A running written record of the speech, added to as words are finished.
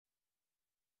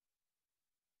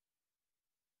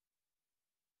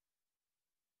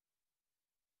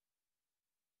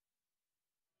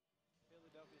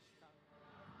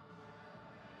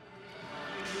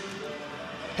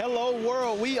Hello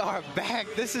world, we are back.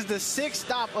 This is the 6th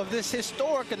stop of this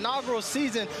historic inaugural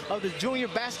season of the Junior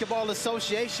Basketball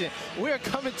Association. We're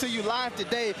coming to you live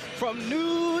today from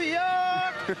New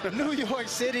York, New York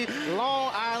City,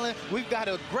 Long Island. We've got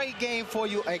a great game for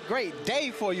you, a great day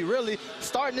for you, really.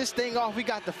 Starting this thing off, we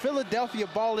got the Philadelphia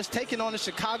Ballers taking on the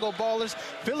Chicago Ballers.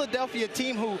 Philadelphia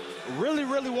team who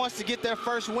really wants to get their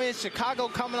first win. Chicago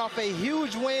coming off a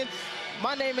huge win.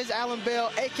 My name is Alan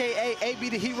Bell, a.k.a. AB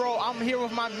the Hero. I'm here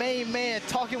with my main man,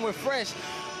 Talking with Fresh.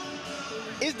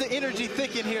 Is the energy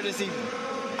thick in here this evening?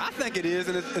 I think it is,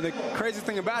 and the crazy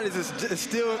thing about it is it's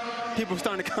still people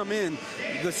starting to come in.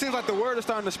 It seems like the word is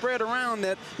starting to spread around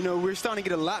that, you know, we're starting to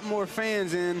get a lot more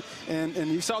fans in, and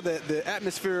you saw the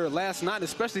atmosphere last night,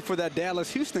 especially for that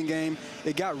Dallas-Houston game.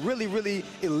 It got really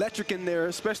electric in there,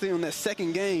 especially on that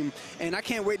second game, and I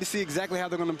can't wait to see exactly how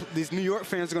these New York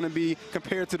fans are going to be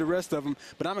compared to the rest of them.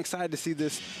 But I'm excited to see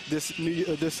this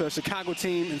Chicago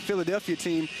team and Philadelphia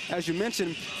team. As you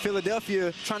mentioned,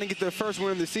 Philadelphia trying to get their first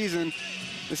win of the season.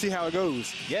 To see how it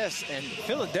goes. Yes, and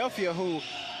Philadelphia, who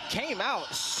came out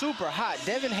super hot.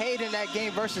 Devin Hayden in that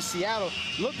game versus Seattle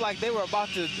looked like they were about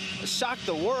to shock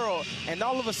the world, and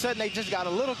all of a sudden they just got a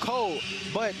little cold.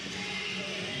 But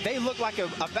they look like a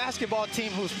basketball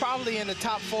team who's probably in the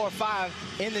top 4 or 5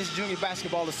 in this Junior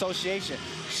Basketball Association.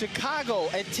 Chicago,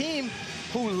 a team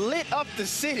who lit up the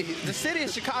city. The city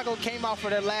of Chicago came out for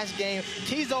their last game.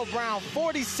 Keezo Brown,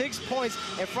 46 points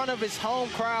in front of his home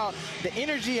crowd. The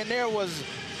energy in there was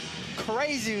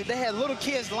crazy. They had little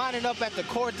kids lining up at the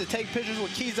court to take pictures with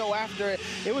Keezo after it.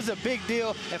 It was a big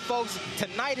deal. And folks,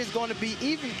 tonight is going to be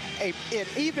an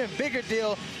even bigger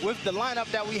deal with the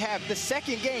lineup that we have. The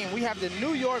second game, we have the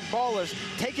New York Ballers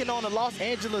taking on the Los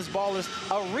Angeles Ballers.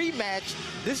 A rematch.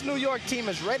 This New York team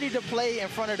is ready to play in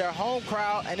front of their home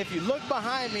crowd. And if you look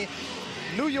behind me,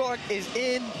 New York is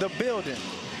in the building.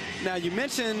 Now, you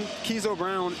mentioned Keezo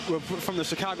Brown from the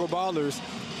Chicago Ballers.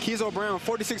 Keezo Brown,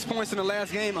 46 points in the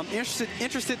last game. I'm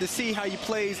interested to see how he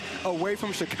plays away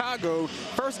from Chicago.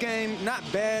 First game, not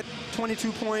bad,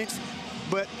 22 points,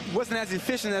 but wasn't as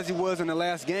efficient as he was in the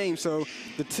last game. So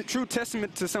the true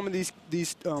testament to some of these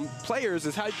players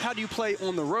is how do you play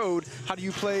on the road? How do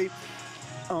you play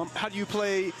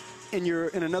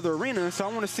in another arena? So I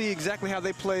want to see exactly how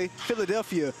they play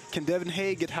Philadelphia. Can Devin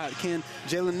Hayden get hot? Can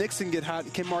Jalen Nixon get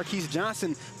hot? Can Marquise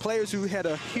Johnson, players who had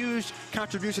a huge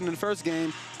contribution in the first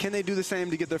game, can they do the same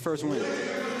to get their first win?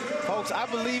 Folks, I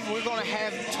believe we're going to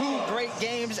have 2 great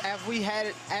games as we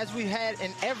had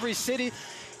in every city.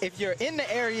 If you're in the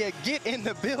area, get in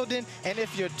the building. And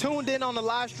if you're tuned in on the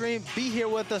live stream, be here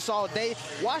with us all day.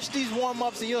 Watch these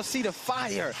warm-ups and you'll see the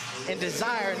fire and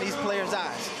desire in these players'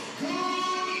 eyes.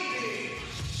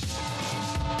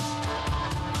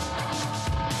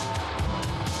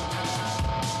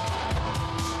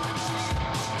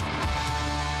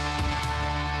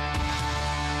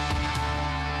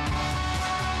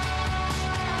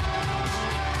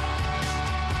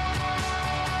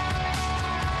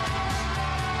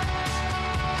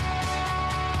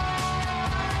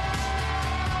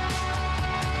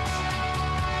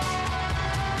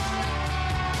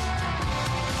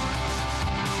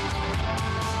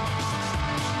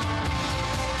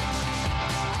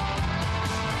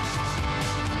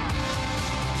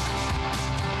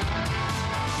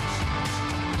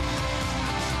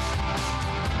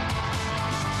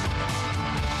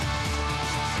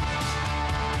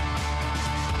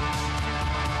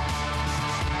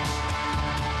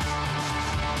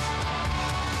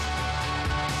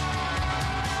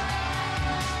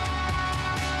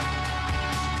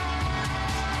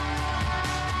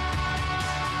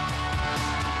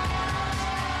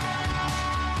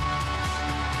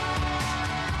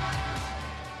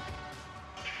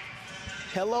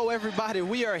 Hello, everybody.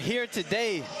 We are here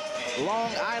today, Long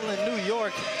Island, New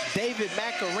York, David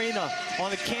Mack Arena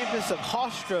on the campus of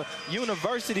Hofstra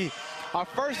University. Our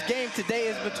first game today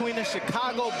is between the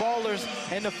Chicago Ballers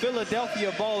and the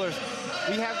Philadelphia Ballers.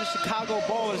 We have the Chicago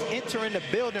Ballers entering the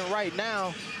building right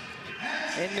now,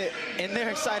 and they're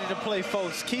excited to play,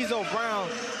 folks. Keezo Brown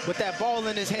with that ball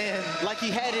in his hand, like he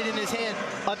had it in his hand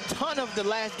a ton of the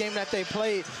last game that they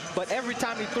played, but every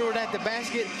time he threw it at the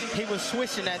basket, he was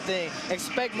switching that thing.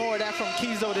 Expect more of that from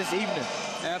Keezo this evening.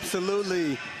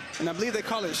 Absolutely. And I believe they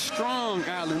call it Strong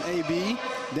Island, AB,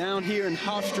 down here in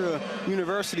Hofstra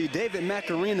University. David Mack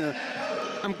Arena.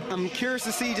 I'm curious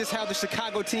to see just how the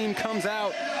Chicago team comes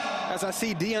out as I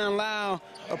see Dion Lau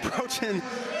approaching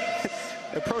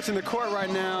the court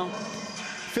right now.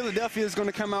 Philadelphia is going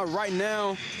to come out right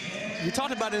now. You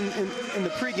talked about in the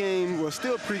pregame, well,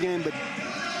 still pregame, but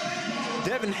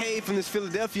Devin Hayden from this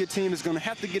Philadelphia team is going to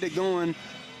have to get it going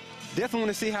definitely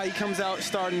want to see how he comes out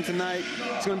starting tonight.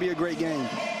 It's going to be a great game.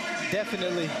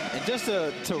 Definitely. And just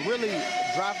to really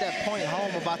drive that point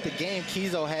home about the game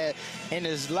Kizo had in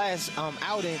his last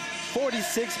outing,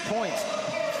 46 points,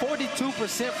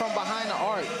 42% from behind the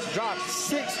arc, dropped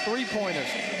 6 3-pointers,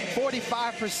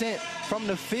 45% from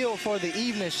the field for the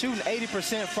evening, shooting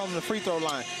 80% from the free throw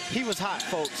line. He was hot,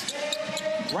 folks.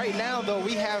 Right now, though,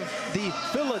 we have the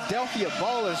Philadelphia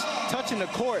Ballers touching the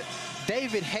court.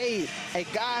 David Hayde, a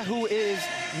guy who is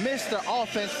Mr.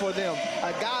 Offense for them,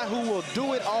 a guy who will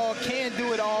do it all, can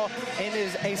do it all, and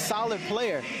is a solid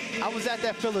player. I was at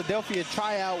that Philadelphia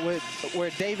tryout where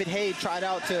David Hayde tried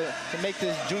out to make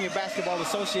this Junior Basketball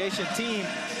Association team,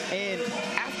 and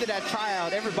after that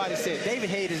tryout, everybody said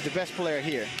David Hayde is the best player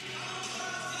here.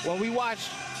 When we watched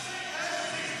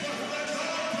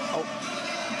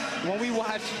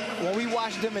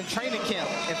them in training camp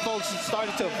and folks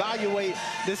started to evaluate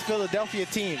this Philadelphia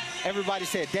team, everybody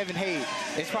said Devin Hayde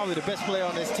is probably the best player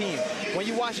on this team. When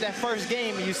you watch that first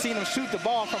game and you seen him shoot the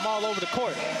ball from all over the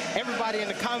court, everybody in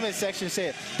the comment section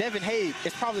said Devin Hayde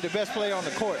is probably the best player on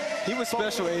the court. He was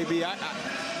special, AB.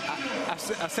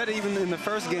 I said it even in the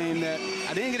first game that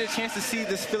I didn't get a chance to see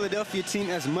this Philadelphia team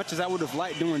as much as I would have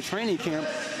liked during training camp.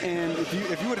 And if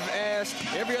you would have asked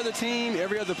every other team,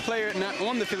 every other player not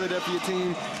on the Philadelphia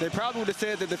team, they probably would have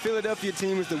said that the Philadelphia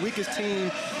team was the weakest team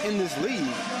in this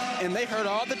league. And they heard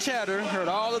all the chatter, heard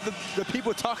all of the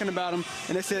people talking about them,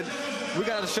 and they said, we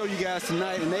got to show you guys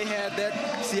tonight. And they had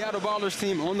that Seattle Ballers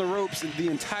team on the ropes the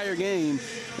entire game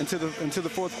until the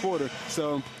fourth quarter.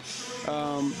 So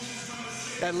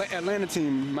Atlanta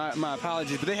team, my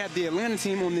apologies, but they had the Atlanta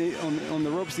team on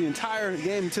the ropes the entire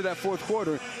game until that fourth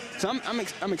quarter. So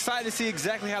I'm excited to see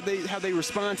exactly how they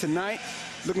respond tonight.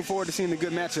 Looking forward to seeing the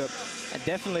good matchup. And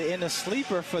definitely in a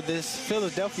sleeper for this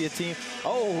Philadelphia team.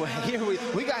 Oh, here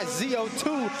we got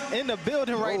ZO2 in the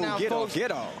building right now, folks. Get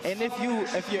off. And if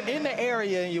you're in the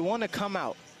area and you want to come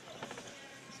out,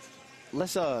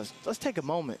 let's take a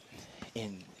moment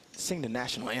and sing the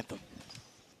national anthem.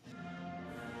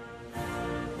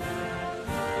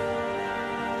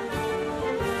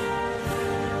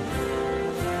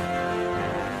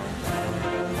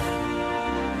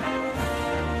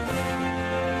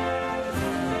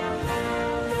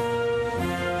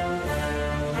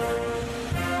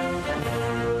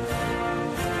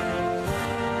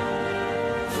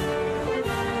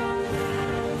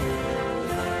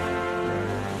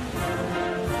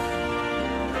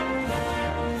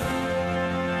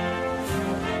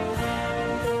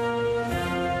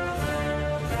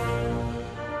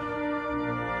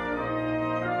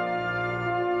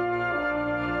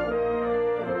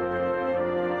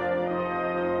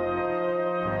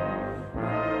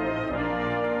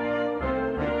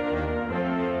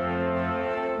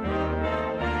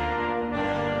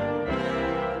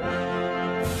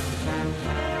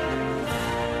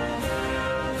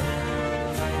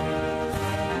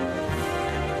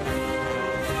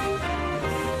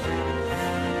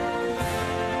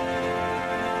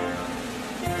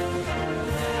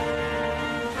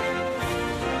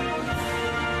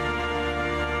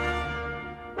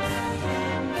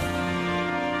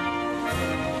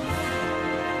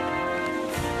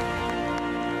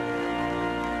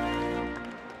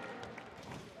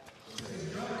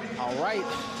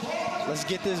 Let's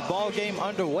get this ball game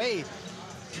underway.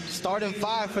 Starting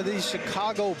 5 for these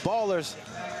Chicago Ballers.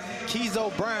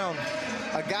 Kizo Brown,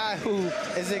 a guy who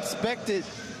is expected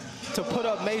to put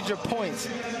up major points.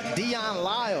 Dion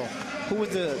Lyle, who was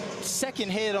the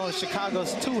second head on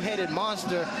Chicago's two-headed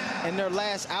monster in their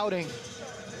last outing,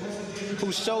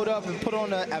 who showed up and put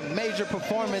on a major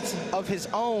performance of his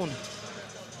own.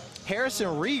 Harrison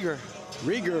Rieger,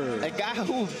 a guy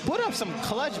who put up some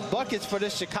clutch buckets for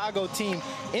this Chicago team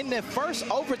in their first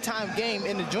overtime game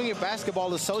in the Junior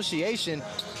Basketball Association.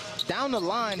 Down the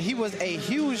line, he was a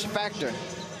huge factor.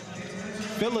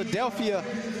 Philadelphia,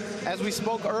 as we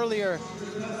spoke earlier,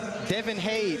 Devin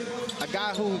Hayde, a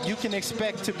guy who you can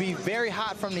expect to be very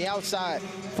hot from the outside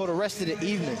for the rest of the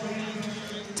evening.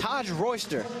 Taj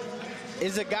Royster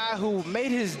is a guy who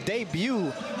made his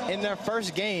debut in their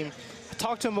first game.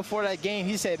 Talked to him before that game.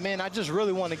 He said, man, I just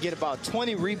really want to get about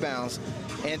 20 rebounds.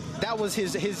 And that was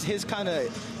his kind of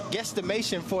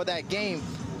guesstimation for that game.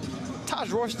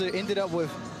 Taj Royster ended up with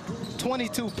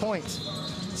 22 points,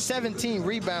 17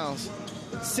 rebounds,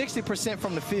 60%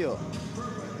 from the field,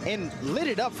 and lit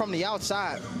it up from the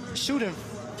outside, shooting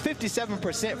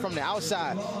 57% from the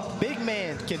outside. Big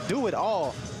man can do it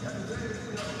all.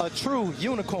 A true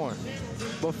unicorn.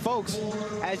 But folks,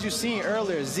 as you seen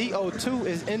earlier, ZO2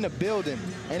 is in the building.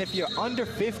 And if you're under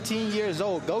 15 years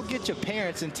old, go get your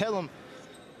parents and tell them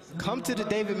come to the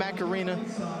David Mack Arena,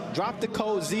 drop the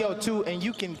code ZO2, and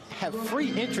you can have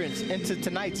free entrance into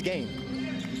tonight's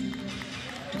game.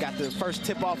 Got the first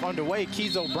tip-off underway.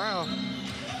 Kizo Brown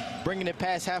bringing it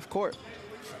past half court.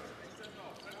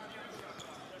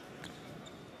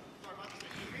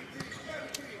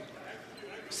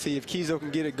 See if Kizo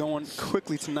can get it going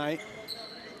quickly tonight.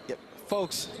 Yep.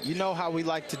 Folks, you know how we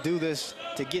like to do this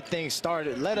to get things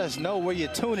started. Let us know where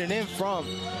you're tuning in from.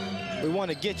 We want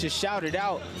to get you shouted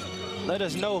out. Let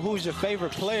us know who's your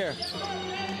favorite player.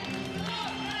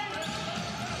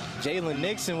 Jalen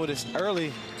Nixon with his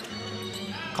early,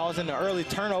 causing the early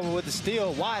turnover with the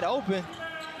steal, wide open.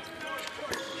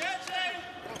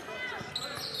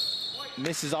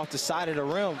 Misses off the side of the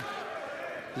rim.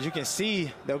 As you can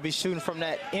see, they'll be shooting from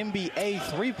that NBA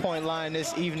three-point line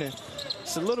this evening.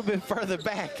 It's a little bit further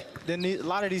back than a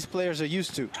lot of these players are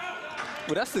used to.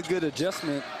 Well, that's a good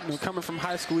adjustment, coming from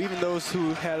high school. Even those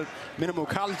who had minimal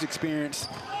college experience,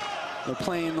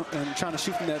 playing and trying to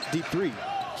shoot from that deep three.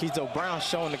 Kizo Brown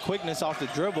showing the quickness off the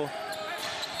dribble.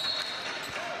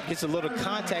 Gets a little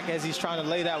contact as he's trying to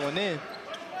lay that one in.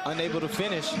 Unable to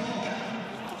finish.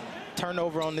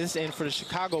 Turnover on this end for the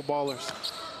Chicago Ballers.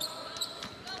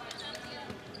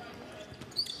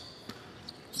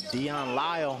 Dion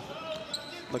Lyle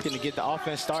looking to get the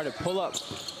offense started. Pull up,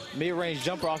 mid-range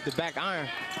jumper off the back iron.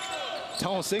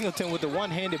 Tone Singleton with the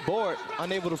one-handed board,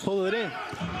 unable to pull it in.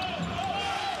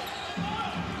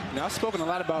 Now, I've spoken a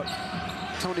lot about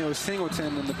Tonio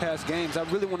Singleton in the past games. I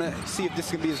really want to see if this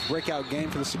can be his breakout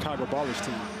game for the Chicago Ballers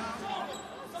team.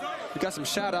 We got some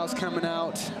shout-outs coming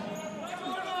out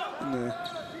in the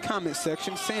comment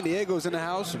section. San Diego's in the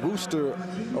house. Wooster,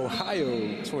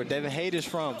 Ohio. That's where Devin Haight is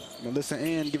from. Melissa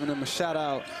Ann giving them a shout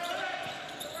out.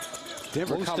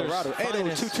 Denver, Wooster's Colorado.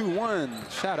 80221.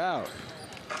 Shout out.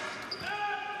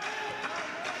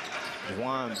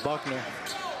 Juan Buckner.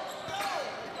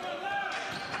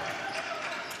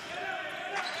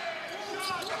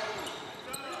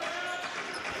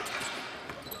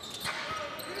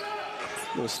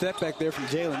 Little step back there from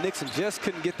Jalen Nixon. Just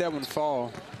couldn't get that one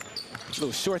fall. A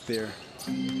little short there.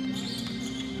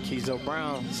 Kizo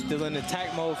Brown still in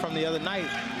attack mode from the other night.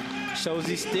 Shows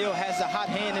he still has a hot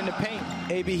hand in the paint.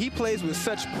 AB, he plays with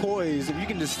such poise. You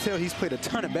can just tell he's played a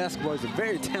ton of basketball. He's a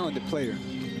very talented player.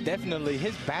 Definitely,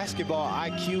 his basketball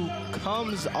IQ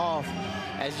comes off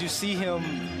as you see him.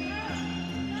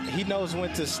 He knows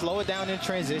when to slow it down in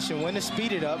transition, when to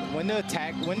speed it up, when to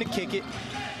attack, when to kick it.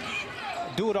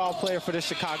 Do-it-all player for the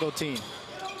Chicago team.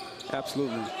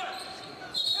 Absolutely.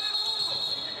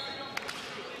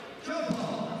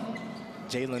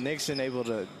 Jalen Nixon able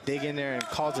to dig in there and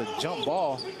cause a jump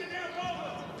ball.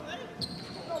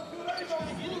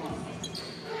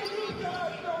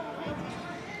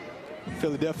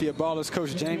 Philadelphia Ballers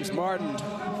coach James Martin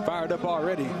fired up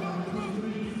already. We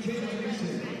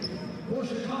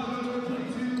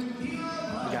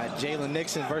got Jalen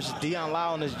Nixon versus Dion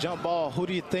Lyle on this jump ball. Who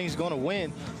do you think is going to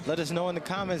win? Let us know in the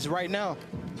comments right now.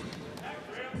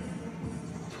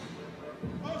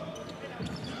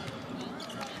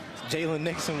 Jalen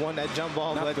Nixon won that jump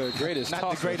ball, not but the greatest not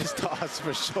toss. The greatest toss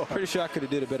for sure. Pretty sure I could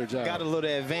have did a better job. Got a little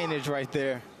advantage right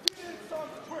there.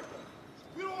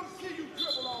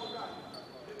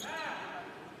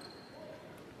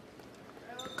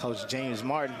 Coach James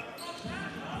Martin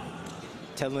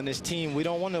telling his team we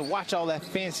don't want to watch all that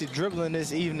fancy dribbling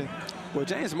this evening. Well,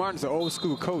 James Martin's an old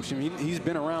school coach. I mean, he's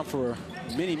been around for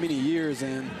many, many years,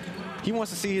 and he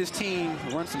wants to see his team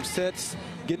run some sets,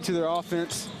 get into their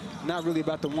offense. Not really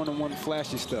about the one-on-one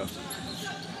flashy stuff.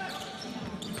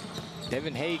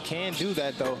 Devin Haight can do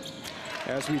that, though.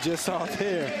 As we just saw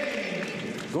there.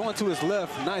 Going to his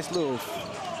left, nice little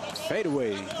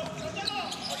fadeaway.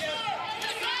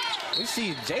 We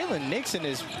see Jalen Nixon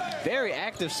is very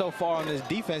active so far on his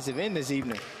defensive end this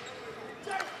evening.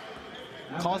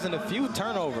 Causing a few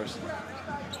turnovers.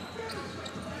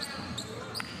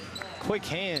 Quick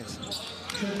hands.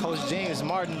 Coach James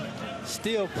Martin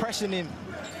still pressuring him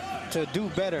to do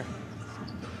better.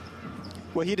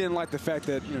 Well, he didn't like the fact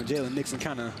that, Jalen Nixon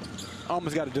kind of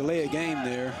almost got a delay a game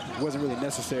there. It wasn't really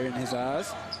necessary in his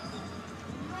eyes.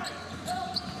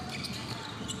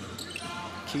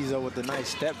 Kizo with the nice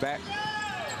step back.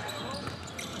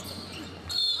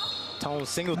 Tone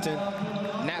Singleton,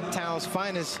 Naptown's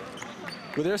finest.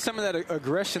 Well, there's some of that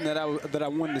aggression that I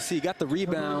wanted to see. Got the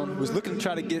rebound, was looking to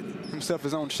try to get himself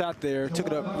his own shot there. Took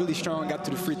it up really strong, got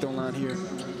to the free throw line here.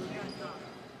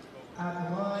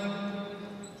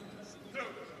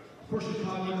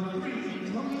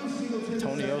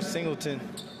 Tonio Singleton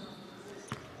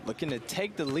looking to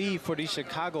take the lead for the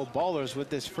Chicago Ballers with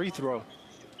this free throw.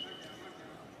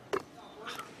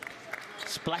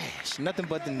 splash, nothing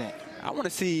but the net. I want to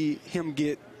see him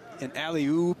get an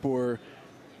alley-oop or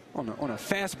on a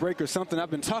fast break or something.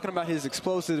 I've been talking about his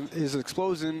explosion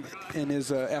and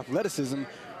his athleticism.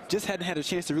 Just hadn't had a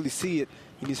chance to really see it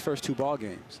in these first 2 ball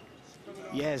games.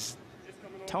 Yes,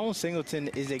 Tone Singleton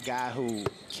is a guy who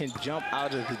can jump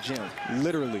out of the gym.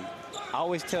 Literally. I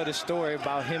always tell the story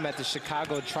about him at the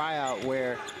Chicago tryout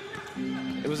where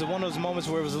it was one of those moments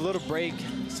where it was a little break.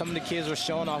 Some of the kids were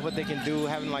showing off what they can do,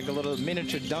 having like a little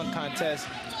miniature dunk contest.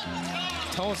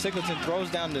 Tone Singleton throws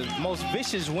down the most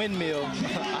vicious windmill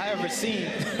I ever seen.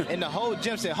 And the whole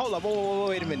gym said, hold up, whoa,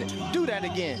 wait a minute. Do that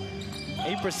again.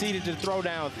 And he proceeded to throw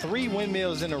down 3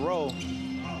 windmills in a row.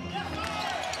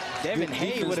 Devin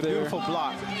Hay with a beautiful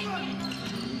block.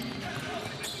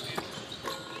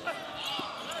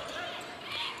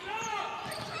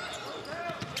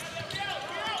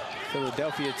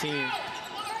 Philadelphia team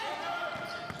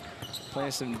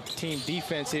playing some team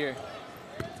defense here.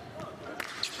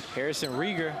 Harrison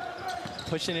Rieger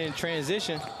pushing in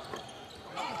transition.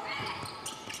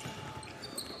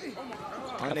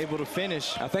 Unable to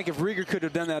finish. I think if Rieger could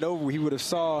have done that over, he would have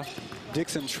saw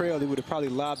Dixon trail. He would have probably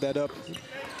lobbed that up,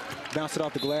 bounced it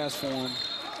off the glass for him.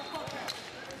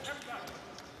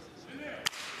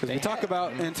 Because we talk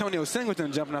about Antonio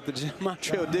Singleton jumping out the gym.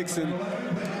 Montreal Dixon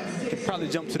could probably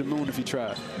jump to the moon if he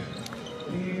tried.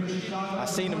 I've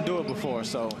seen him do it before,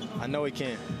 so I know he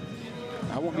can.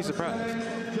 I won't be surprised.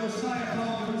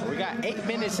 We got 8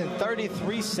 minutes and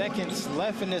 33 seconds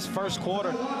left in this first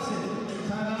quarter.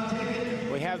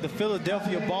 We have the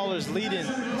Philadelphia Ballers leading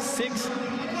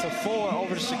 6-4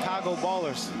 over the Chicago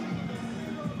Ballers.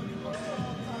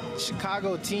 The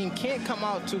Chicago team can't come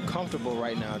out too comfortable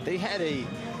right now. They had a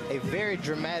very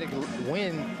dramatic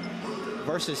win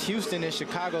versus Houston in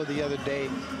Chicago the other day.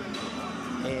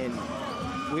 And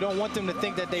we don't want them to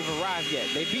think that they've arrived yet.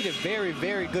 They beat a very,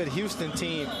 very good Houston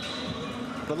team.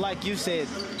 But like you said,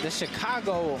 the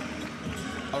Chicago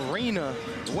arena,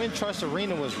 Wintrust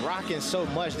Arena, was rocking so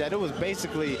much that it was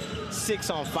basically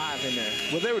 6-on-5 in there.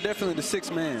 Well, they were definitely the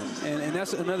 6th man. And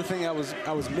that's another thing I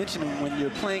was mentioning. When you're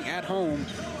playing at home,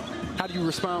 how do you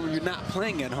respond when you're not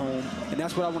playing at home? And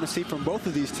that's what I want to see from both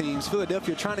of these teams.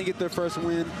 Philadelphia trying to get their first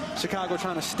win. Chicago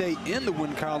trying to stay in the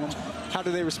win column. How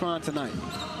do they respond tonight?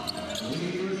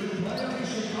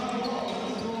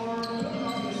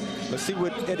 Let's see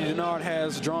what Eddie Denard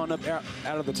has drawn up out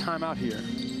of the timeout here.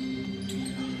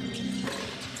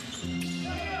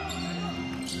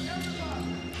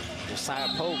 Josiah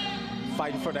Pope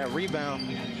fighting for that rebound.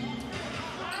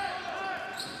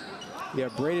 Yeah,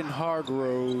 Braden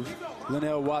Hargrove,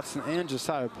 Linnell Watson, and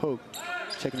Josiah Pope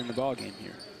checking in the ball game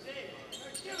here.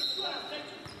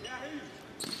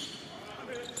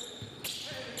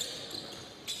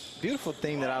 Beautiful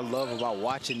thing that I love about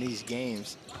watching these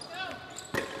games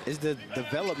is the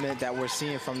development that we're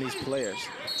seeing from these players.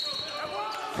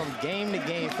 From game to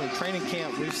game, from training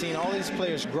camp, we've seen all these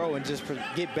players grow and just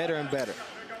get better and better.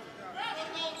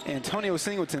 Antonio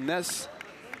Singleton, that's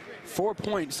 4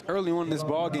 points early on in this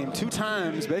ball game. 2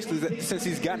 times, basically, since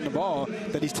he's gotten the ball,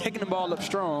 that he's taking the ball up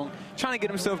strong, trying to get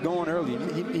himself going early.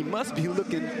 He must be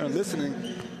looking or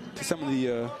listening to some of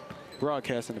the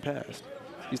broadcasts in the past.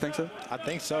 You think so? I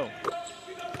think so.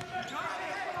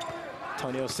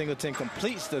 Antonio Singleton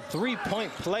completes the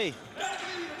 3-point play.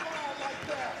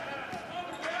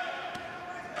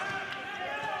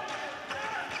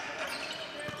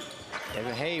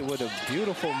 Devin Hay with a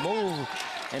beautiful move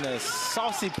and a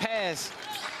saucy pass.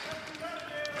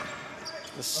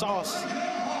 The sauce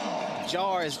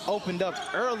jar is opened up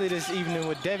early this evening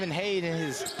with Devin Hay and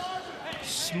his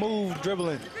smooth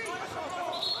dribbling.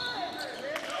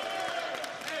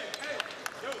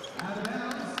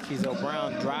 Keezel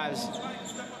Brown drives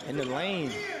in the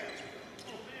lane,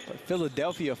 but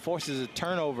Philadelphia forces a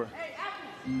turnover.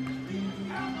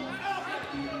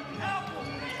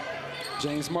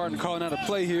 James Martin calling out a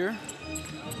play here.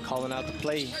 Calling out the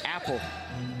play, Apple.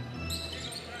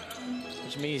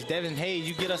 Which means, Devin Hay,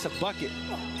 you get us a bucket.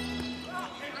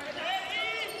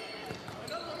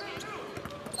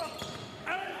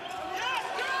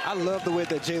 I love the way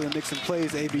that Jalen Nixon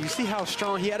plays, AB. You see how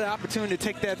strong he had an opportunity to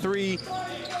take that 3,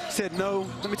 said no,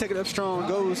 let me take it up strong,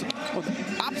 goes on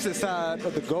the opposite side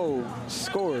of the goal,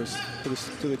 scores for the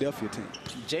Philadelphia team.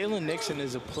 Jalen Nixon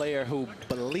is a player who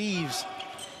believes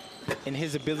in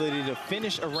his ability to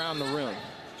finish around the rim.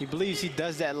 He believes he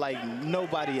does that like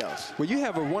nobody else. Well, you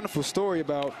have a wonderful story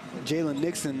about Jalen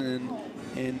Nixon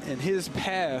and his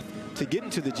path to get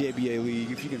into the JBA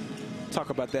league. If you can talk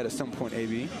about that at some point,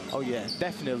 AB. Oh, yeah,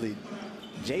 definitely.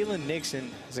 Jalen Nixon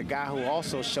is a guy who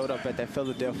also showed up at that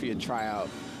Philadelphia tryout.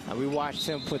 And we watched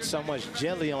him put so much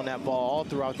jelly on that ball all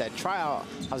throughout that tryout.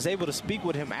 I was able to speak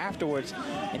with him afterwards,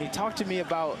 and he talked to me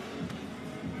about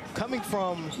coming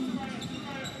from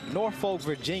Norfolk,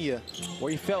 Virginia,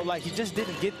 where he felt like he just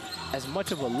didn't get as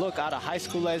much of a look out of high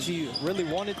school as he really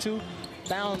wanted to.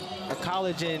 Found a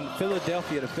college in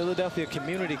Philadelphia, the Philadelphia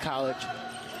Community College,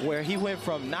 where he went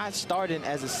from not starting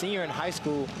as a senior in high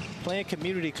school, playing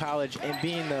community college, and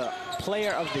being the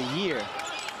player of the year,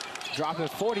 dropping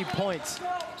 40 points.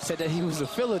 Said that he was a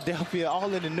Philadelphia,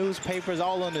 all in the newspapers,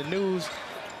 all on the news.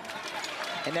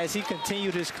 And as he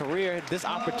continued his career, this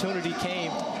opportunity came,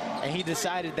 and he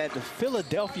decided that the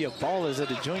Philadelphia Ballers of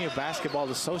the Junior Basketball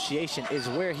Association is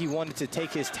where he wanted to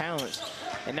take his talents.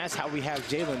 And that's how we have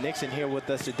Jalen Nixon here with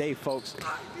us today, folks.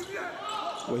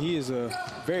 Well, he is a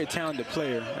very talented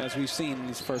player, as we've seen in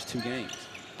these first 2 games.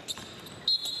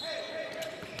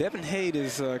 Devin Hade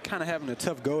is kind of having a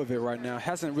tough go of it right now.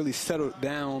 Hasn't really settled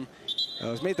down.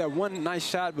 He's made that one nice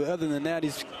shot, but other than that,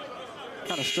 he's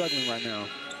kind of struggling right now.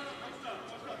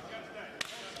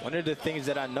 One of the things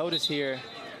that I noticed here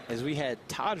is we had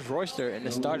Todd Royster in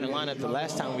the starting lineup the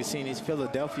last time we seen these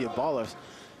Philadelphia Ballers.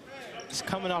 He's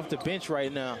coming off the bench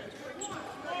right now.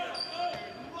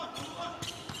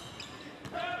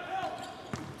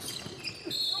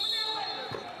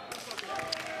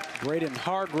 Braden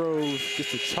Hargrove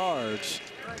gets a charge.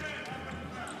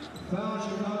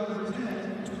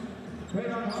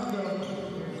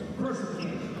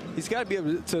 He's got to be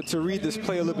able to read this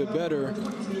play a little bit better.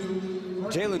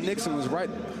 Jalen Nixon was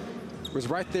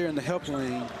right there in the help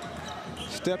lane,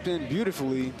 stepped in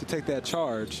beautifully to take that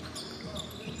charge.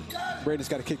 Braden's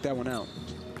got to kick that one out.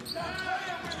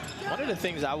 One of the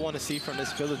things I want to see from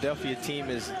this Philadelphia team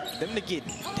is them to get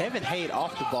Devin Hade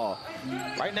off the ball.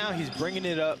 Right now, he's bringing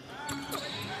it up.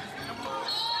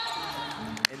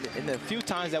 And the few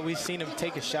times that we've seen him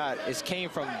take a shot, it came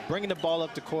from bringing the ball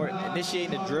up the court,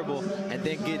 initiating a dribble, and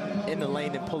then getting in the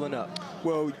lane and pulling up.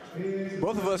 Well,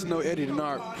 both of us know Eddie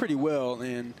Denard pretty well,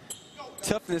 and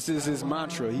toughness is his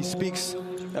mantra. He speaks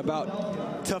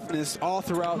about toughness all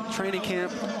throughout training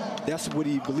camp. That's what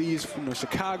he believes from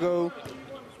Chicago.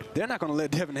 They're not going to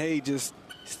let Devin Hade just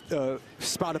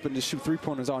spot up and just shoot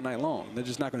 3-pointers all night long. They're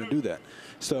just not going to do that.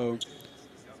 So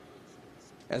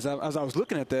as I was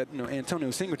looking at that, Antonio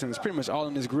Singleton was pretty much all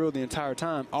in his grill the entire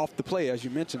time, off the play, as you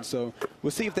mentioned. So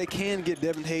we'll see if they can get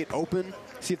Devin Hade open,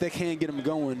 see if they can get him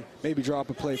going, maybe draw up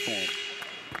a play for him.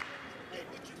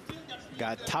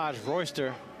 Got Todd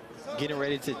Royster getting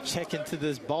ready to check into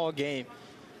this ball game.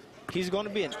 He's going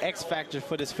to be an X factor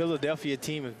for this Philadelphia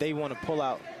team if they want to pull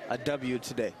out a W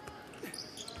today.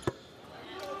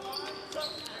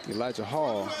 Elijah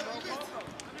Hall.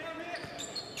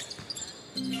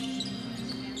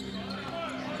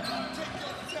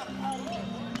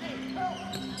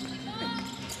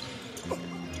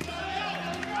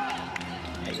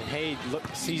 Hade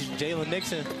sees Jalen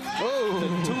Nixon. Oh, the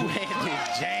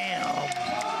two-handed jam.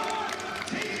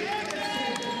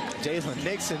 Jalen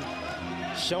Nixon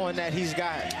showing that he's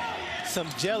got some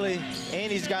jelly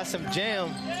and he's got some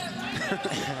jam.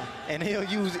 And he'll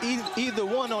use either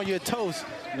one on your toast.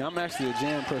 I'm actually a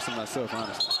jam person myself,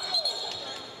 honestly.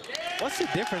 What's the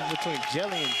difference between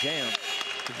jelly and jam?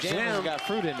 The jam's got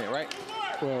fruit in it, right?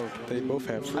 Well, they both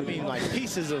have fruit. I mean, like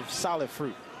pieces of solid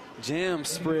fruit. Jam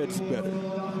spreads better.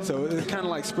 So it's kind of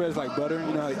like spreads like butter.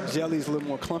 Like jelly's a little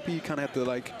more clumpy. You kind of have to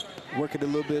like work it a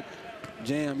little bit.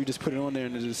 Jam, you just put it on there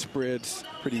and it just spreads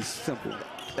pretty simple.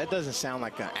 That doesn't sound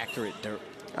like an accurate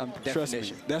definition. Trust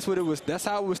me, that's what it was. That's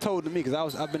how it was told to me,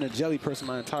 because I've been a jelly person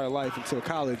my entire life until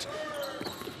college.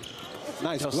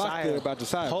 Nice block there about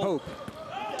Josiah Pope.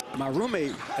 My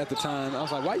roommate at the time, I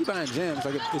was like, why are you buying jam? It's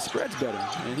like, it spreads better.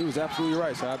 And he was absolutely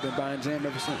right, so I've been buying jam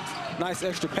ever since. Nice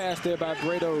extra pass there by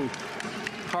Brado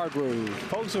Hargrove.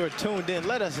 Folks who are tuned in,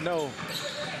 let us know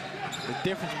the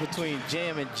difference between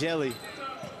jam and jelly.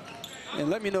 And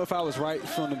let me know if I was right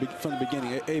from the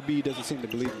beginning. AB doesn't seem to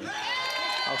believe me.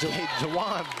 Okay,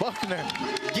 Jawan Buckner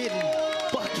getting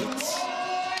buckets.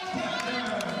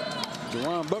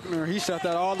 Jawan Buckner, he shot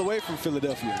that all the way from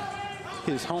Philadelphia,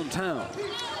 his hometown.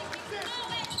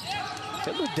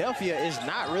 Philadelphia is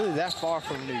not really that far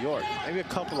from New York. Maybe a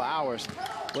couple of hours.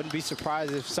 Wouldn't be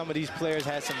surprised if some of these players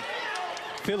had some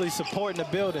Philly support in the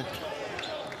building.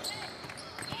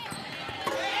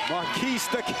 Marquise,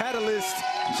 the Catalyst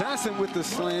Johnson with the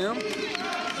slam.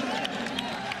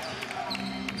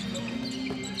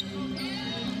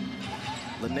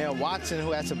 Linnell Watson,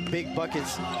 who had some big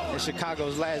buckets in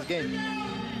Chicago's last game.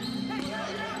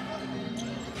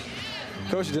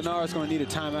 Coach Denard's going to need a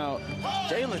timeout.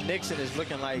 Jalen Nixon is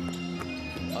looking like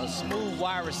a smooth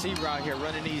wide receiver out here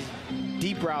running these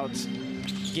deep routes.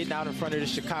 getting out in front of the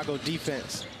Chicago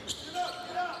defense.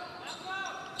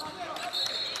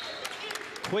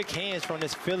 Quick hands from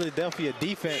this Philadelphia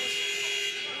defense.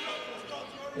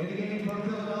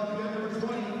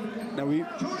 Now we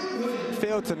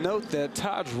failed to note that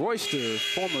Todd Royster,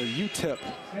 former UTEP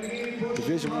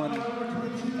Division I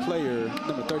player,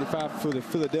 number 35 for the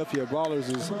Philadelphia Ballers,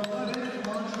 is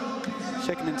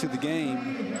checking into the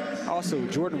game. Also,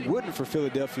 Jordan Wooden for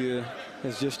Philadelphia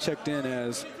has just checked in,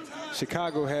 as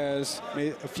Chicago has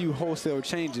made a few wholesale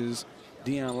changes.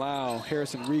 Deion Lau,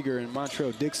 Harrison Rieger, and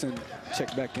Montrell Dixon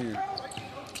checked back in.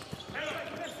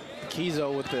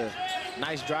 Kizo with the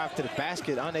nice drive to the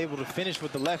basket, unable to finish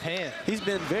with the left hand. He's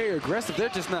been very aggressive. They're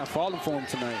just not falling for him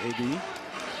tonight, AB.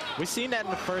 We've seen that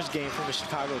in the first game from the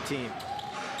Chicago team.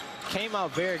 Came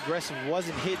out very aggressive,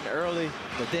 wasn't hitting early,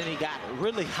 but then he got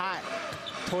really hot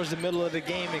towards the middle of the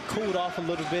game and cooled off a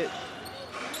little bit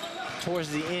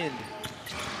towards the end.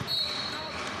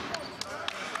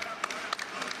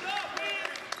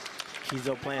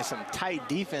 Kizo playing some tight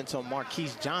defense on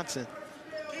Marquise Johnson.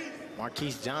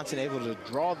 Marquise Johnson able to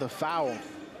draw the foul.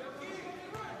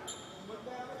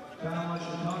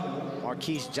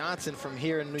 Marquise Johnson from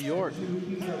here in New York.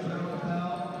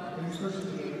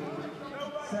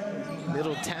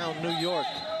 Middletown, New York.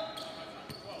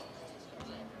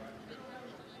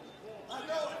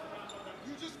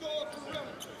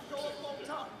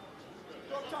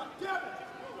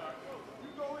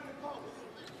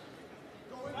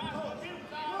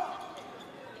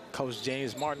 Coach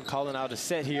James Martin calling out a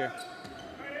set here.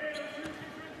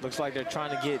 Looks like they're trying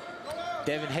to get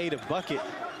Devin Hade a bucket.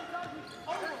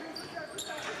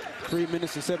 3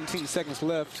 minutes and 17 seconds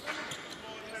left.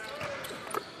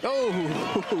 Oh,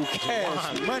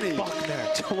 cash money.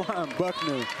 Jawan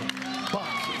Buckner.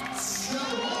 Buckets.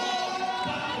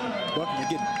 Buckner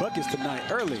getting buckets tonight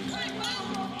early.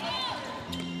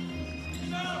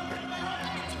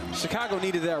 Chicago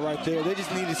needed that right there. They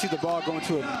just needed to see the ball going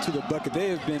to the bucket. They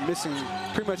have been missing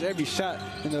pretty much every shot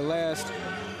in the last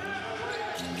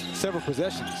several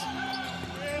possessions.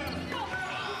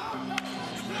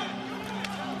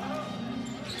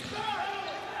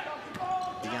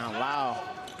 Deion Lau,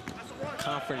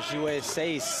 Conference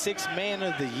USA Sixth Man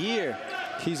of the Year.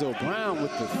 Kizo Brown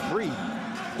with the 3.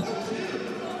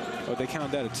 Oh, they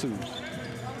count that a 2.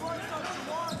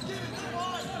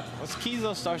 Once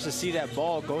Kizo starts to see that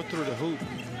ball go through the hoop,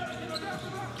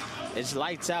 it's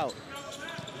lights out.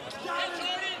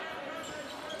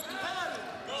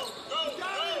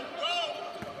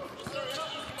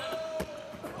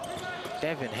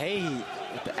 Devin Hade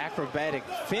with the acrobatic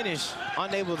finish,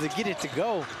 unable to get it to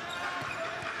go.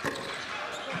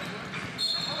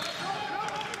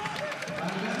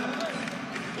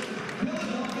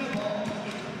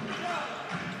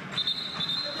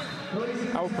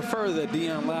 I would prefer that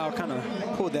Deion Lau kind of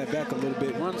pulled that back a little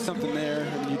bit, run something there.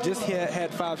 I mean, you just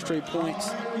had 5 straight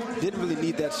points. Didn't really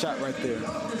need that shot right there.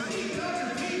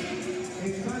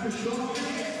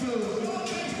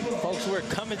 Folks, we're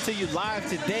coming to you live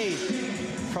today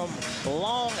from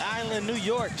Long Island, New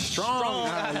York. Strong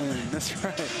Island, that's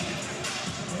right.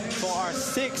 For our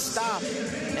 6th stop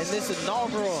in this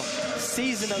inaugural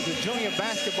season of the Junior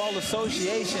Basketball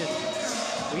Association.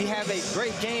 We have a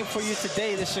great game for you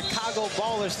today. The Chicago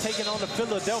Ballers taking on the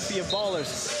Philadelphia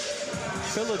Ballers.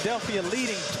 Philadelphia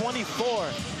leading 24,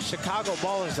 Chicago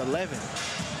Ballers 11.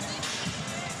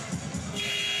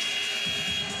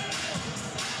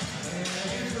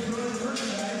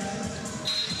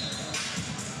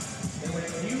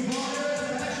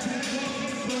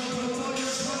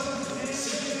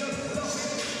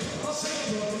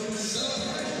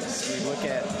 We look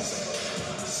at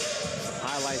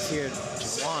highlights here.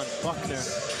 Jawan Buckner,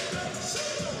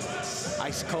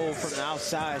 ice cold from the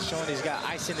outside, showing he's got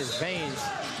ice in his veins.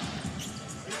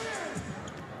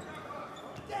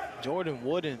 Jordan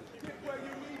Wooden,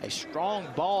 a strong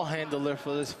ball handler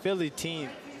for this Philly team,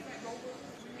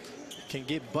 can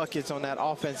get buckets on that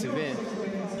offensive end.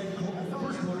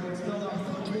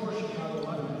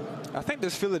 I think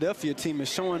this Philadelphia team is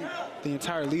showing the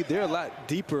entire league they're a lot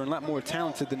deeper and a lot more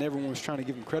talented than everyone was trying to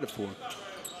give them credit for.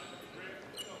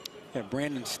 Yeah,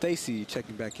 Brandon Stacy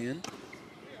checking back in.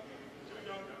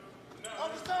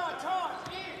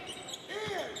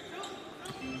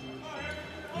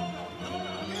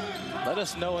 Let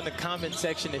us know in the comment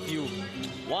section if you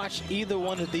watched either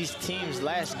one of these teams'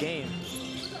 last game.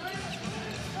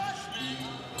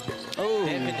 Oh,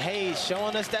 Devin Hade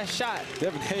showing us that shot.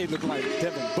 Devin Hade looked like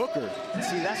Devin Booker.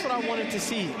 See, that's what I wanted to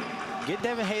see. Get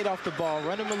Devin Hade off the ball,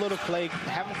 run him a little play,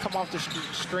 have him come off the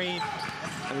screen,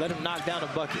 and let him knock down a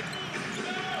bucket.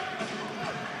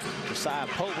 Josiah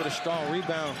Pope with a strong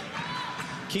rebound.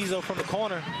 Kizo from the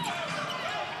corner.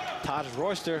 Taj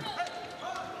Royster,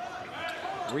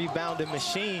 rebounding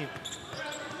machine.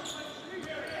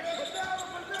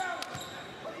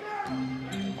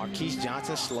 Marquise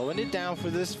Johnson slowing it down for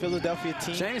this Philadelphia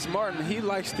team. James Martin, he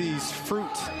likes these fruit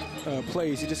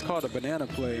plays. He just called a banana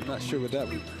play. I'm not sure what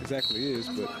that exactly is,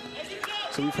 but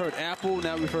so we've heard apple,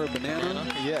 now we've heard banana.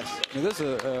 Yes. Now, there's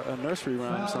a nursery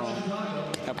rhyme song.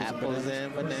 Apples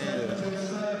and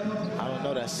bananas. I don't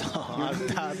know that song.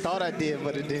 I thought I did,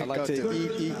 but it didn't. I like to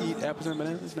eat apples and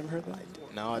bananas. Never heard that?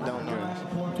 No, I don't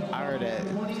know. I heard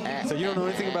that. So you don't know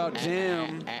anything about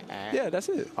jam? Yeah, that's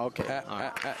it. Okay.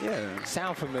 Yeah.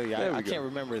 Sound familiar. I can't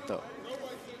remember it though.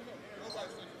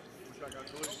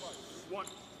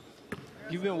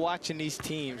 You've been watching these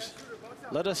teams.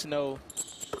 Let us know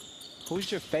who's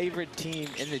your favorite team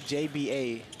in the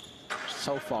JBA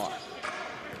so far.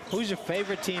 Who's your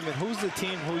favorite team, and who's the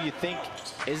team who you think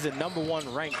is the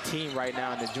 #1 ranked team right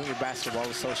now in the Junior Basketball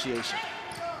Association?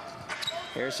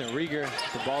 Harrison Rieger,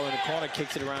 the ball in the corner,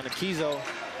 kicks it around to Kizo.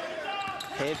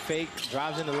 Head fake,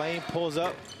 drives in the lane, pulls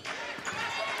up,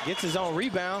 gets his own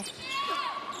rebound.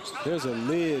 There's a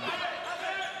lid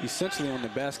essentially on the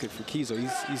basket for Kizo.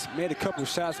 He's made a couple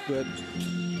shots, but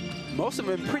most of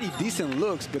them pretty decent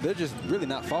looks, but they're just really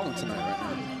not falling tonight right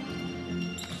now.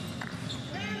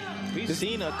 We've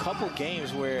seen a couple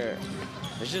games where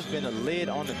there's just been a lid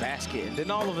on the basket, and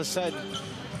then all of a sudden,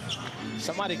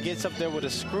 somebody gets up there with a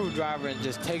screwdriver and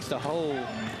just takes the whole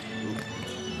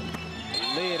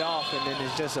lid off, and then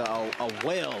it's just a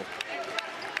well.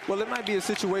 Well, it might be a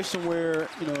situation where,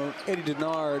 you know, Eddie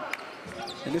Denard,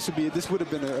 and this would have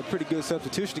been a pretty good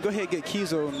substitution to go ahead and get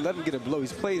Kizo and let him get a blow.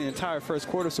 He's played the entire first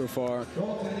quarter so far.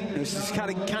 And it's just kind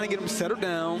of get him settled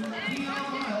down,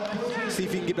 see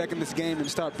if he can get back in this game and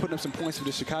start putting up some points for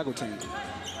the Chicago team.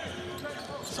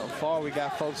 So far, we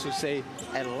got folks who say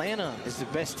Atlanta is the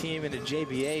best team in the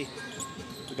JBA.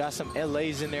 We got some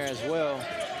LAs in there as well,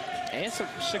 and some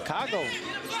Chicago.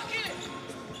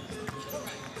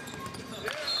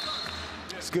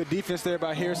 It's good defense there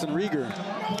by Harrison Rieger.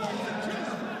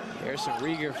 Harrison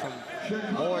Rieger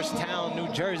from Morristown,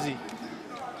 New Jersey.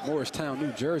 Morristown,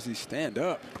 New Jersey, stand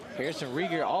up. Harrison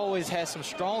Rieger always has some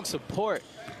strong support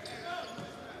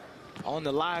on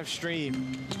the live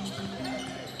stream.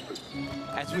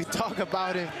 As we talk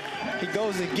about him, he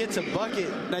goes and gets a bucket.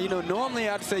 Now, you know, normally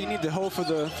I'd say you need to hold for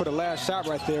the last shot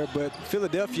right there, but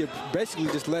Philadelphia basically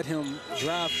just let him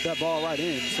drive that ball right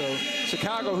in. So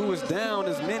Chicago, who was down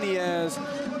as many as,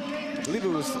 I believe it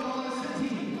was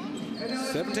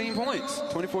 17 points,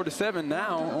 24-7,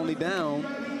 now only down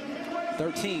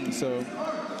 13. So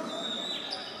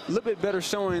a little bit better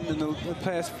showing in the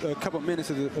past couple minutes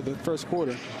of the first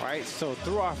quarter. All right, so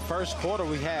through our first quarter,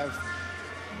 we have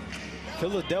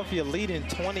Philadelphia leading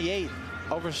 28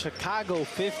 over Chicago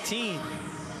 15.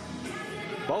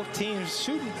 Both teams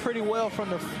shooting pretty well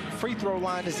from the free throw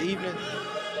line this evening.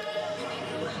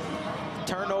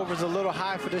 Turnovers a little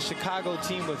high for the Chicago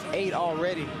team with 8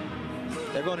 already.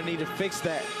 They're going to need to fix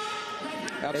that.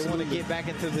 Absolutely. They want to get back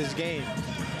into this game.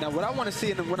 Now, what I want to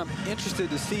see and what I'm interested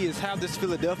to see is how this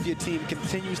Philadelphia team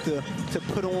continues to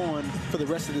put on for the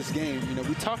rest of this game. You know,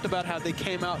 we talked about how they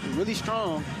came out really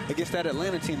strong against that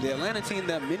Atlanta team. The Atlanta team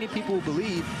that many people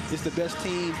believe is the best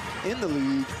team in the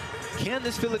league. Can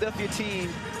this Philadelphia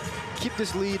team keep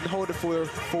this lead and hold it for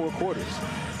 4 quarters?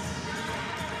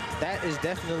 That is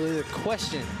definitely the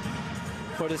question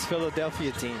for this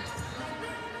Philadelphia team.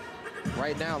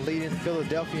 Right now, leading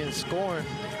Philadelphia in scoring,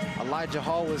 Elijah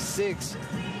Hall was 6.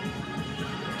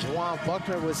 Juwan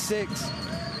Buckner was 6.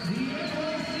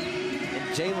 And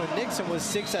Jalen Nixon was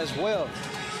 6 as well.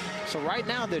 So right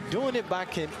now, they're doing it by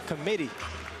committee.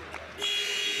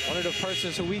 One of the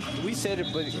persons who we said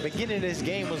at the beginning of this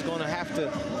game was going to have to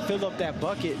fill up that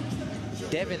bucket,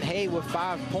 Devin Hay with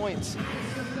 5 points.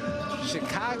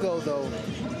 Chicago, though,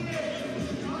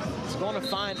 is going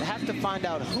to have to find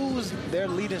out who's their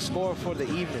leading scorer for the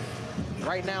evening.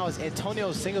 Right now is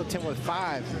Antonio Singleton with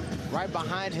 5. Right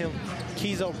behind him,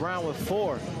 Kizo Brown with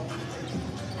 4.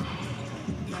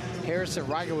 Harrison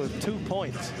Rieger with 2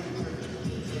 points.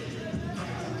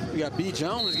 We got B.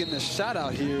 Jones getting a shout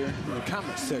out here in the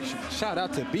comment section. Shout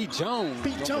out to B. Jones.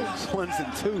 B. Jones. 1s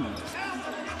and 2s.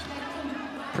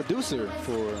 Producer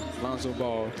for Lonzo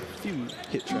Ball, few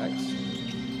hit tracks.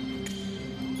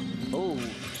 Oh,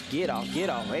 get off.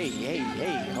 Hey.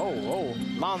 Oh.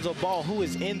 Lonzo Ball, who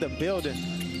is in the building.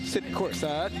 Sitting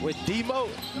courtside with Demo.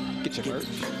 Get your merch.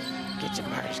 Get your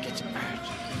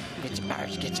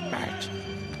merch.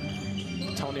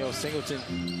 Antonio Singleton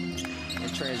in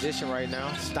transition right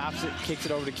now. Stops it, kicks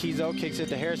it over to Kizo, kicks it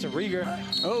to Harrison Rieger.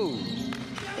 Oh.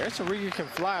 Harrison Rieger can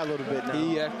fly a little bit now.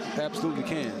 He absolutely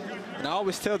can. And I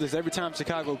always tell this every time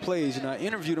Chicago plays. You know, I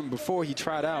interviewed him before he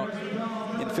tried out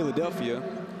in Philadelphia.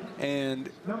 And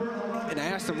I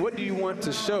asked him, what do you want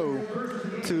to show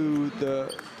to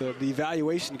the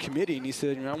evaluation committee? And he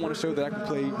said, you know, I want to show that I can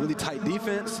play really tight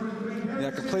defense,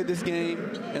 that I can play this game,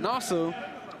 and also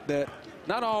that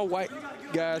not all white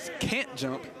guys can't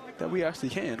jump, that we actually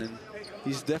can. And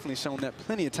he's definitely shown that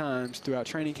plenty of times throughout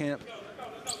training camp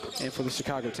and for the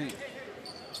Chicago team.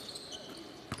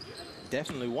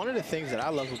 Definitely. One of the things that I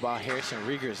love about Harrison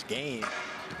Rieger's game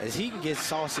is he can get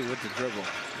saucy with the dribble.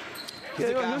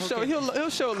 Yeah, he'll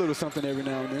show a little something every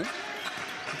now and then.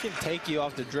 He can take you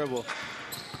off the dribble.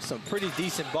 Some pretty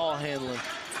decent ball handling.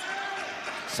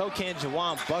 So can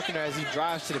Juwan Buckner as he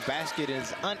drives to the basket and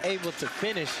is unable to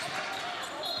finish.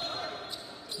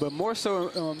 But more so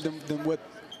than what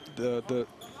the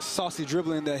saucy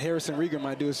dribbling that Harrison Rieger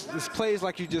might do is plays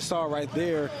like you just saw right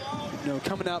there, you know,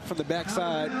 coming out from the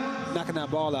backside, knocking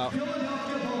that ball out.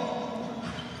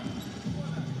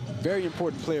 Very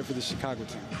important player for the Chicago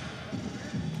team.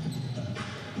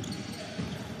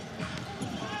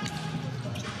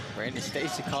 Brandon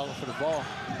Stacy calling for the ball.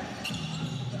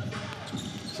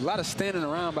 There's a lot of standing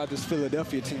around by this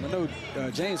Philadelphia team. I know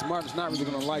James Martin's not really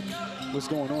going to like what's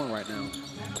going on right now.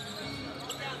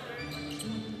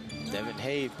 Devin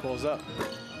Hayde pulls up.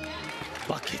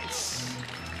 Buckets.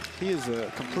 He is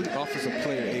a complete offensive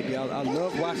player, AB. I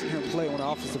love watching him play on the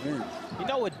offensive end. You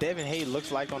know what Devin Hayde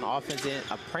looks like on the offensive end?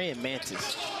 A praying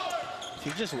mantis. If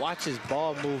you just watch his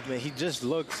ball movement, he just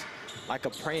looks like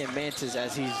a praying mantis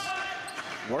as he's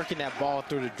working that ball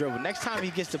through the dribble. Next time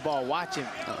he gets the ball, watch him.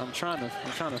 I'm trying to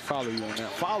follow you on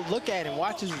that. Look at him.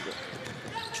 Watch his.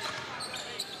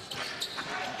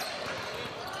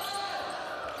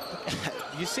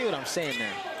 You see what I'm saying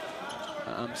there?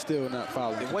 I'm still not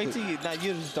following. Wait till you. Now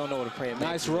you just don't know what a praying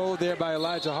mantis is. Nice roll there by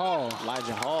Elijah Hall.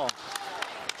 Elijah Hall.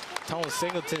 Tone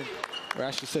Singleton. Or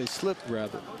I should say slip,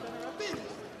 rather.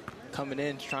 Coming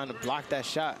in, trying to block that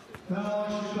shot.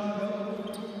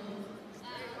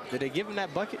 Did they give him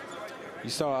that bucket? You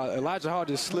saw Elijah Hall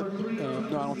just slip.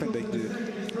 No, I don't think they did.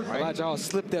 Right. Elijah Hall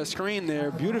slipped that screen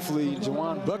there beautifully.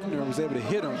 Juwan Buckner was able to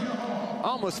hit him.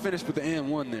 Almost finished with the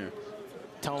and-1 there.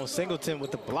 Tone Singleton with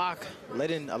the block,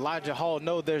 letting Elijah Hall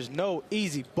know there's no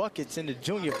easy buckets in the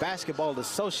Junior Basketball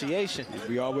Association.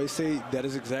 We always say that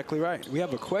is exactly right. We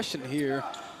have a question here.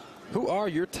 Who are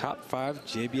your top 5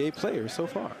 JBA players so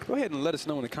far? Go ahead and let us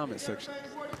know in the comment section.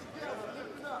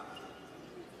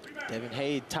 Devin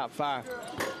Hayde, top 5.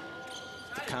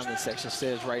 The comment section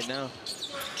says right now.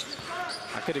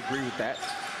 I could agree with that.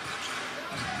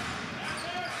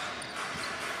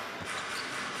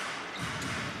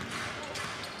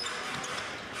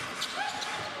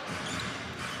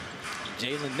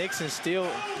 Jalen Nixon still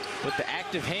with the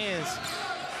active hands.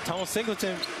 Tone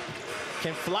Singleton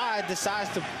can fly, decides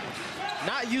to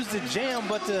not use the jam,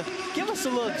 but to give us a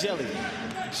little jelly.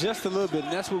 Just a little bit,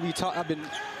 and that's what we talk. I've been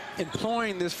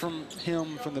imploring this from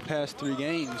him from the past 3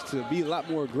 games to be a lot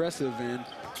more aggressive, and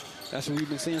that's what we've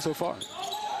been seeing so far.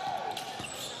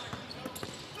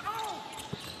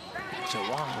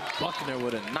 Juwan Buckner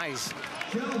with a nice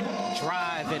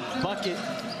drive and bucket.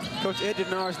 Coach Ed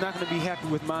Denard's not going to be happy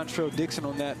with Montrell Dixon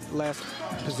on that last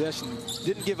possession.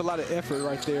 Didn't give a lot of effort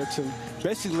right there to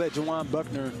basically let Juwan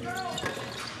Buckner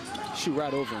shoot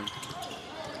right over him.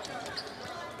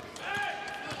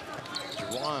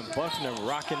 Juwan Buckner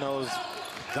rocking those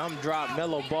gumdrop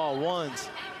mellow ball 1s.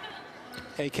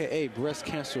 AKA breast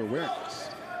cancer awareness.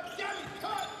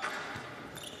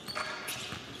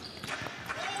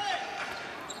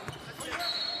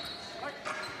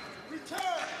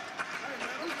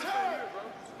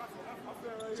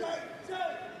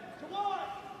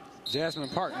 Jasmine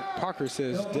Parker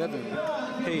says Devin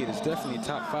Hayde is definitely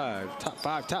top 5. Top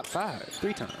 5, top 5.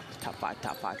 3 times. Top 5,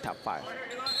 top 5, top 5.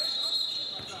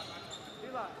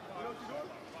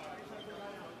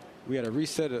 We had a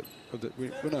reset of the.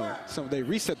 They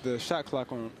reset the shot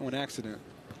clock on accident.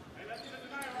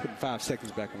 Putting 5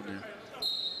 seconds back on there.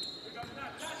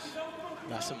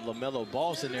 Got some LaMelo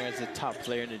Balls in there as a top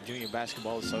player in the Junior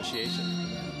Basketball Association.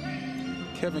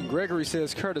 Kevin Gregory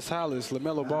says Curtis Hollis,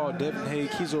 LaMelo Ball, Devin Hayde,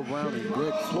 Keezo Brown, and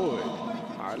Greg Floyd.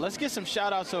 All right, let's get some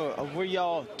shout-outs of where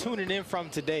y'all tuning in from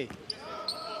today.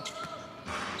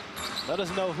 Let us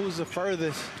know who's the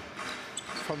furthest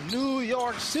from New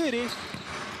York City.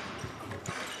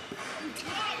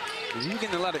 You're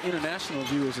getting a lot of international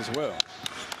viewers as well.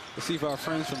 Let's see if our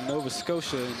friends from Nova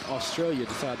Scotia and Australia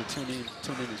decide to tune in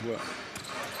as well.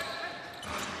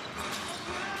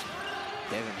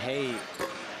 Devin Hayde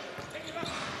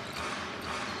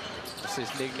That's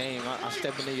his nickname. I'm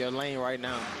stepping in your lane right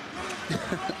now.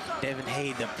 Devin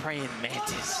Hayden, the praying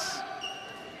mantis.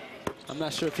 I'm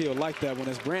not sure if he'll like that one.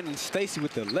 It's Brandon Stacy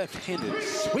with the left-handed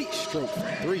sweet stroke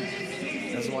for 3.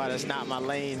 That's why that's not my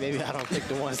lane. Maybe I don't pick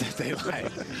the ones that they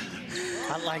like.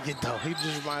 I like it, though. He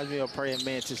just reminds me of praying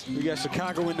mantis. We got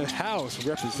Chicago in the house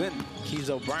representing.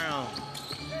 Kizo Brown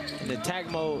in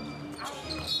attack mode.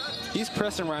 He's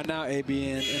pressing right now,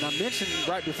 AB, and I mentioned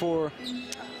right before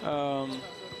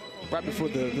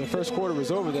the first quarter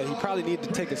was over that he probably needed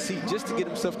to take a seat just to get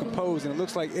himself composed, and it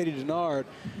looks like Eddie Denard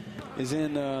is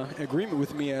in agreement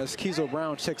with me as Kizo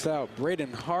Brown checks out.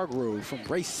 Braden Hargrove from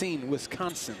Racine,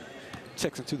 Wisconsin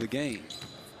checks into the game.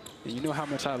 And you know how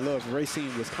much I love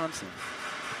Racine, Wisconsin.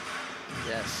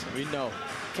 Yes, we know.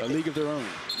 A league of their own.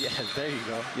 Yes, there you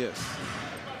go. Yes.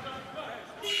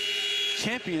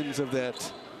 Champions of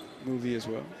that movie as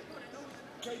well.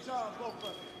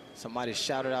 Somebody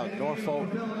shouted out Norfolk,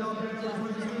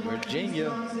 Virginia,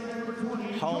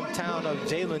 hometown of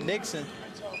Jalen Nixon.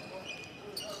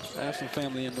 I have some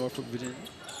family in Norfolk, Virginia.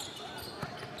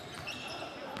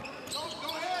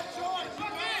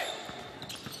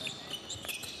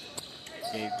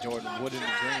 Gave Jordan Wooden the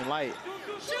green light.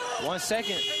 1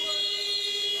 second.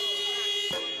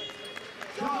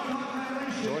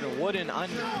 Jordan Wooden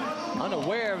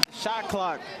unaware of the shot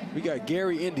clock. We got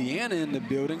Gary, Indiana in the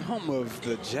building, home of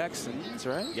the Jacksons,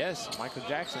 right? Yes, Michael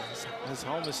Jackson. His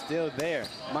home is still there.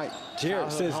 Mike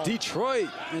Jarrett says home. Detroit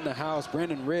in the house.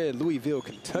 Brandon Red, Louisville,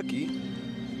 Kentucky.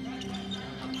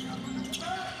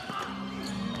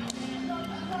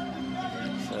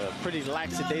 It's a pretty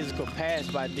lackadaisical pass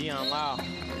by Dion Lau.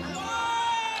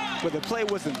 But the play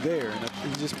wasn't there.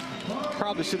 He just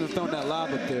probably should have thrown that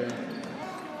lob up there.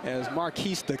 As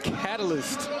Marquise, the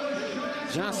catalyst,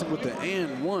 Johnson with the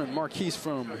and one. Marquise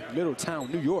from Middletown,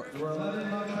 New York. New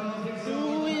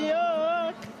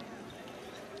York.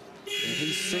 And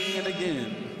he's singing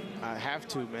again. I have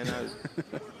to, man.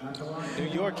 New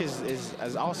York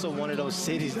is also one of those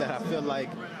cities that I feel like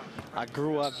I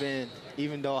grew up in,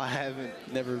 even though I haven't.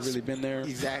 Never really been there.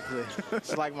 Exactly.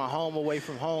 It's like my home away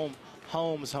from home,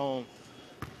 home's home,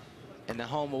 and the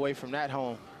home away from that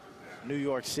home. New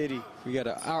York City. We got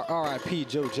a R.I.P.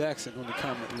 Joe Jackson on the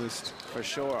comment list. For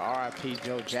sure, R.I.P.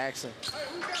 Joe Jackson.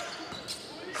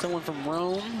 Someone from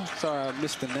Rome. Sorry, I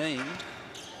missed the name.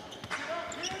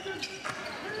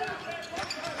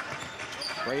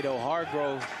 Brado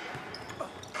Hargrove.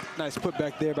 Nice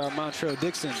putback there by Montrell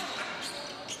Dixon.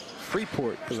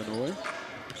 Freeport, Illinois.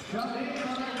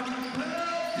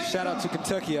 Shout out to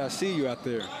Kentucky. I see you out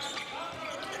there.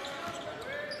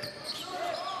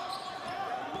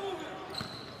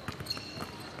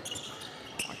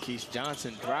 Marquise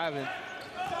Johnson driving.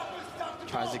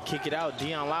 Tries to kick it out.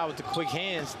 Dion Lau with the quick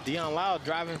hands. Dion Lau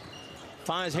driving.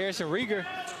 Finds Harrison Rieger.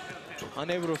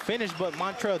 Unable to finish, but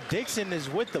Montrell Dixon is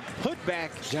with the putback.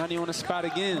 Johnny on the spot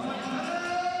again.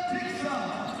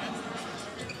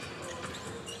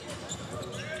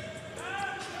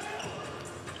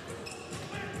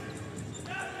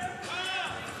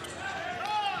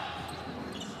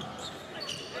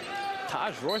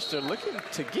 Taj Royster looking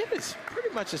to get pretty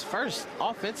much his first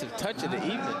offensive touch of the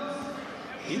evening.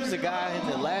 He was the guy in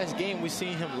the last game we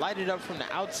seen him light it up from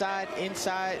the outside,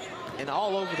 inside, and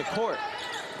all over the court.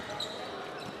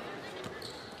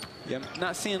 Yeah, I'm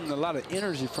not seeing a lot of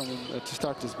energy from him to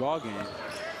start this ball game.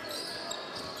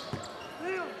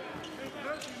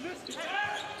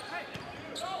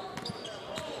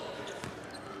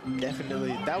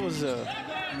 Definitely, that was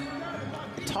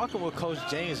talking with Coach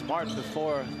James Martin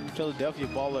before Philadelphia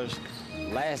Ballers'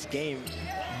 last game.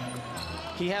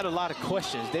 He had a lot of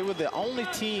questions. They were the only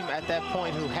team at that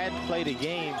point who hadn't played a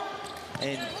game,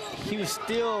 and he was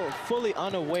still fully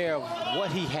unaware of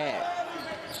what he had.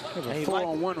 There's a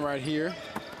 4-on-1 right here.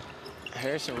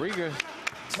 Harrison Rieger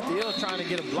still trying to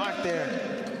get a block there.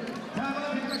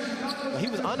 But he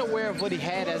was unaware of what he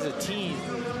had as a team,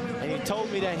 and he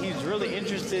told me that he's really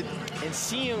interested in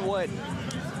seeing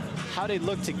how they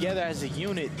look together as a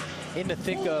unit in the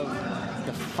thick of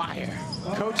the fire.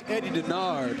 Coach Eddie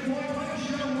Denard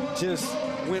just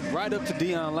went right up to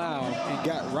Dion Lau and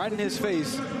got right in his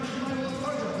face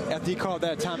after he called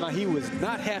that timeout. He was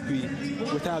not happy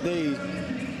with how they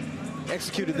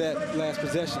executed that last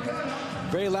possession.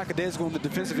 Very lackadaisical on the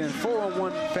defensive end.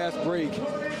 4-on-1 fast break.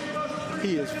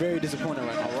 He is very disappointed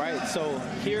right now. All right, so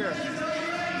here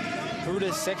through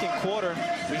this second quarter,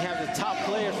 we have the top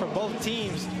players for both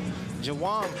teams.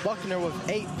 Jawan Buckner with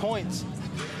 8 points.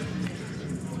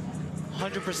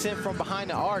 100% from behind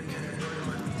the arc.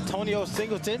 Antonio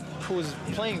Singleton, who is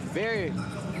playing very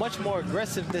much more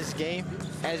aggressive this game,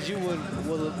 as you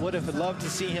would have loved to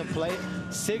see him play.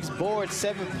 6 boards,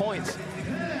 7 points.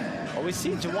 Oh, we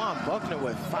see Juwan Buckner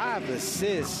with 5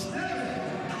 assists,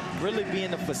 really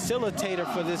being the facilitator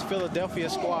for this Philadelphia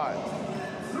squad.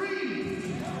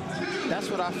 That's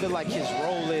what I feel like his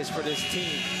role is for this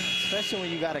team, especially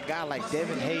when you got a guy like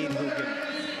Devin Hayden who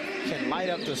can light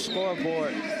up the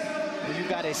scoreboard. When you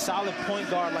got a solid point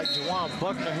guard like Juwan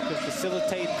Buckner who can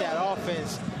facilitate that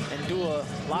offense and do a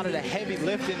lot of the heavy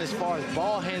lifting as far as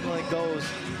ball handling goes.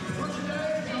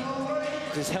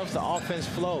 Just helps the offense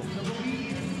flow.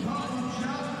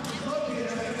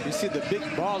 You see the big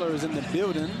ballers in the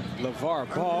building. LeVar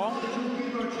Ball.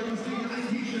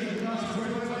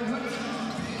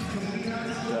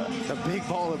 The big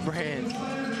baller brand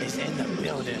is in the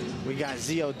building. We got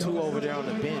ZO2 over there on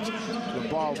the bench.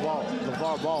 LeVar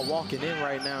Ball walking in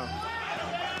right now.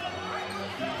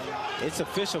 It's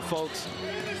official, folks.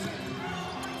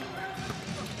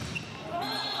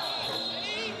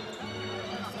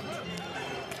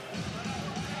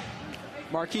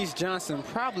 Marquise Johnson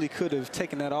probably could have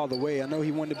taken that all the way. I know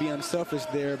he wanted to be unselfish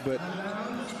there, but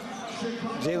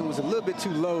Jalen was a little bit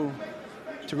too low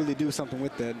to really do something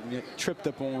with that. And it tripped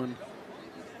up on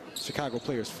Chicago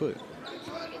player's foot.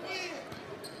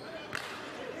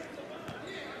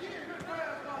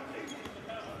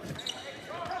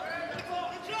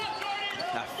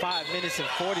 Got 5 minutes and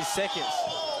 40 seconds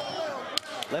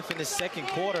left in the second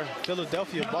quarter.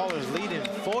 Philadelphia Ballers leading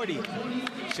 40.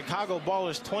 Chicago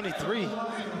Ballers 23.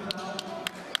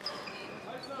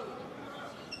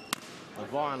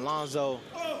 LeVar and Lonzo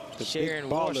sharing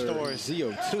war stories.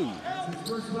 ZO2.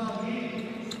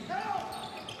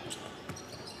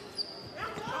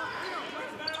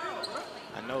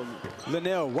 I know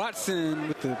Linnell Watson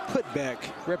with the putback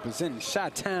representing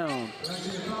Chi-Town,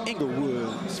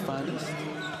 Inglewood's finest.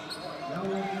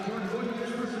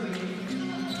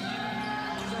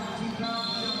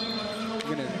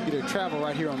 We're going to get a travel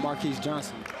right here on Marquise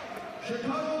Johnson.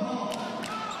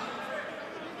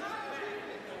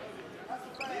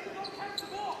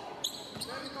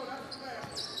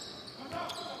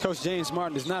 Coach James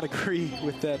Martin does not agree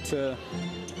with that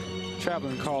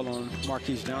traveling call on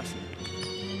Marquise Johnson.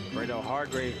 Brado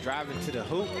Hargrave driving to the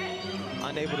hoop,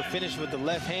 unable to finish with the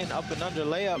left hand, up and under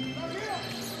layup.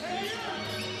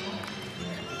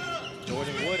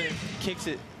 Jordan Wooden kicks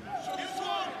it.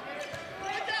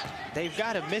 They've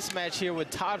got a mismatch here with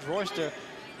Taj Royster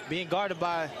being guarded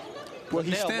by Well,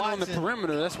 he's Linnell standing on the Watson.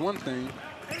 perimeter, that's one thing.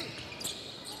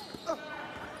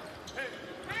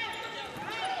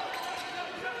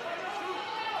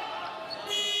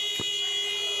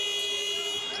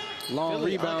 Long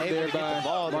Philly rebound unable there to get by the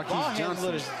ball. Marquise The ball Johnson.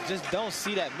 handlers just don't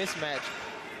see that mismatch.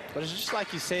 But it's just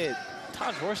like you said,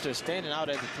 Taj Royster is standing out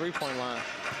at the three-point line.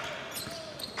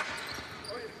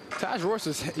 Taj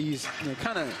Royster's, he's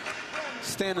kind of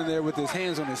standing there with his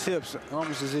hands on his hips,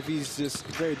 almost as if he's just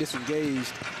very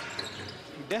disengaged.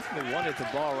 He definitely wanted the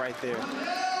ball right there.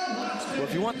 Well,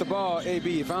 if you want the ball,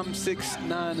 AB, if I'm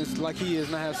 6'9", it's like he is,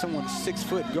 and I have someone 6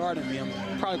 foot guarding me, I'm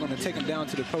probably going to take him down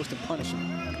to the post and punish him.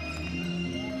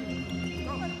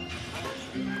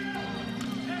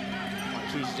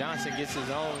 Marquise Johnson gets his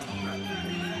own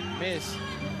miss.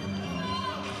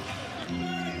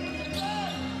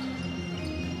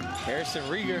 Harrison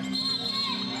Rieger.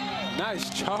 Nice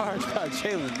charge by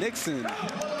Jalen Nixon.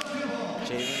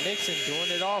 Jalen Nixon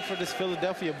doing it all for this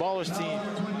Philadelphia Ballers team.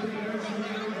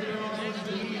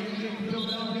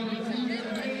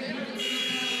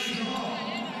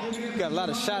 We got a lot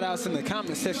of shout outs in the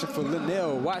comment section for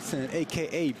Linnell Watson,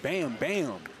 AKA Bam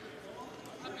Bam.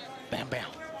 Bam, bam.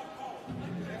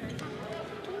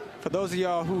 For those of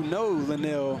y'all who know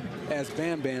Linnell as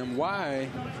Bam Bam, why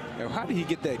or how did he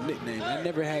get that nickname? I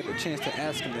never had a chance to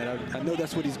ask him that. I know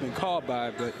that's what he's been called by,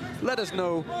 but let us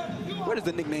know, where does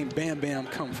the nickname Bam Bam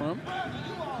come from?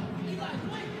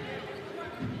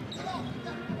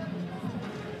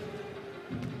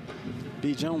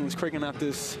 B. Jones cranking out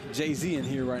this Jay-Z in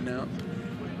here right now.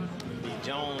 B.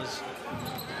 Jones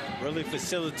really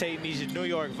facilitating these New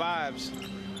York vibes.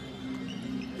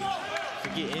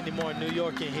 If we get any more New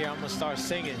York in here, I'm going to start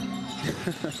singing.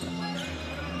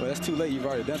 Well, that's too late. You've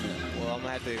already done that. Well, I'm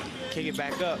going to have to kick it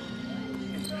back up.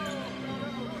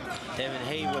 Devin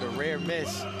Hayden with a rare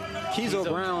miss. Kizo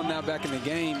Brown now back in the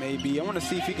game, AB. I want to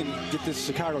see if he can get this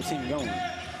Chicago team going.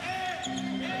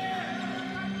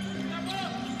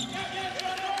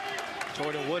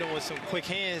 Jordan Wooden with some quick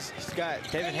hands. He's got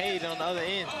Devin Hayden on the other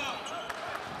end.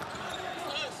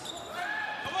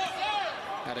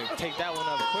 Got to take that one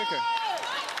up quicker.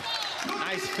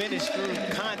 Nice finish through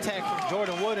contact from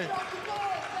Jordan Wooden.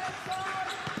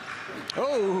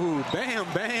 Oh, bam,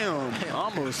 bam.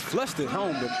 Almost flushed it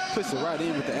home, but puts it right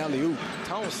in with the alley-oop.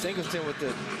 Tone Singleton with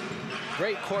the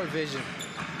great court vision.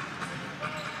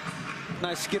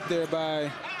 Nice skip there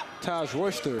by Taj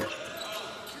Royster.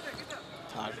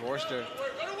 Taj Royster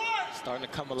starting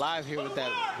to come alive here with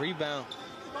that rebound.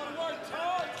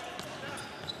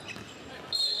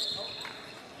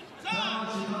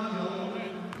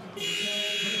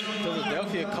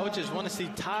 Philadelphia coaches want to see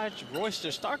Taj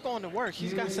Royster start going to work.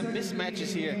 He's got some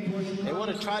mismatches here. They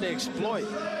want to try to exploit.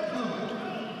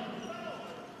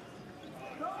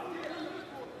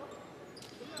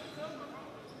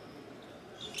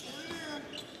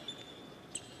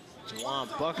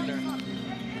 Juwan Buckner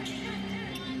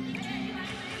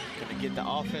gonna get the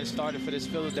offense started for this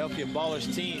Philadelphia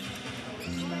Ballers team.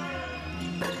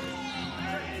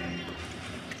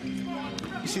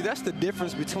 You see, that's the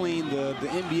difference between the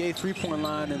NBA three-point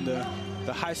line and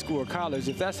the high school or college.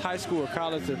 If that's high school or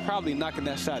college, they're probably knocking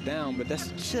that shot down, but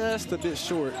that's just a bit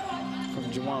short from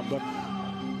Juwan Buckner.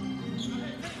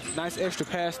 Nice extra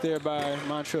pass there by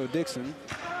Montrell Dixon.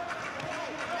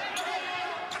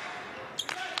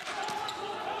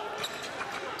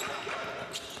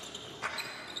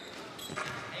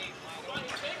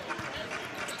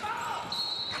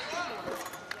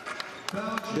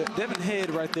 Devin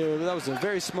Head right there, that was a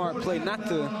very smart play not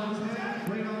to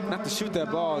shoot that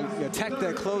ball. He attacked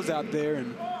that closeout there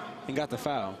and got the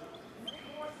foul.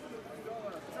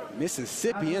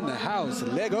 Mississippi in the house.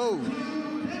 Lego.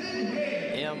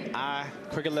 M-I,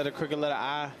 crooked letter I,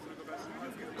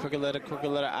 crooked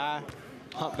letter I,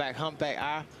 humpback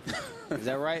I. Is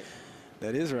that right?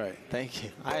 That is right. Thank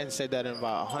you. I hadn't said that in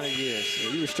about 100 years.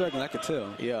 Yeah, you were struggling, I could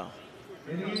tell. Yeah.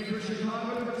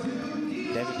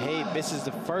 Devin Hay misses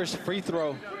the first free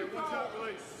throw.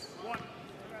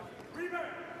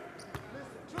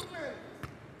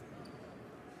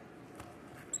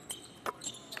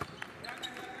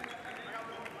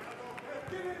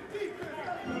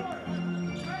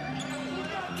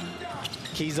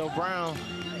 Keezo Brown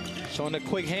showing a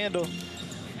quick handle.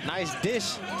 Nice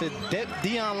dish to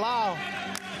Dion Lau.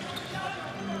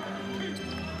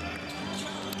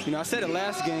 You know, I said it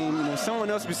last game, you know, someone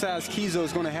else besides Keezo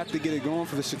is going to have to get it going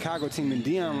for the Chicago team, and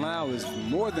Dion Lau is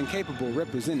more than capable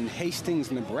representing Hastings,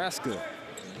 Nebraska.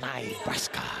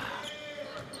 Nebraska.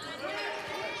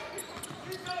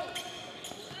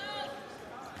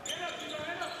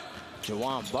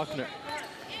 Juwan Buckner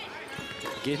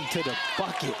getting to the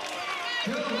bucket.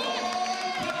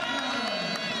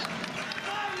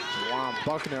 Juwan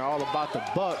Buckner all about the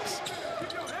Bucks.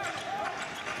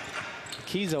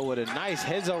 Keezo with a nice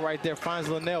heads-up right there, finds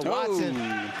Linnell Watson,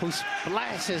 who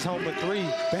splashes home a three.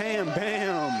 Bam,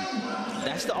 bam.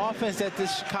 That's the offense that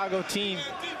this Chicago team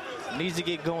needs to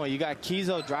get going. You got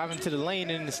Keezo driving to the lane,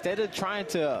 and instead of trying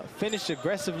to finish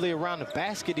aggressively around the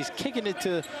basket, he's kicking it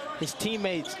to his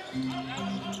teammates,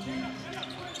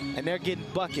 and they're getting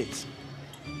buckets.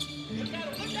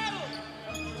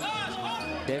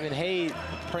 Devin Hay,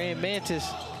 praying mantis.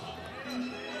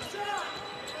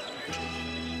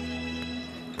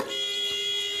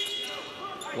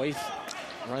 Waits,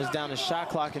 runs down the shot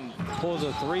clock and pulls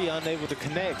a three, unable to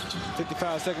connect.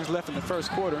 55 seconds left in the first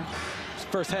quarter.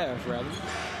 First half, rather.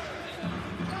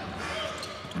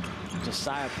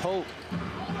 Josiah Pope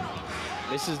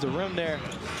misses the rim there.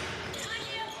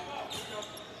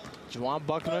 Juwan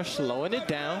Buckner slowing it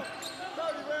down.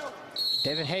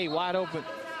 Devin Hay wide open.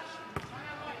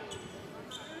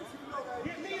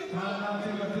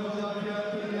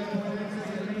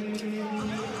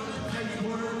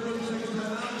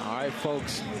 All right,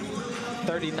 folks,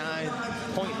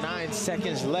 39.9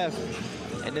 seconds left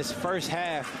in this first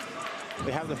half.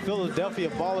 We have the Philadelphia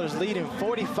Ballers leading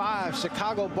 45,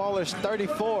 Chicago Ballers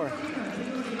 34.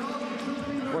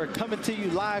 We're coming to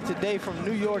you live today from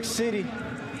New York City,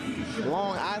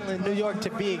 Long Island, New York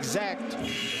to be exact,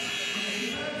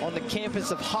 on the campus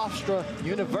of Hofstra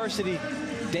University,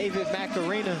 David Mack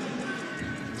Arena.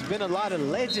 There's been a lot of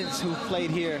legends who played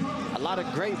here. A lot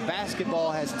of great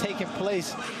basketball has taken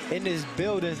place in this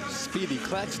building. Speedy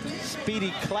Claxton.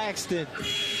 Speedy Claxton,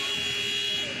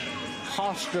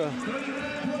 Hofstra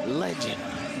legend.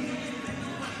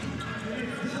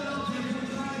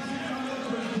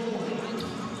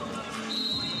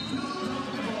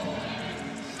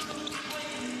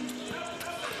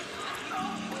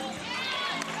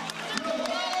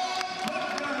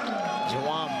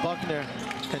 Juwan Buckner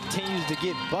continues to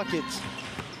get buckets.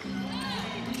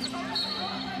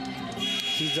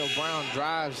 Keezo Brown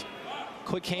drives.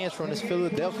 Quick hands from this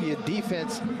Philadelphia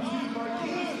defense,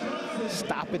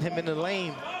 stopping him in the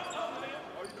lane.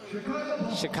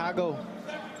 Chicago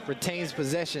retains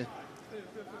possession.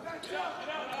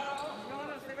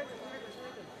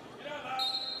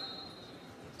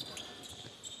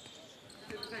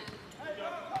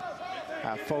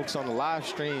 Have folks on the live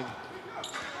stream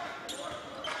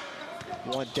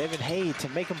want Devin Hayde to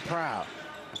make him proud.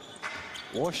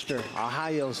 Worcester,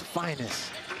 Ohio's finest.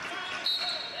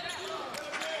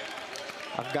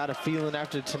 I've got a feeling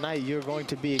after tonight you're going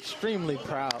to be extremely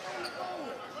proud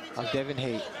of Devin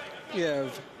Hayde. We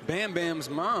have Bam Bam's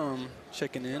mom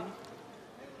checking in.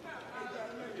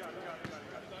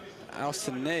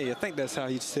 Alcine, I think that's how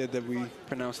he said that we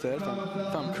pronounce that,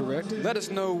 if I'm correct. Let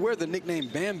us know where the nickname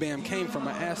Bam Bam came from.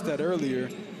 I asked that earlier.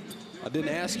 I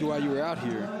didn't ask you why you were out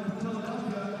here.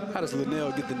 How does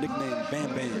Linnell get the nickname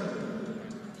Bam Bam?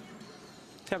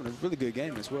 He's having a really good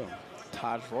game as well.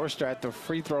 Todd Forster at the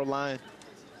free throw line.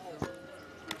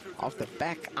 Off the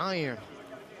back iron.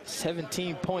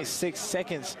 17.6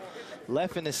 seconds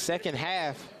left in the second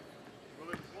half.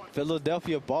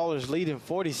 Philadelphia Ballers leading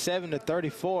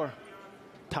 47-34.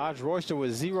 Todd Royster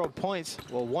with 0 points.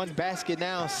 Well, 1 basket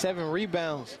now, 7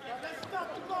 rebounds.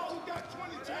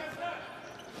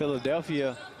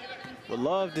 Philadelphia would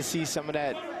love to see some of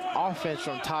that offense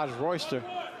from Todd Royster.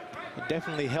 It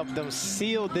definitely helped them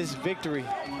seal this victory.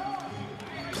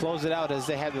 Close it out as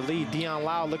they have the lead. Dion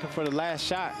Lau looking for the last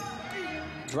shot.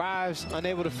 Drives,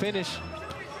 unable to finish.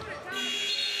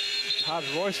 Todd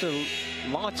Royster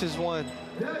launches one.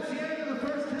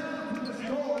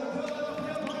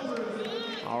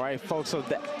 All right, folks, so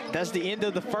that's the end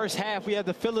of the first half. We have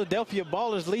the Philadelphia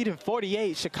Ballers leading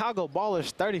 48, Chicago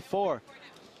Ballers 34.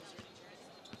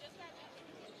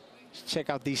 Let's check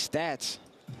out these stats.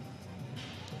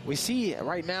 We see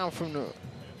right now from the,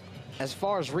 as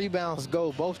far as rebounds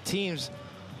go, both teams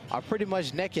are pretty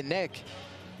much neck and neck.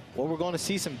 What we're going to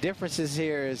see some differences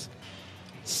here is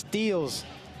steals.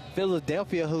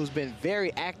 Philadelphia, who's been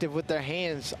very active with their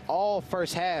hands all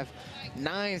first half,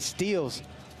 9 steals,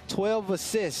 12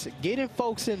 assists, getting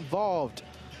folks involved.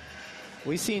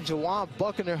 We've seen Jawan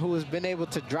Buckner, who has been able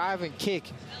to drive and kick.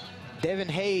 Devin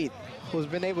Hayde, who's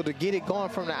been able to get it going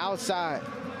from the outside.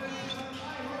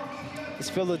 This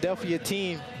Philadelphia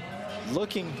team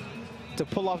looking to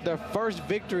pull off their first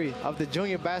victory of the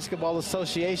Junior Basketball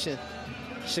Association.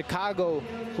 Chicago,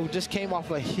 who just came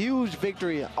off a huge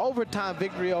victory, overtime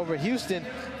victory over Houston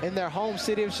in their home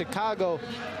city of Chicago,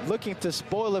 looking to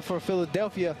spoil it for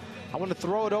Philadelphia. I want to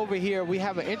throw it over here. We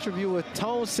have an interview with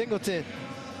Tone Singleton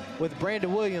with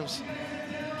Brandon Williams.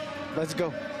 Let's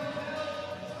go.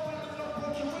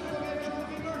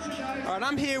 All right,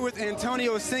 I'm here with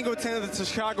Antonio Singleton of the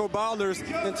Chicago Ballers.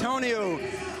 Antonio,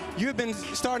 you've been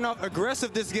starting off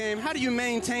aggressive this game. How do you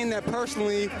maintain that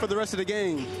personally for the rest of the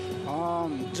game?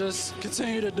 Just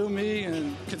continue to do me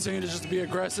and continue to just be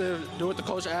aggressive, do what the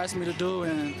coach asked me to do,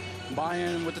 and buy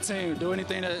in with the team. Do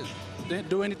anything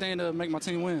to make my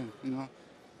team win, you know.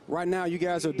 Right now, you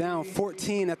guys are down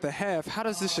 14 at the half. How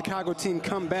does this Chicago team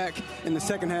come back in the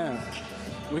second half?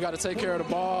 We got to take care of the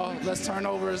ball, less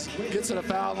turnovers, get to the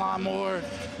foul line more.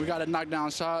 We got to knock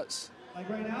down shots.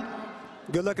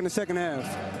 Good luck in the second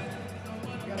half.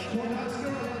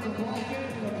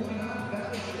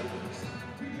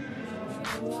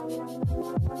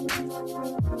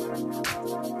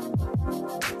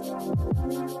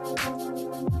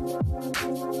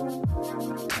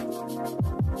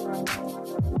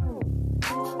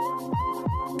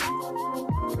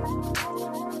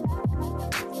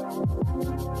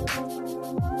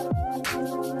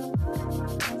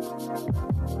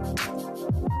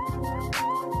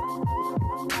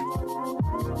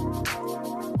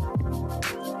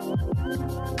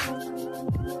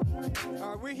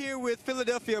 We're here with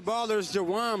Philadelphia Ballers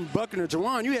Jawan Buckner.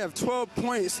 Jawan, you have 12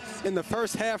 points in the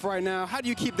first half right now. How do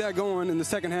you keep that going in the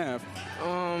second half?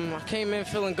 I came in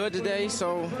feeling good today,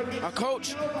 so our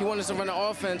coach, he wanted us to run the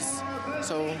offense,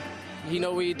 so he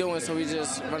know what he's doing, so we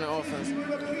just run the offense.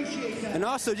 And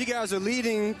also, you guys are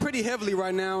leading pretty heavily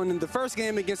right now, and in the first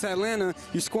game against Atlanta,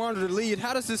 you squandered the lead.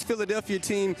 How does this Philadelphia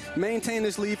team maintain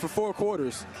this lead for 4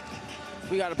 quarters?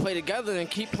 We got to play together and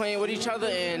keep playing with each other,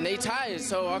 and they tired.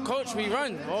 So our coach, we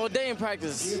run all day in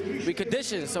practice. We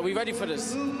condition, so we ready for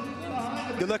this.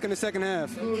 Good luck in the second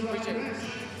half. Appreciate it.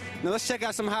 Now let's check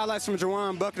out some highlights from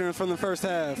Jawan Buckner from the first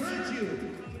half.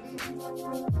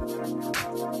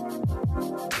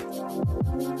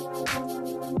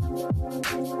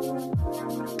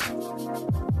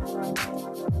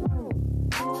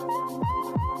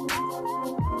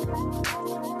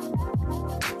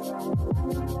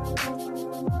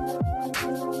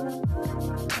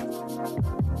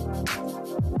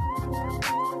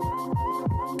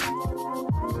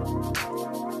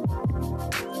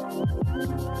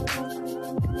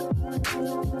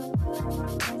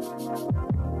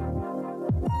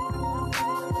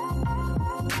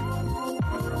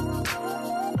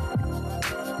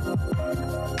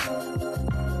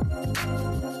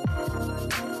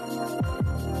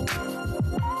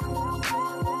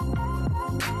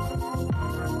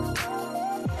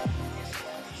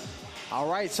 All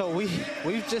right, so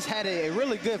we've just had a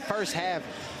really good first half.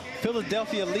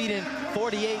 Philadelphia leading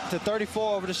 48-34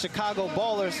 over the Chicago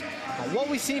Ballers. What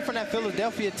we see from that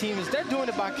Philadelphia team is they're doing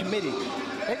it by committee.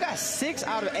 They've got 6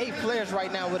 out of 8 players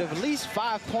right now with at least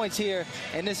 5 points here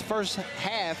in this first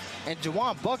half, and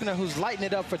Juwan Buckner, who's lighting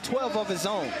it up for 12 of his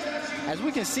own. As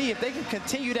we can see, if they can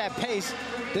continue that pace,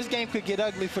 this game could get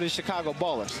ugly for the Chicago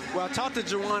Ballers. Well, I talked to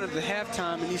Juwan at the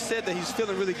halftime, and he said that he's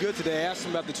feeling really good today. I asked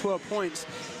him about the 12 points.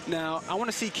 Now, I want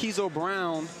to see Keezo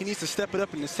Brown. He needs to step it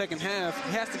up in the second half.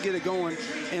 He has to get it going.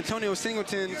 Antonio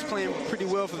Singleton is playing pretty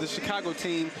well for the Chicago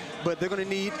team, but they're going to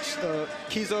need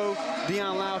Keezo,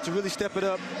 Deion Lau to really step it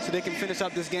up so they can finish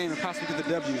out this game and possibly get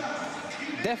the W.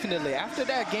 Definitely. After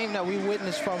that game that we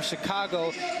witnessed from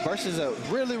Chicago versus a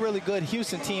really, really good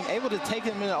Houston team, able to take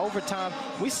them into overtime,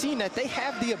 we've seen that they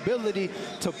have the ability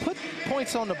to put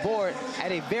points on the board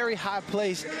at a very high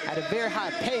place, at a very high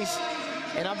pace.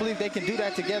 And I believe they can do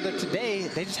that together today.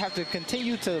 They just have to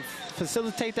continue to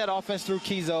facilitate that offense through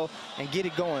Keezo and get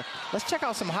it going. Let's check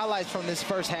out some highlights from this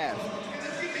first half.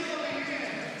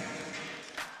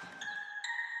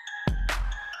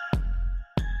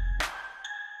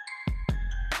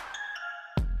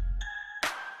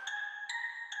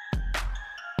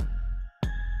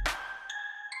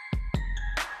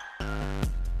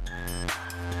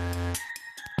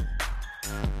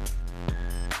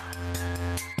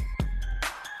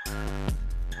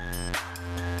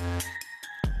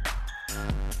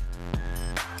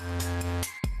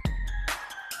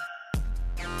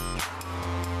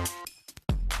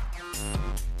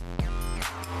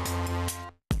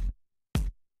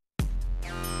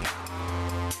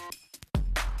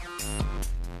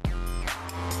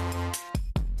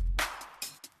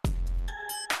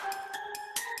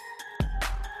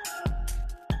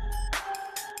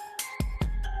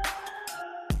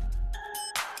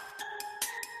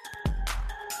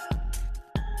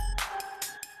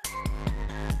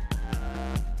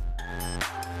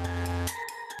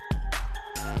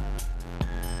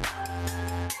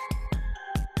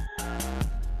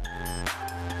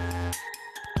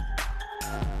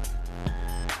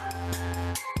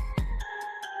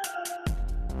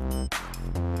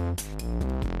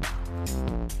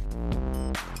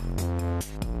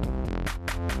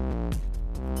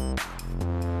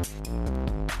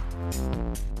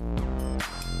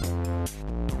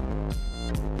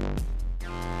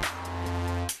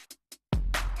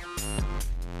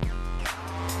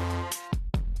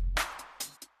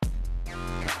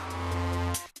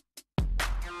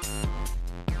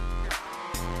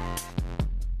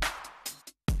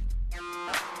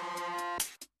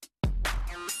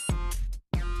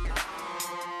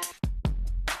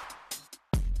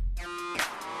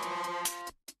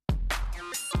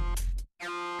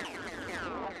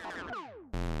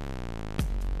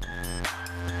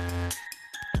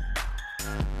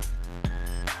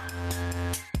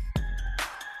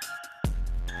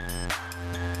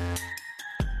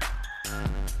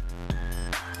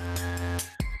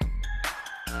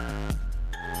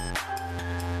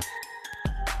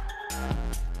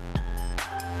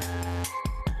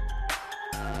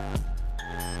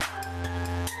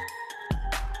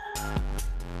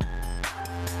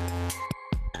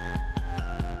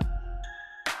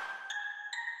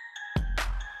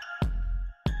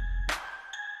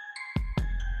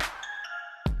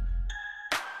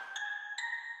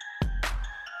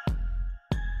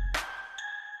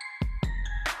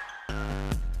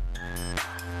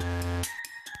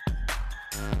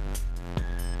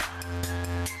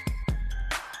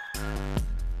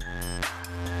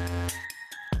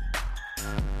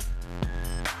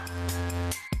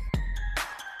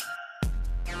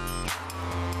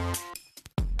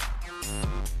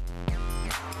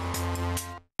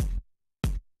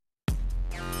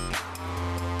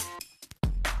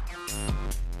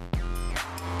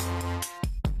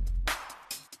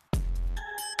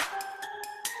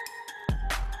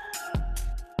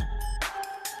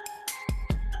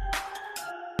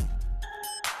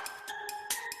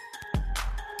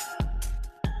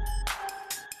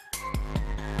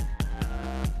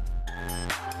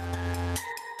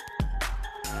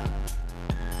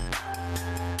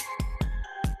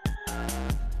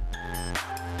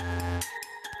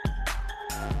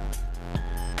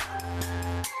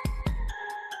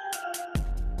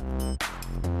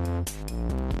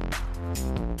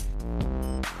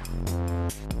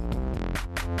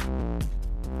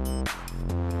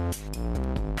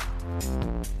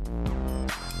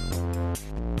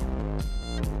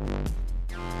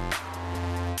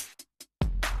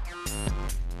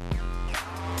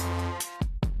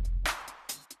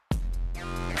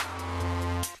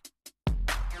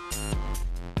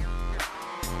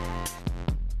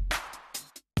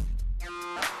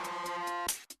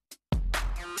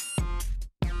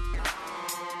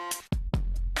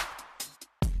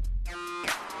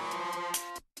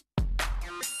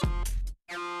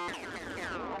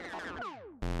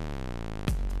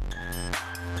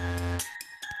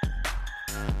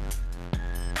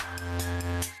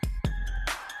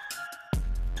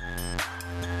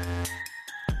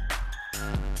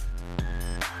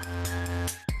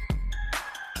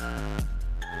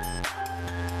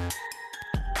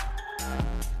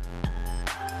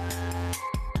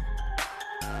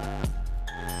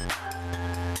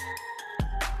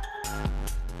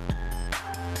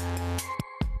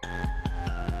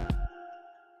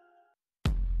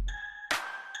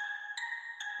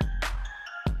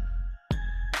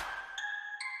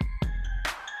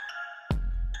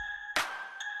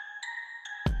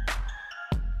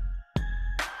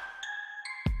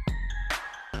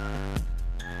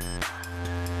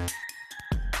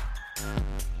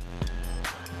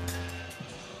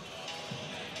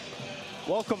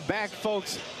 Welcome back,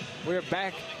 folks. We're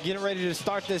back getting ready to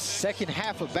start this second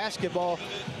half of basketball.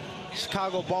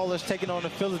 Chicago Ballers taking on the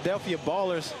Philadelphia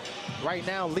Ballers. Right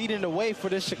now, leading the way for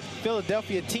this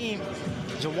Philadelphia team,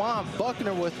 Jawan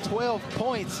Buckner with 12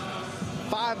 points,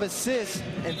 5 assists,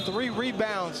 and 3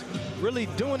 rebounds. Really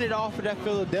doing it all for that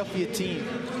Philadelphia team.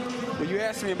 Well, you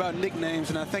asked me about nicknames,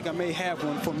 and I think I may have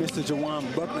one for Mr.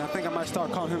 Jawan Buckner. I think I might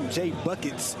start calling him J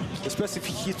Buckets, especially if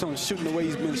he keeps on shooting the way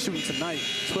he's been shooting tonight.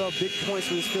 12 big points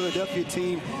for this Philadelphia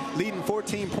team, leading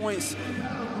 14 points.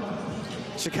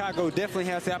 Chicago definitely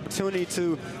has the opportunity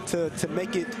to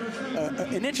make it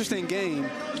an interesting game.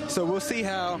 So we'll see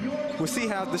how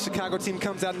the Chicago team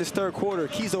comes out in this third quarter.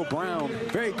 Keezo Brown,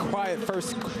 very quiet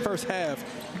first half,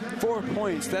 4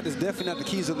 points. That is definitely not the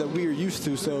Keezo that we are used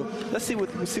to. So let's see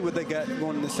what they got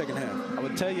going in the second half. I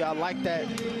would tell you, I like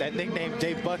that nickname,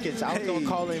 J Buckets. I was gonna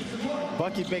call him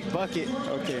Bucky McBucket.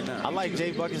 Okay, now I like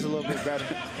J Buckets a little bit better.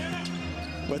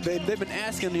 But they've been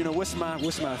asking, what's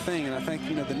my thing, and I think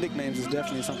the nicknames is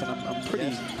definitely something I'm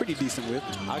pretty decent with.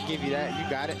 I'll give you that. You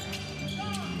got it.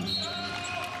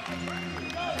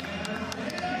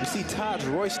 You see Todd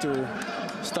Royster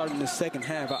starting the second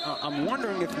half. I'm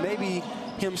wondering if maybe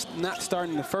him not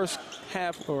starting the first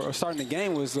half or starting the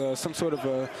game was some sort of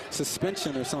a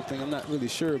suspension or something. I'm not really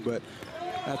sure, but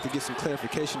I have to get some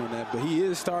clarification on that. But he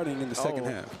is starting in the second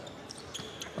half.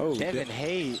 Oh, Devin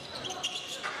Hayes.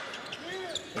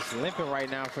 It's limping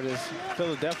right now for this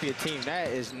Philadelphia team. That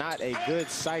is not a good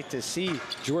sight to see.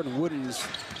 Jordan Wooden's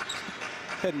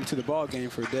heading to the ball game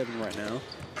for Devin right now.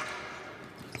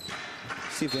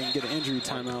 See if they can get an injury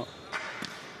timeout.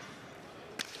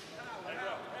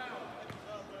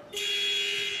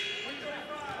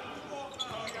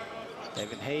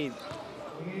 Devin Hayes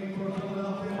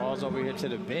falls over here to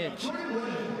the bench,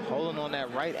 holding on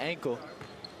that right ankle.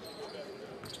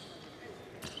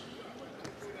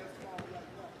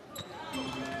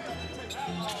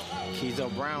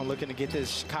 Keezo Brown looking to get this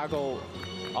Chicago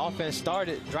offense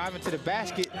started, driving to the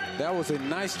basket. That was a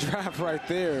nice drive right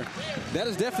there. That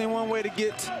is definitely one way to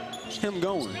get him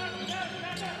going.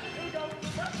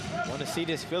 Want to see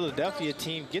this Philadelphia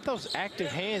team get those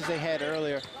active hands they had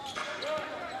earlier.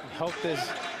 Hope this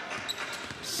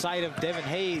sight of Devin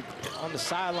Hayes on the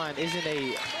sideline isn't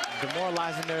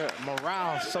demoralizing their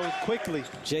morale so quickly.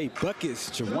 Jay Buckets,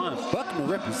 Jawan Buckner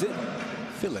representing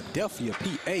Philadelphia,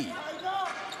 PA.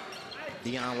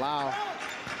 Deion Lau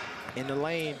in the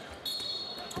lane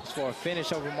for a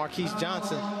finish over Marquise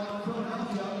Johnson.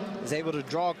 Is able to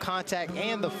draw contact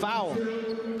and the foul.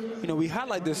 We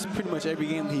highlight this pretty much every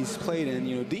game he's played in.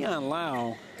 Deion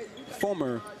Lau,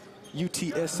 former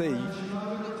UTSA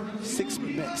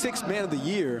sixth man of the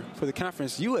year for the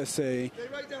Conference USA.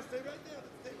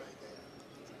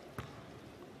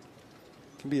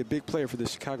 Can be a big player for the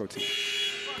Chicago team.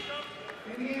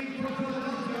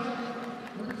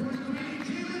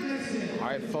 All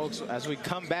right, folks, as we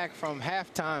come back from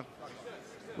halftime,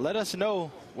 let us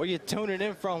know where you're tuning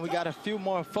in from. We got a few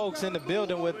more folks in the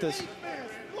building with us.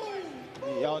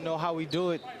 Y'all know how we do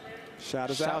it.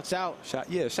 Shouts out. Shout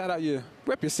out your,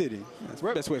 rep your city. That's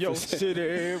rep the best way your to say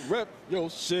city, rep your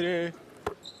city.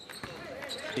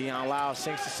 Deion Lau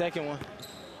sinks the second one.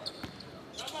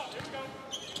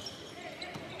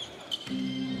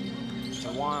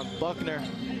 Jawan Buckner,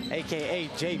 a.k.a.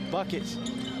 J Buckets,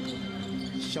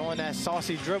 showing that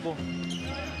saucy dribble,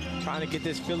 trying to get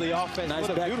this Philly offense. Nice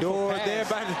with a back door pass there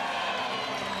by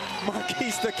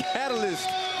Marquise the Catalyst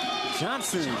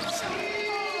Johnson.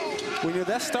 Well,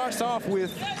 that starts off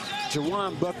with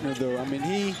Jawan Buckner, though. I mean,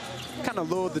 he kind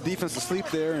of lulled the defense to sleep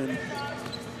there, and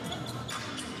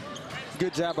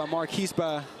good job by Marquise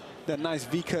by that nice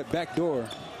V-cut back door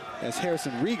as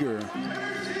Harrison Rieger.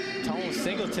 Tone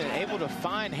Singleton able to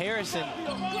find Harrison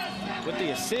with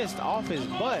the assist off his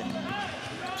butt.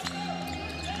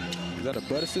 Is that a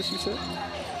butt assist, you said?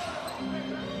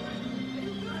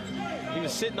 He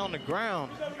was sitting on the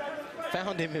ground.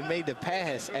 Found him and made the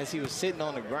pass as he was sitting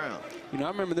on the ground. I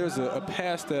remember there's a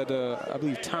pass that I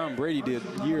believe Tom Brady did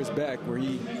years back where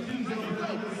he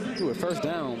threw a first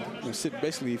down,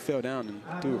 basically he fell down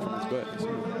and threw it from his butt.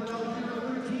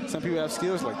 So some people have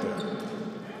skills like that.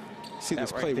 See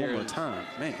this play one more time,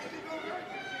 man.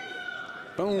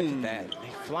 Boom. Look at that,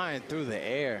 flying through the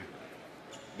air.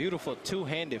 Beautiful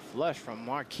two-handed flush from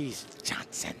Marquise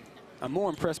Johnson. I'm more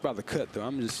impressed by the cut, though.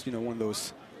 I'm just, one of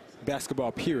those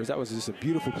basketball peers. That was just a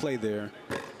beautiful play there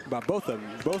by both of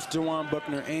them, both Jawan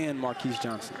Buckner and Marquise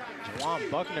Johnson. Jawan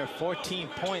Buckner, 14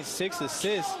 points, 6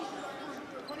 assists.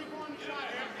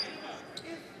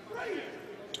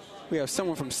 We have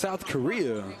someone from South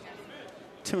Korea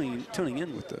tuning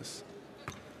in with us.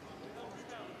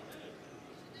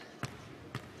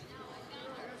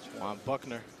 Juwan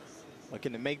Buckner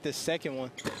looking to make this second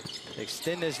one,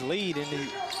 extend this lead, and the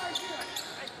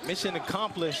mission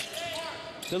accomplished.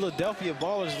 Philadelphia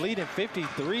Ballers leading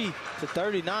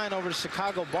 53-39 over the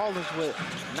Chicago Ballers with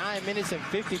 9 minutes and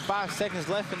 55 seconds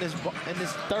left in this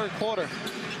third quarter.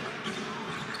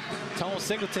 Tone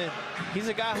Singleton, he's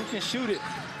a guy who can shoot it.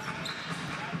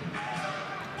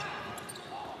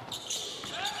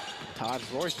 Todd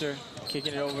Royster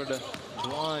kicking it over to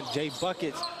Juwan J.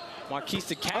 Buckets. Marquise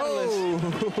the Catalyst.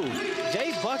 Oh.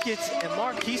 Jay Buckets and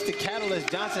Marquise the Catalyst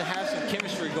Johnson have some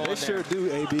chemistry going there. They sure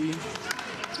do, AB.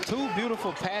 Two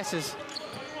beautiful passes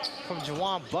from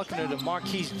Juwan Buckner to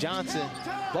Marquise Johnson,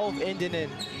 both ending in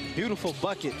beautiful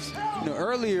buckets. You know,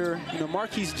 earlier,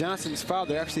 Marquise Johnson's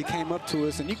father actually came up to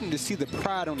us, and you can just see the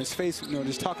pride on his face,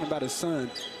 just talking about his son.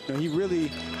 He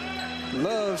really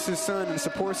loves his son and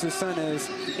supports his son as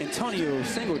Antonio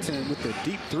Singleton with the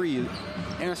deep three,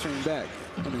 answering back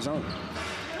on his own.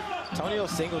 Antonio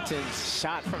Singleton's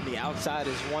shot from the outside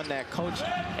is one that Coach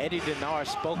Eddie Denard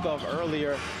spoke of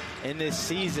earlier in this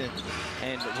season,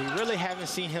 and we really haven't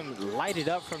seen him light it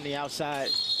up from the outside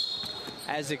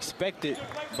as expected,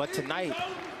 but tonight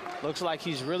looks like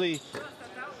he's really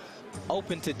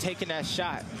open to taking that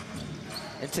shot,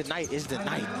 and tonight is the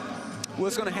night. Well,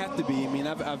 it's going to have to be. I mean,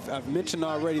 I've mentioned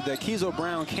already that Keezo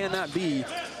Brown cannot be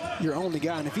your only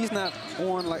guy, and if he's not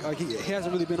on, like he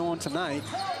hasn't really been on tonight,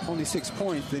 only 6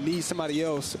 points, they need somebody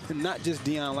else, and not just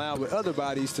Dion Lau, but other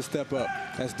bodies to step up,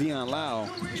 as Dion Lau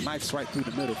knifes right through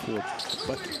the middle for a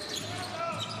bucket.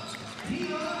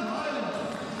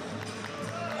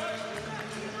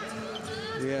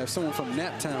 We have someone from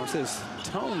Naptown, says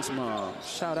Tone's mom.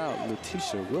 Shout out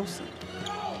Letitia Wilson.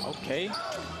 Okay.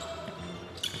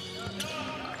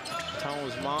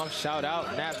 Tone's mom, shout out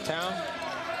Naptown.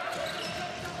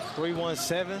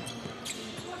 317.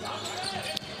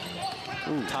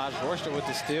 Ooh. Todd Royster with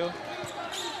the steal.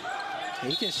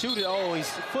 He can shoot it. Oh, he's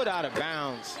foot out of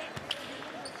bounds.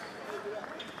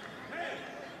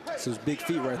 That's his big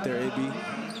feet right there, AB.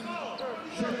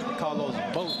 They call those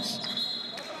boats.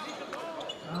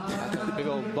 Big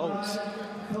old boats.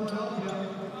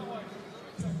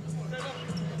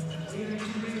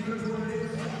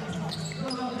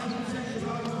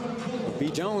 B.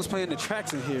 Jones playing the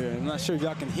tracks in here. I'm not sure if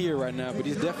y'all can hear right now, but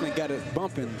he's definitely got it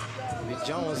bumping. B.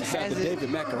 Jones has it. David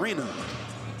Macarena.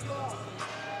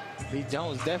 B.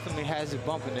 Jones definitely has it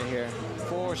bumping in here,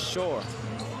 for sure.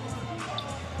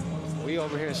 We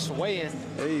over here swaying.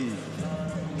 Hey.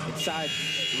 Inside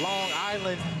Long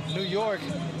Island, New York,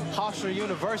 Hofstra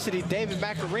University, David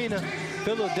Macarena,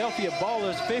 Philadelphia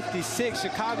Ballers 56,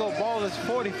 Chicago Ballers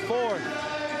 44.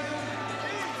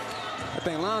 I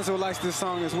think Lonzo likes this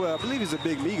song as well. I believe he's a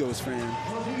big Migos fan.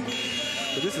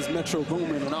 But this is Metro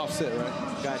Boomin on Offset,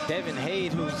 right? Got Devin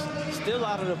Hade, who's still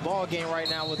out of the ball game right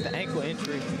now with the ankle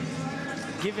injury,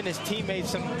 giving his teammates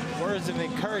some words of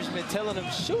encouragement, telling them,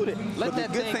 shoot it, let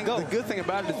that thing go. The good thing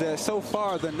about it is that so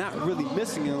far they're not really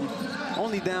missing him.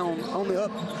 Only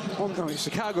up.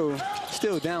 Chicago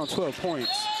still down 12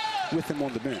 points with him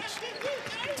on the bench.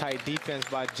 Tight defense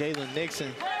by Jalen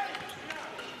Nixon.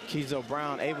 Keezo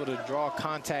Brown able to draw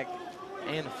contact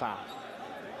and a foul.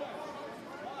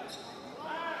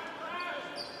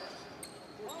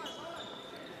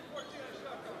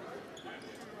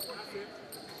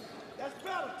 That's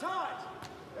better, Todd.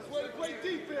 That's where the great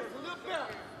defense, a little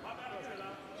better.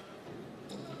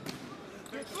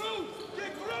 Get through,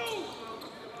 get through.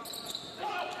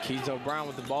 Keezo Brown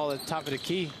with the ball at the top of the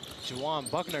key. Juwan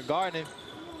Buckner guarding.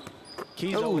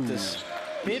 Keezo with the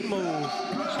spin move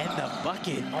and the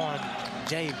bucket on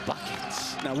Jay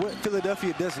Buckets. Now, what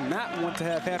Philadelphia does not want to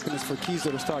have happen is for Keezo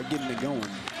to start getting it going.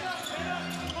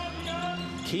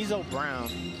 Keezo Brown,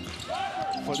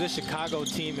 for this Chicago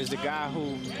team, is the guy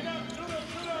who,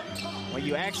 when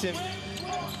you ask him,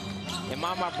 am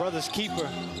I my brother's keeper?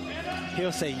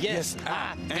 He'll say, yes,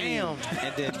 I am.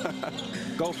 And then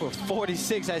go for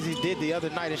 46 as he did the other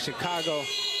night in Chicago.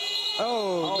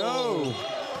 Oh, no.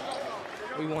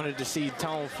 We wanted to see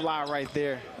Tone fly right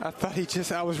there. I thought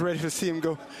I was ready to see him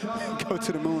go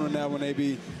to the moon on that one,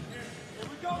 AB.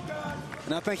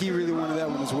 And I think he really wanted that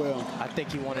one as well. I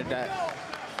think he wanted that.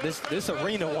 This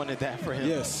arena wanted that for him.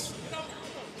 Yes.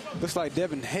 Looks like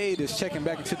Devin Hade is checking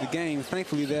back into the game.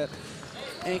 Thankfully, that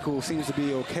ankle seems to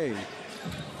be okay.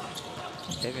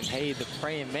 Devin Hade, the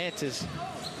praying mantis.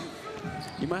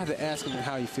 You might have to ask him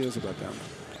how he feels about that one.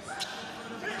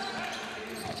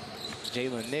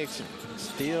 Jalen Nixon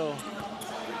still.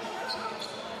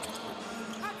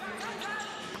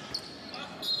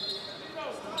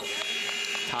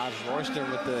 Todd Royster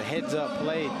with the heads-up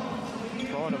play,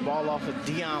 throwing the ball off of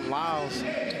Dion Lyles.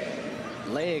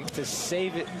 leg to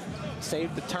save it,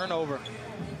 save the turnover.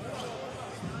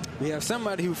 We have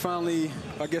somebody who finally,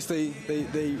 I guess they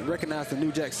recognize the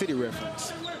New Jack City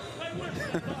reference.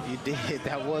 You did.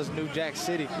 That was New Jack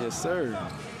City. Yes, sir.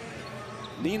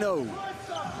 Nino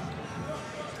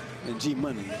and G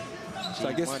Money. So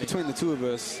I guess between the two of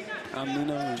us, I'm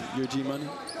Nino and you're G Money.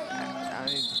 I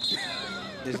mean,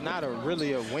 there's not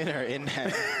really a winner in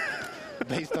that.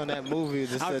 Based on that movie,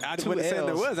 just I wouldn't say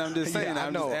there was. I'm just saying. Yeah,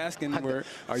 I'm just asking where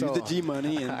are you the G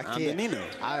Money and I'm the Nino.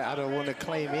 I don't want to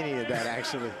claim any of that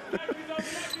actually.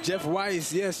 Jeff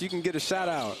Weiss, yes, you can get a shout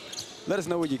out. Let us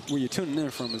know where you're tuning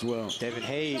in from as well. Devin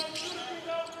Hade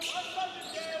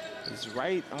is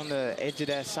right on the edge of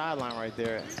that sideline right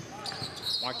there.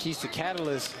 Marquise the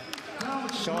Catalyst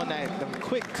showing that them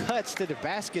quick cuts to the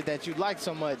basket that you like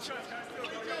so much.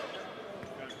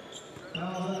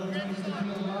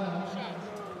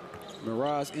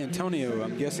 Miraz Antonio,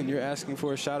 I'm guessing you're asking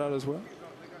for a shout out as well?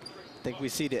 I think we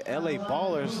see the LA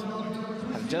Ballers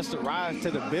have just arrived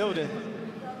to the building.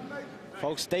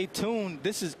 Folks, stay tuned.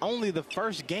 This is only the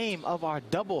first game of our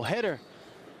doubleheader.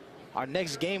 Our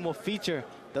next game will feature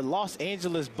the Los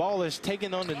Angeles Ballers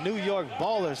taking on the New York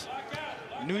Ballers.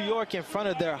 New York in front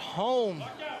of their home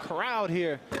crowd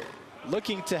here,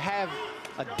 looking to have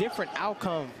a different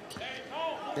outcome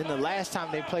than the last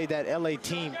time they played that LA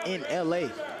team in LA.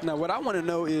 Now, what I want to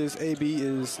know is, AB,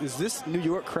 is this New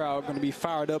York crowd going to be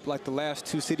fired up like the last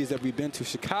two cities that we've been to?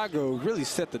 Chicago really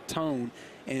set the tone,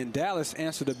 and Dallas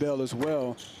answered the bell as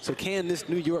well. So can this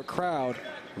New York crowd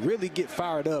really get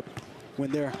fired up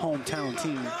when their hometown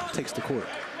team takes the court?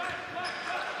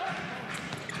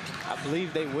 I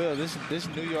believe they will. This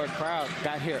New York crowd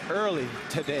got here early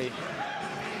today.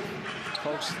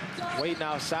 Folks waiting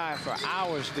outside for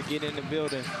hours to get in the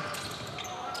building.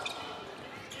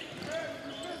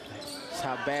 That's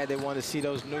how bad they want to see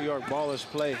those New York Ballers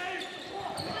play.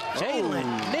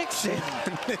 Jalen Nixon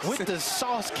with the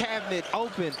sauce cabinet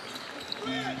open.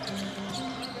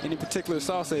 Any particular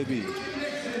sauce, AB?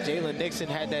 Jalen Nixon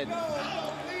had that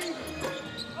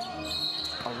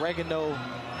oregano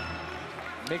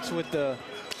mixed with the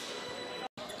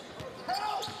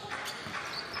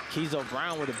Keezo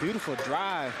Brown with a beautiful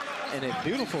drive and a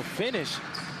beautiful finish.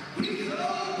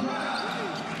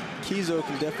 Keezo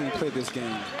can definitely play this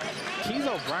game.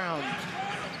 Keezo Brown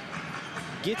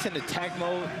gets in attack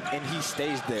mode and he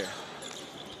stays there.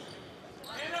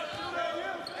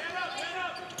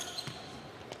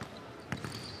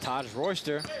 Taj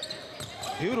Royster,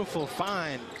 beautiful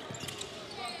find.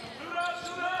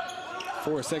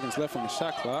 4 seconds left on the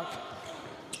shot clock.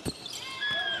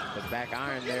 The back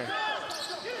iron there.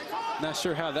 Not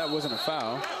sure how that wasn't a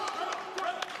foul.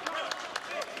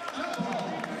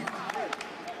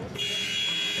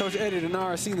 Coach Eddie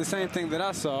Denard seen the same thing that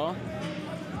I saw.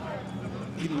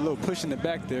 Getting a little push in the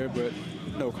back there, but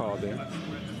no call there.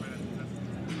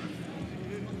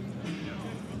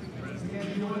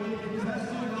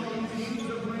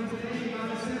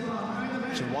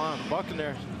 Juwan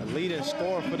Buckner, a leading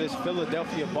scorer for this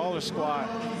Philadelphia Baller squad.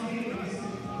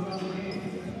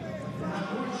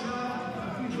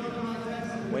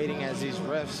 Waiting as these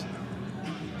refs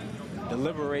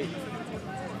deliberate.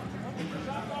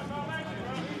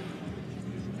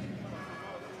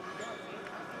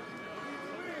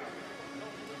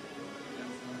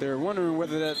 They're wondering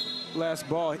whether that last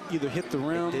ball either hit the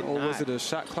rim or was it a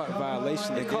shot clock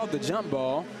violation. They called the jump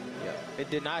ball.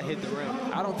 It did not hit the rim.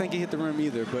 I don't think it hit the rim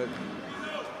either, but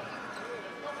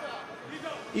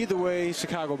either way,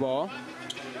 Chicago ball.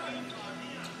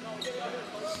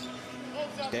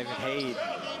 Devin Hade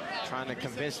trying to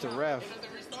convince the ref.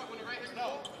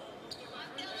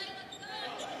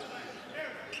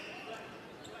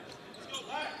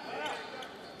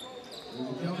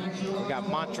 We got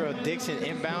Montrell Dixon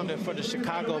inbounding for the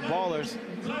Chicago Ballers.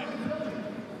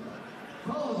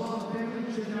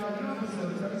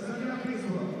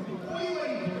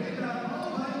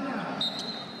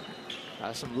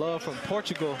 Got some love from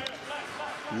Portugal.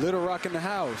 Little Rock in the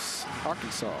house,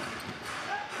 Arkansas.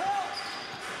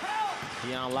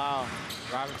 Deion Lau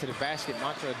driving to the basket.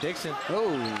 Montrell Dixon.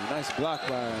 Oh, nice block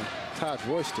by Taj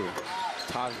Royster.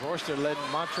 Taj Royster letting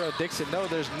Montrell Dixon know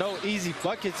there's no easy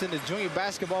buckets in the Junior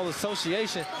Basketball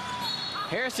Association.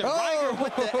 Harrison Rieger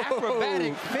with the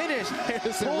acrobatic finish.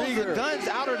 Harrison Pulls Rieger. the guns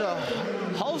out of the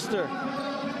holster.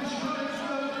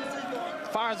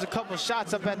 Fires a couple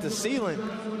shots up at the ceiling.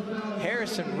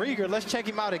 Harrison Rieger, let's check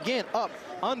him out again. Up,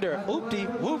 under, oopty,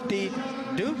 whoopty,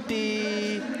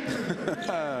 doopty.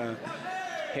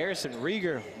 Harrison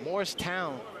Rieger,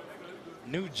 Morristown,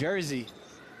 New Jersey.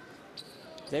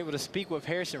 Was able to speak with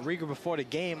Harrison Rieger before the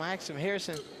game. I asked him,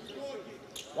 Harrison,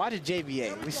 why did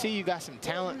JBA? We see you got some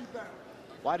talent.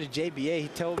 Why did JBA? He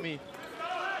told me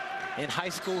in high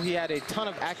school he had a ton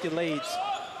of accolades.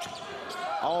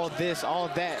 All this, all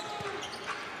that.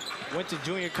 Went to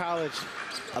junior college,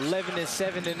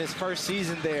 11-7 in his first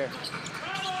season there.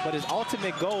 But his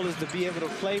ultimate goal is to be able to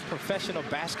play professional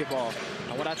basketball.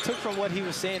 And what I took from what he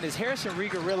was saying is Harrison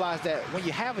Rieger realized that when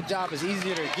you have a job, it's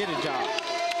easier to get a job.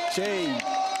 Jay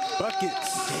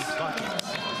Buckets. Jay Buckets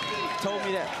told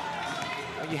me that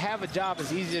when you have a job,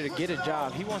 it's easier to get a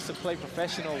job. He wants to play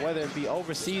professional, whether it be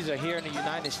overseas or here in the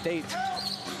United States.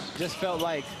 Just felt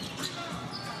like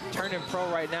turning pro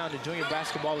right now in the Junior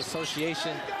Basketball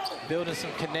Association, building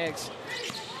some connects,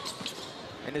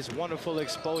 and this wonderful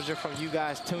exposure from you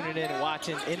guys tuning in and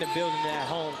watching in the building at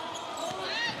home.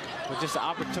 But just an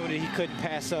opportunity he couldn't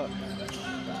pass up.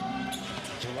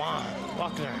 Juwan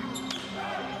Buckner.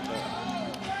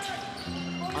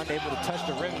 Unable to touch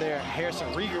the rim there. Harrison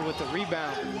Rieger with the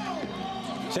rebound.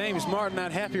 James Martin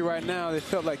not happy right now. They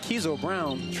felt like Keezo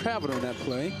Brown traveled on that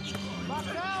play.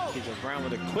 Keezo Brown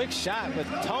with a quick shot, but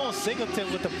Tone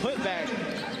Singleton with the putback.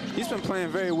 He's been playing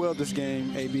very well this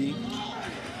game, AB.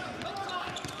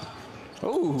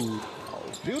 Ooh.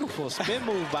 Beautiful spin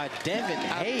move by Devin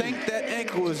Hayes. I think that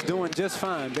ankle is doing just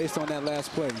fine based on that last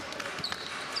play.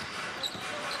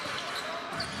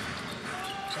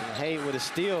 Hayes with a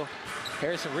steal.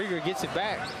 Harrison Rieger gets it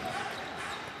back.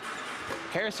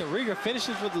 Harrison Rieger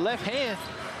finishes with the left hand.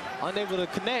 Unable to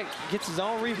connect. Gets his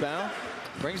own rebound.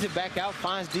 Brings it back out.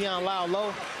 Finds Deion Lau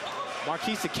low.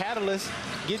 Marquise the Catalyst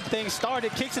getting things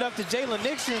started. Kicks it up to Jalen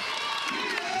Nixon.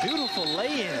 Beautiful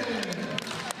lay-in.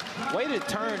 Way to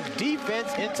turn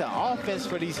defense into offense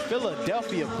for these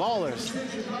Philadelphia Ballers.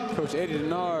 Coach Eddie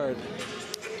Denard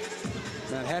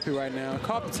not happy right now.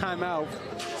 Caught the timeout.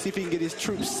 See if he can get his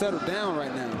troops settled down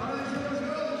right now.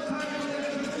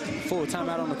 Full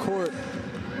timeout on the court.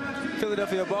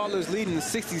 Philadelphia Ballers leading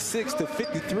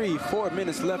 66-53. 4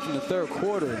 minutes left in the third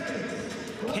quarter.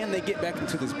 Can they get back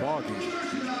into this ballgame?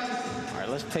 All right,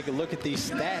 let's take a look at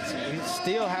these stats. We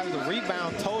still have the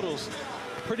rebound totals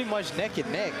pretty much neck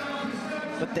and neck.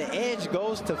 But the edge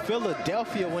goes to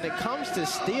Philadelphia when it comes to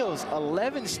steals.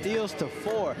 11 steals to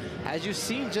 4. As you've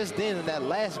seen just then in that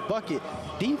last bucket,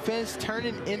 defense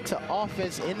turning into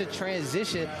offense in the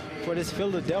transition for this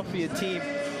Philadelphia team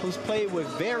who's played with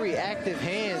very active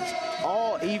hands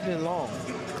all evening long.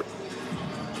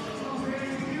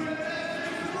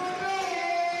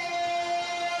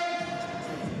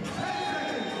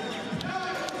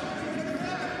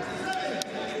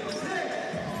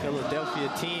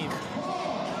 Philadelphia team,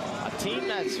 a team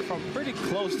that's from pretty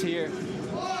close here.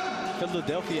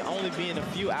 Philadelphia only being a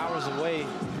few hours away.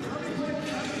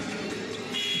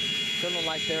 Feeling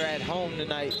like they're at home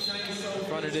tonight in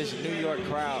front of this New York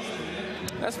crowd.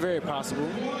 That's very possible.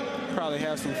 Probably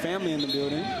have some family in the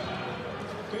building.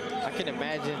 I can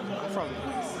imagine. I'm from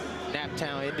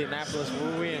Naptown, Indianapolis.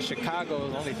 When we were in Chicago, it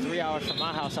was only 3 hours from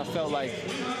my house. I felt like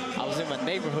I was in my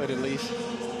neighborhood at least.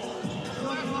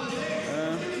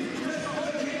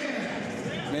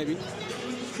 Maybe.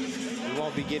 We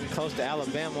won't be getting close to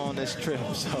Alabama on this trip,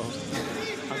 so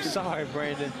I'm sorry,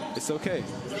 Brandon. It's okay.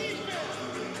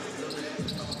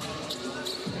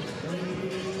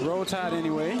 Roll Tide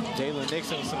anyway. Jalen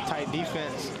Nixon with some tight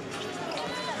defense.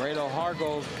 Brado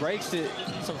Hargrove breaks it.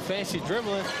 Some fancy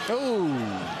dribbling. Oh.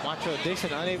 Montrell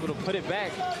Dixon unable to put it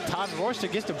back. Todd Royster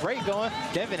gets the break going.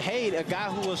 Devin Hayes, a guy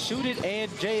who will shoot it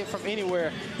and jay it from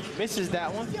anywhere, misses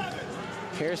that one.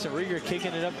 Harrison Rieger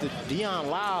kicking it up to Deion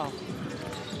Lau.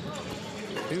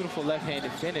 Beautiful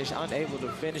left-handed finish. Unable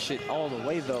to finish it all the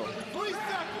way, though.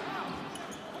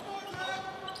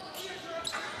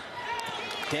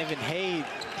 Devin Hayes.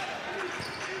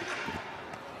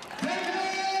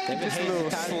 Just a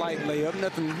little slight layup.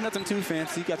 Nothing too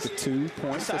fancy. Got the 2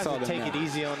 points. That's all that take matters. it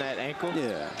easy on that ankle.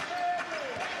 Yeah.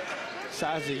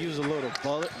 Decides to use a little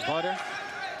butter.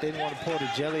 Didn't want to pull the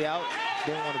jelly out.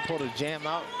 Didn't want to pull the jam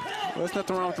out. Well, there's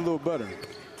nothing wrong with a little butter.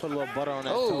 Put a little butter on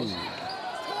that toast.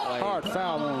 Like, hard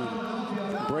foul on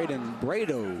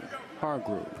Brado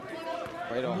Hargrove.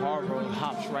 Brado Hargrove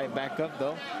hops right back up,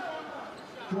 though.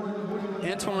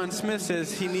 Antoine Smith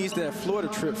says he needs that Florida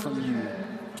trip from you,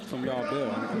 from y'all,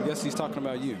 Bill. I guess he's talking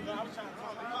about you.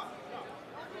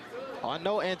 Oh, I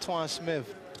know Antoine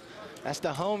Smith. That's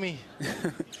the homie.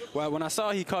 Well, when I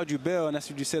saw he called you Bill, and that's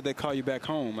what you said they call you back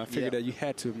home, I figured that you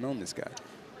had to have known this guy.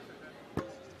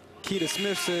 Keita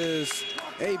Smith says,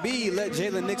 AB, let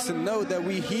Jalen Nixon know that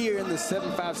we here in the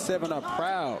 757 are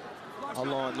proud. Hold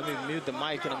on, let me mute the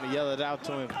mic and I'm gonna yell it out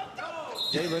to him.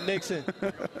 Jalen Nixon,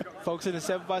 folks in the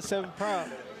 7x7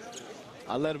 proud.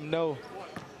 I'll let him know.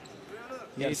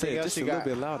 You gotta say it just a little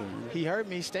bit louder. He heard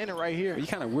me standing right here. You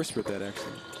kind of whispered that,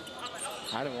 actually.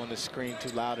 I didn't want to scream too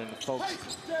loud, and the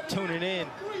folks tuning in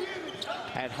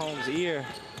at home's ear.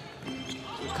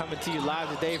 We're coming to you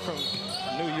live today from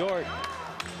New York.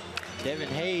 Devin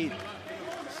Hade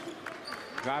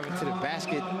driving to the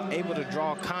basket, able to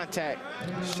draw contact.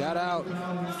 Shout out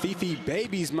Fifi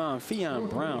Baby's mom, Fionn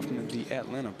Brown from the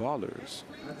Atlanta Ballers.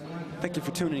 Thank you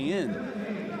for tuning in.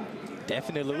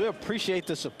 Definitely, we appreciate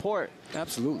the support.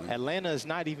 Absolutely. Atlanta is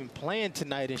not even playing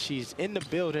tonight, and she's in the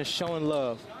building showing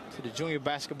love to the Junior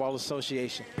Basketball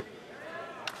Association.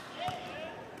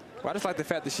 Well, I just like the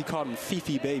fact that she called him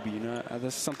Fifi Baby. You know,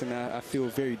 that's something that I feel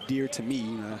very dear to me.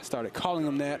 You know, I started calling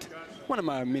him that. One of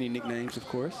my many nicknames, of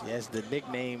course. Yes, the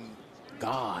nickname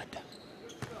God.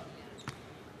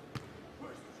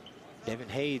 Devin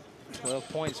Hade, 12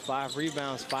 points, 5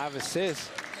 rebounds, 5 assists.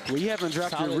 Well, you haven't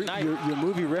dropped your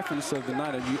movie reference of the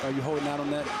night. Are you holding out on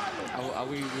that?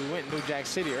 We went New Jack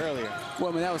City earlier. Well,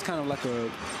 I mean, that was kind of like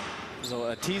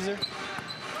a teaser.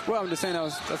 Well, I'm just saying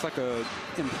that's like a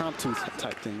impromptu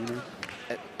type thing, you know.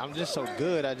 I'm just so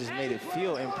good, I just made it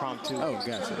feel impromptu. Oh,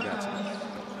 gotcha.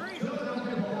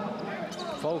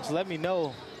 Folks, let me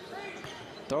know.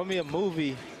 Throw me a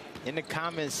movie in the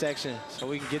comment section so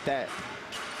we can get that.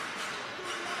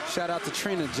 Shout out to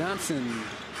Trina Johnson.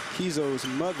 Kizo's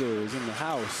mother is in the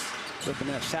house, looking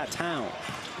at Chi-Town.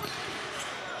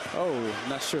 Oh,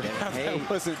 not sure how that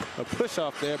wasn't a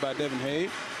push-off there by Devin Hade.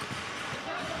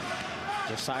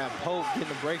 Josiah Pope getting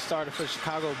the break started for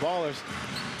Chicago Ballers.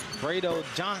 Brado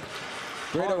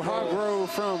Hargrove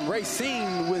from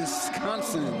Racine,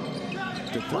 Wisconsin.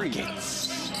 The three.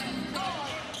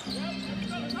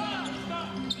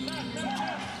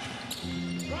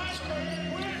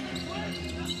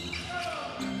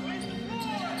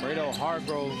 Brado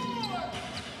Hargrove,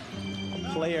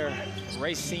 a player,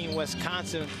 Racine,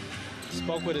 Wisconsin,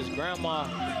 spoke with his grandma.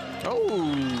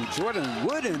 Oh, Jordan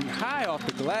Wooden high off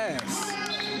the glass.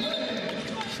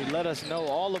 She let us know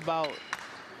all about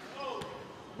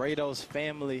Brado's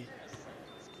family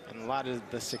and a lot of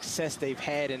the success they've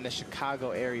had in the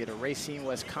Chicago area, the Racine,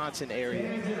 Wisconsin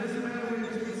area.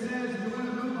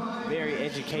 Very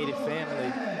educated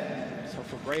family. So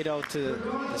for Brado to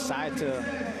decide to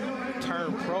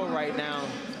turn pro right now,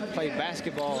 play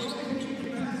basketball,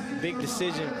 big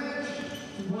decision.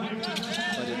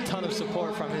 But a ton of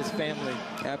support from his family.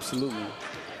 Absolutely.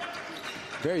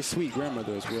 Very sweet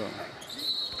grandmother as well.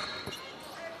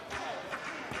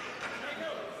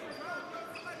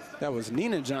 That was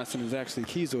Nina Johnson, is actually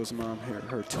Kizo's mom.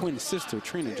 Her twin sister,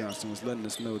 Trina Johnson, was letting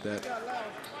us know that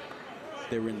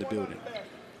they were in the building.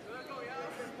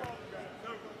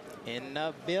 In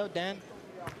the building.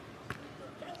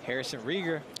 Harrison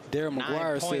Rieger. Daryl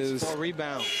McGuire says 4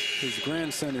 rebounds. His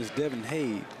grandson is Devin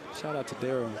Hade. Shout out to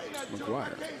Daryl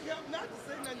McGuire.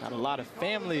 Got a lot of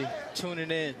family tuning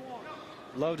in.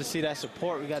 Love to see that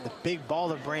support. We got the Big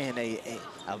Baller brand,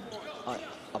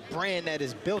 a brand that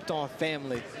is built on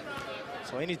family.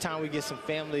 So anytime we get some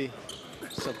family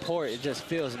support, it just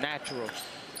feels natural.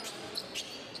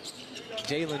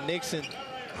 Jalen Nixon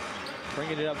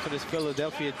bringing it up for this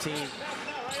Philadelphia team.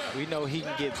 We know he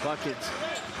can get buckets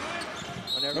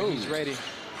whenever he's ready.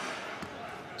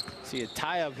 See a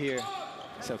tie up here.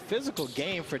 It's a physical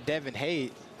game for Devin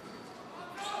Hade.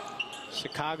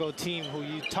 Chicago team who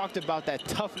you talked about that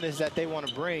toughness that they want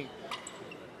to bring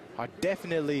are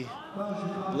definitely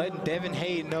letting Devin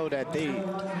Hade know that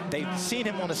they've seen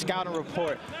him on the scouting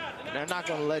report. And they're not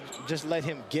going to just let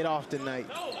him get off tonight.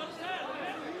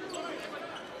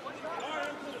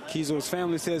 Kizo's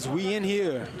family says, we in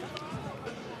here.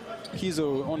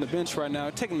 Kizo on the bench right now,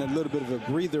 taking a little bit of a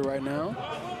breather right now.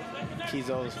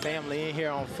 Kizo's family in here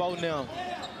on phone now.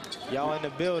 Y'all in the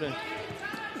building.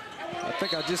 I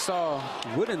think I just saw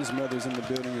Wooden's mother's in the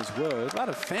building as well. A lot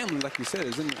of family, like you said,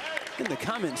 is in the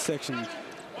comment section.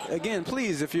 Again,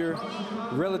 please, if you're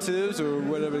relatives or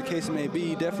whatever the case may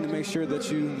be, definitely make sure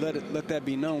that you let that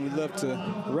be known. We'd love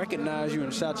to recognize you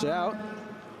and shout you out.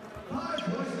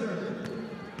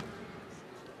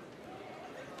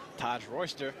 Taj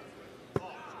Royster,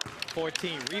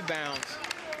 14 rebounds,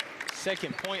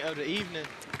 second point of the evening.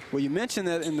 Well, you mentioned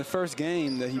that in the first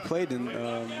game that he played in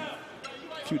a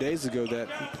few days ago, that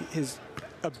his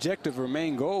objective or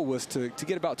main goal was to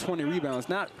get about 20 rebounds.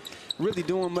 Not really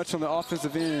doing much on the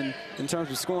offensive end in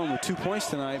terms of scoring with 2 points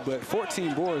tonight, but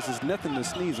 14 boards is nothing to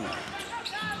sneeze on.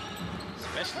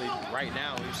 Especially right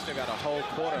now, we've still got a whole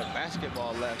quarter of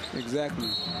basketball left. Exactly.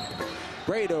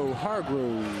 Brado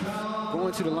Hargrove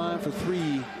going to the line for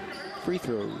 3 free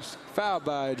throws. Fouled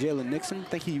by Jalen Nixon. I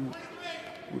think he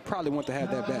would probably want to have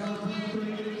that back.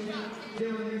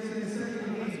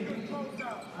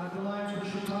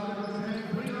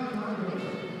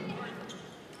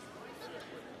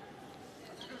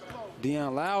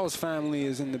 Deion Lyle's family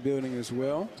is in the building as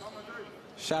well.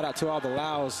 Shout out to all the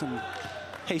Lyles in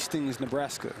Hastings,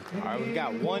 Nebraska. All right, we've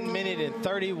got 1 minute and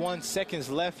 31 seconds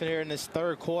left here in this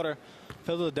third quarter.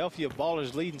 Philadelphia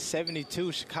Ballers leading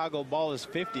 72, Chicago Ballers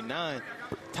 59.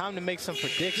 Time to make some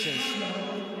predictions.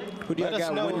 Who do you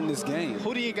got winning this game?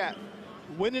 Who do you got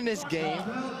winning this game?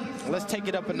 Let's take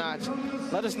it up a notch.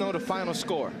 Let us know the final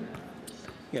score.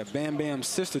 You got Bam Bam's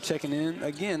sister checking in.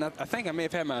 Again, I think I may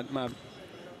have had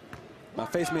my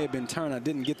face may have been turned. I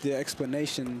didn't get the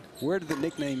explanation. Where did the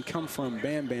nickname come from,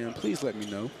 Bam Bam? Please let me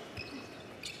know.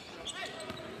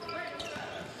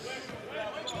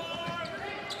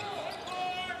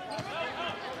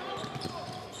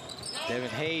 Devin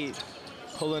Hayes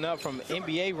pulling up from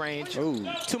NBA range. Oh,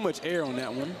 too much air on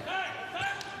that one.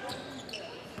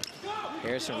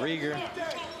 Harrison Rieger.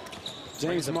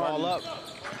 James the Martin ball up.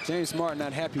 James Martin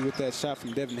not happy with that shot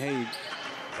from Devin Hayes.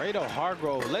 Rado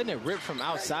Hargrove letting it rip from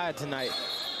outside tonight.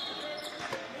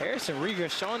 Harrison Rieger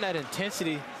showing that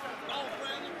intensity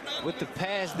with the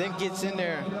pass, then gets in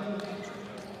there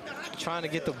trying to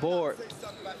get the board.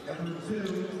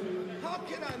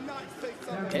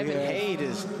 Devin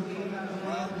Hayes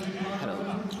had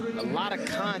a lot of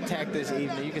contact this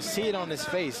evening. You can see it on his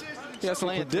face. He has some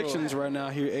predictions right now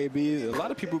here, AB. A lot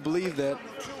of people believe that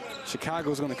Chicago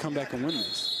is going to come back and win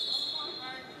this.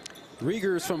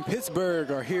 Riegers from Pittsburgh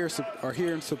are here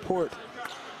in support.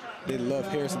 They love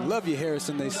Harrison. Love you,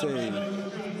 Harrison, they say.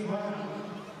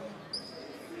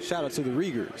 Shout out to the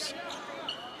Riegers.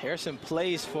 Harrison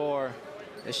plays for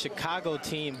the Chicago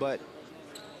team, but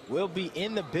will be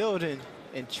in the building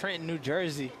in Trenton, New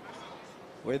Jersey,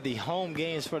 where the home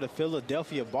games for the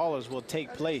Philadelphia Ballers will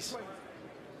take place.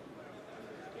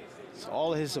 So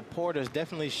all of his supporters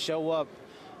definitely show up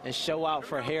and show out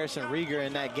for Harrison Rieger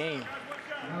in that game.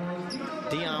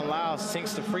 Deion Lyle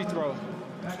sinks the free throw.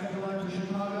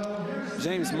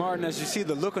 James Martin, as you see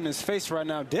the look on his face right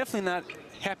now, definitely not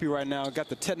happy right now. Got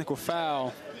the technical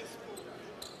foul,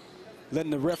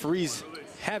 letting the referees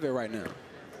have it right now.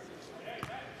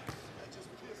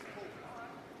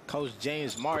 Coach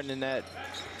James Martin in that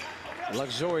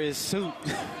luxurious suit.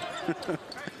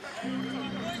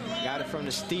 Got it from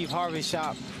the Steve Harvey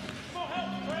shop.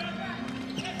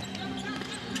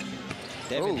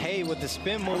 Devin Hayes with the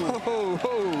spin move.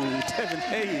 Devin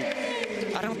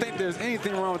Hayes. I don't think there's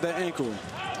anything wrong with that ankle.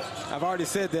 I've already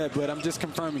said that, but I'm just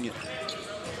confirming it.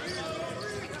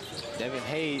 Devin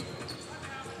Hayes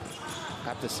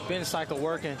got the spin cycle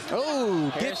working.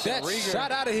 Oh, Harrison get that Rieger.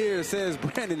 shot out of here, says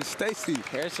Brandon Stacy.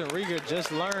 Harrison Rieger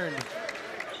just learned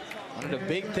one of the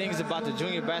big things about the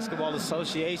Junior Basketball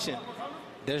Association.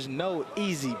 There's no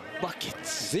easy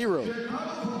buckets. Zero.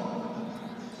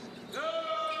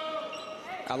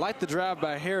 I like the drive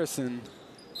by Harrison.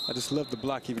 I just love the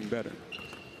block even better.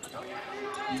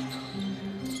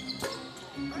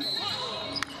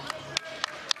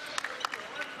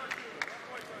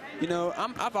 You know,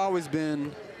 I've always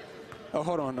been, oh,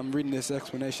 hold on, I'm reading this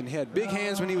explanation. He had big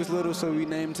hands when he was little, so we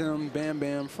named him Bam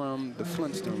Bam from the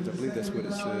Flintstones. I believe that's what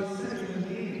it said.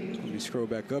 Let me scroll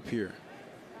back up here.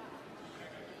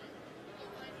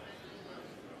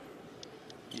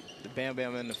 The Bam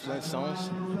Bam and the Flintstones.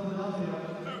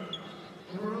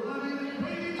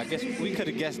 I guess we could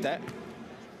have guessed that.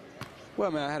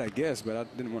 Well, man, I had a guess, but I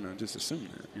didn't want to just assume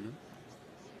that, you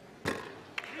know.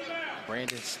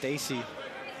 Brandon Stacy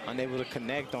unable to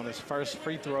connect on his first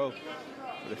free throw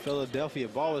for the Philadelphia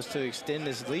Ballers to extend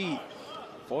this lead.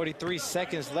 43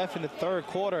 seconds left in the third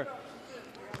quarter.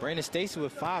 Brandon Stacy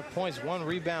with 5 points, 1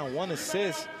 rebound, 1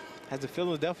 assist, as the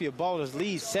Philadelphia Ballers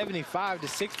lead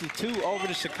 75-62 over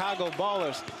the Chicago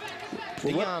Ballers.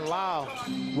 Well, Deion Lyle.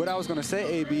 What I was going to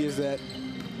say, AB, is that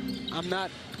I'm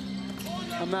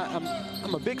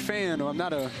a big fan, or I'm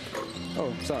not a,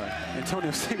 oh, sorry,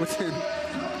 Antonio Singleton.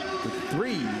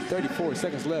 34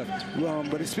 seconds left.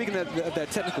 But speaking of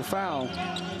that technical foul,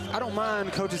 I don't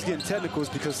mind coaches getting technicals,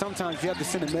 because sometimes you have to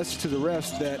send a message to the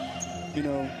refs that, you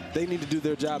know, they need to do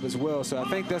their job as well. So I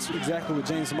think that's exactly what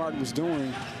James Martin was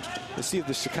doing. Let's see if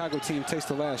the Chicago team takes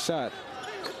the last shot.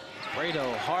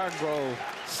 Rado Hargrove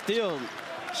still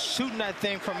shooting that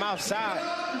thing from outside.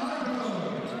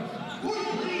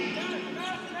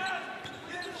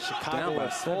 Chicago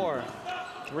with 4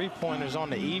 3-pointers on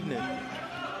the evening.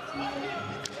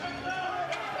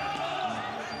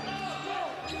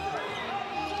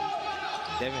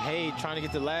 Devin Hayes trying to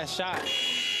get the last shot.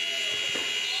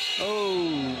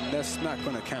 Oh, that's not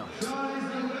going to count.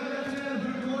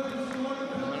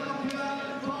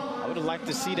 I would have liked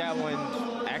to see that one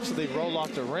actually roll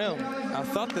off the rim. I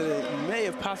thought that it may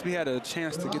have possibly had a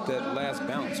chance to get that last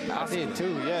bounce. I did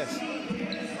too, yes.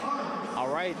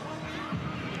 All right.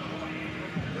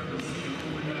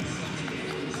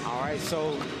 All right,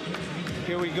 so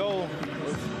here we go.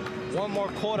 With one more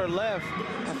quarter left.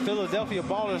 Philadelphia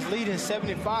Ballers leading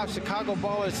 75, Chicago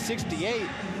Ballers 68.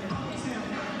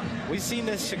 We've seen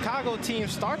the Chicago team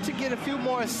start to get a few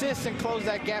more assists and close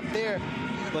that gap there,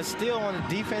 but still on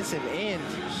the defensive end,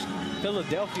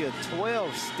 Philadelphia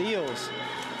 12 steals.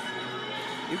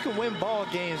 You can win ball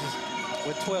games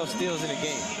with 12 steals in a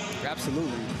game.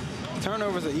 Absolutely.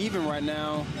 Turnovers are even right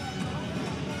now.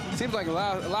 Seems like a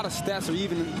lot of stats are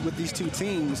even with these two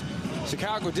teams.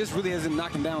 Chicago just really hasn't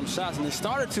knocking down shots, and they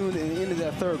started to in the end of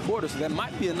that third quarter, so that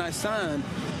might be a nice sign.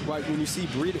 Like when you see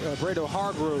Brado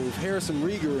Hargrove, Harrison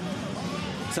Rieger,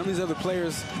 some of these other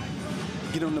players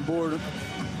get on the board,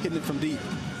 hitting it from deep.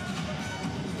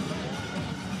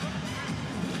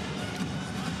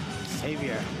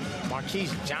 Xavier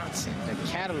Marquise Johnson, the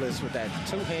catalyst with that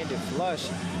two-handed flush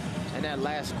in that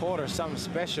last quarter, something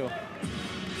special.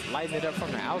 Lighting it up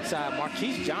from the outside.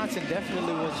 Marquise Johnson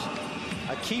definitely was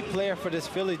a key player for this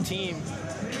Philly team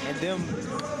and them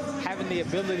having the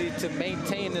ability to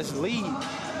maintain this lead.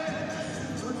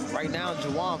 Right now,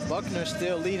 Juwan Buckner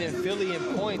still leading Philly in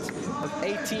points of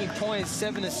 18 points,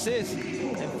 7 assists,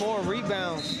 and 4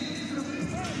 rebounds.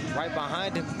 Right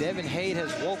behind him, Devin Hade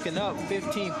has woken up,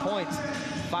 15 points,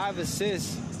 5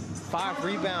 assists, 5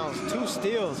 rebounds, 2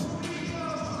 steals.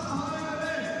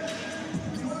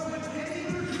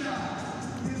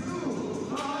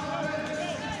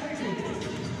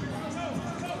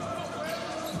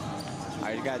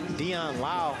 You got Dion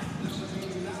Lau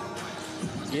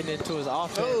getting into his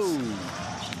offense.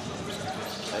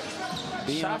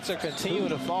 Shots are continuing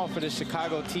to fall for the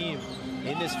Chicago team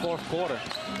in this fourth quarter.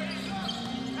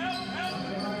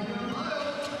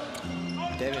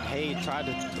 Devin Hade tried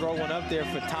to throw one up there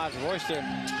for Taj Royster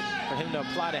for him to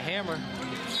apply the hammer.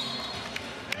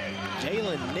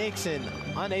 Jalen Nixon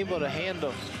unable to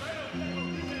handle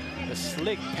the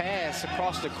slick pass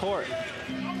across the court,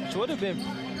 which would have been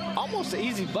almost an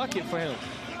easy bucket for him.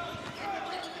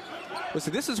 Well,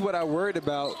 so this is what I worried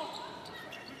about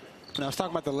when I was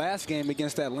talking about the last game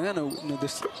against Atlanta. You know,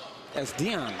 this as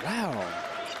Dion, wow,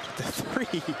 the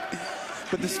three.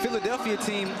 But this Philadelphia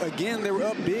team, again, they were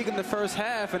up big in the first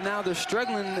half, and now they're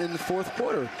struggling in the fourth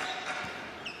quarter.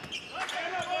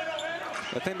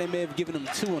 I think they may have given them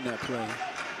 2 on that play.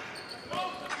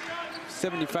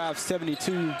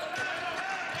 75-72,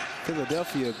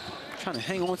 Philadelphia trying to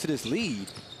hang on to this lead.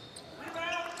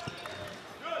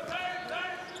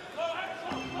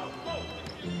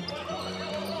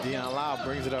 Dion Lau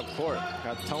brings it up court.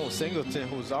 Got Tone Singleton,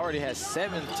 who's already has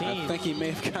 17. I think he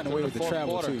may have gotten away with the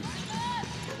travel, too.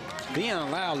 Dion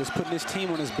Lau is putting his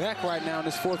team on his back right now in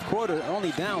this fourth quarter,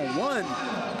 only down 1.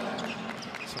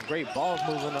 Some great ball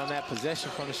movement on that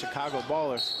possession from the Chicago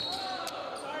Ballers.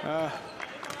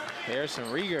 Harrison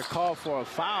Rieger called for a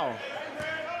foul.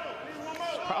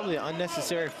 It's probably an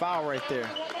unnecessary foul right there.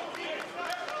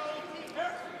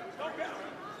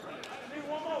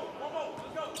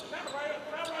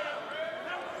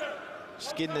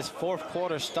 Just getting this fourth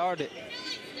quarter started.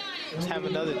 Let's have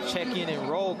another check-in and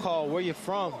roll call. Where you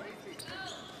from?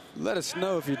 Let us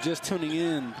know if you're just tuning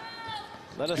in.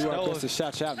 Let us know if the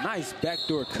shot out. Nice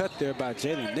backdoor cut there by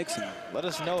Jalen Nixon. Let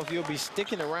us know if you'll be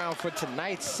sticking around for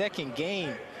tonight's second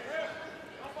game.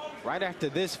 Right after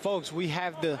this, folks, we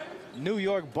have the New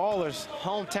York Ballers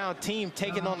hometown team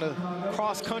taking on the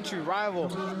cross-country rival,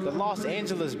 the Los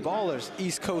Angeles Ballers.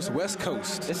 East Coast, West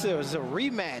Coast. This is a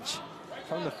rematch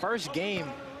from the first game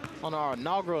on our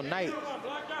inaugural night,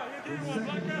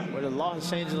 where the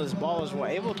Los Angeles Ballers were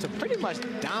able to pretty much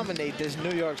dominate this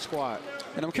New York squad.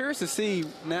 And I'm curious to see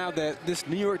now that this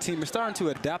New York team is starting to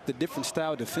adopt a different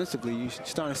style defensively. You're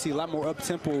starting to see a lot more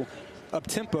up-tempo,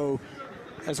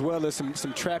 as well as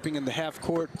some trapping in the half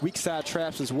court, weak side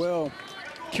traps as well.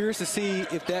 Curious to see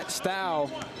if that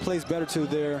style plays better to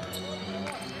their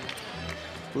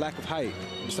lack of height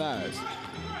and size.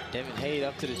 Devin Hade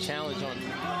up to the challenge on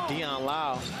Dion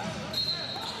Lau.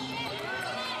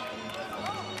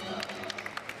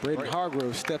 Braden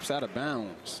Hargrove steps out of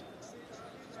bounds.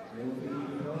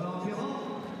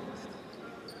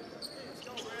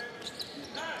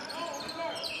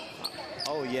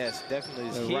 Oh, yes, definitely.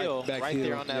 His heel right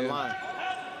there on that line.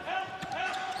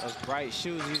 Those bright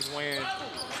shoes he's wearing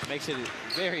makes it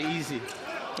very easy.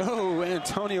 Oh,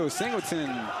 Antonio Singleton.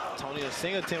 Antonio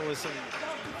Singleton with some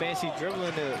fancy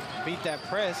dribbling to beat that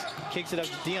press. Kicks it up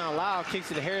to Dion Lau, kicks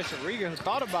it to Harrison Rieger, who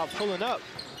thought about pulling up.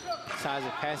 Decides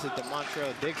to pass it to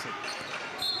Montreal Dixon.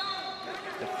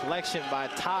 Deflection by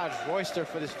Todd Royster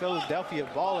for this Philadelphia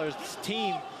Ballers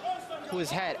team, who has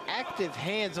had active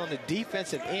hands on the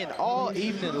defensive end all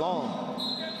evening long.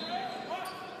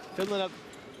 Filling up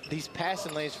these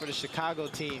passing lanes for the Chicago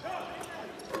team.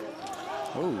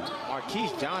 Oh,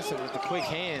 Marquise Johnson with the quick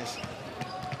hands.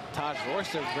 Todd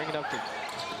Royster bringing up the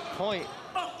point.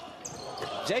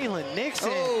 Jalen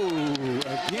Nixon. Oh,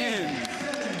 again.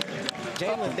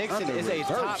 Jalen Nixon is a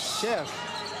top chef.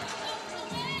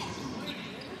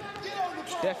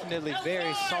 Definitely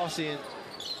very saucy in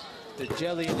the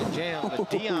jelly and the jam.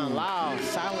 But Dion Lau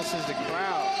silences the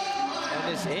crowd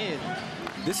on this end.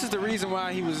 This is the reason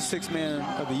why he was the sixth man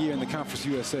of the year in the Conference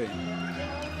USA.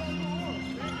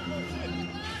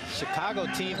 Chicago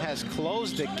team has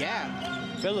closed the gap.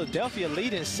 Philadelphia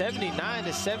leading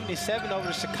 79-77 over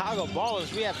the Chicago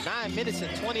Ballers. We have 9 minutes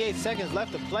and 28 seconds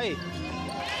left to play.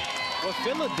 What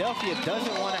Philadelphia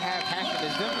doesn't want to have happen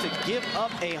is them to give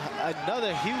up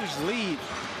another huge lead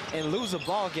and lose a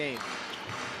ball game.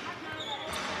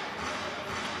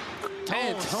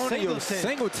 Antonio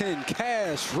Singleton,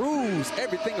 cash rules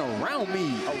everything around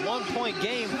me. A 1-point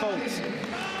game, folks.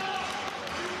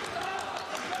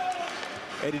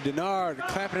 Eddie Denard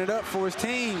clapping it up for his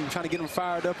team, trying to get him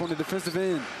fired up on the defensive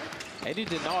end. Eddie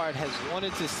Denard has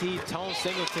wanted to see Tone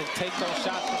Singleton take those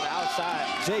shots from the outside.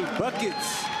 Jay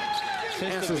Buckets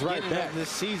answers right back this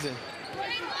season.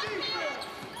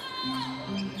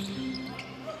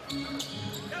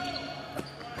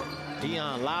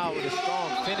 Dion Lau with a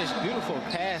strong finish. Beautiful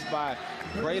pass by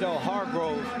Brado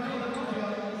Hargrove.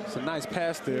 It's a nice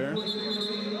pass there.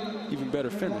 Even better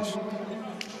finish.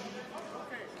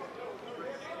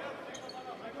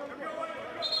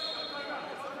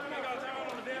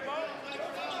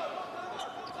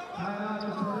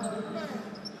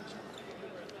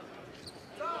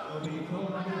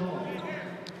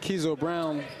 Keezo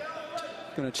Brown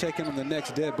going to check in on the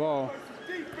next dead ball.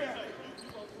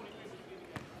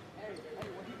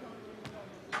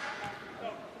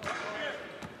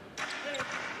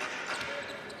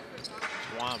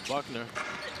 Juwan Buckner.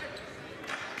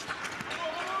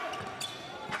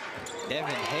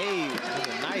 Devin Hayes with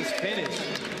a nice finish.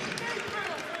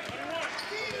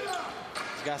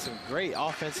 He's got some great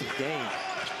offensive game.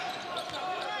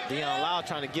 Dion Lau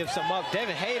trying to give some up.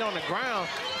 Devin Hayes on the ground.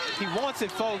 He wants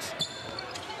it, folks.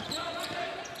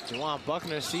 Juwan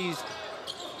Buckner sees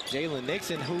Jalen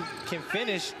Nixon, who can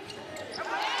finish.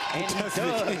 And he does.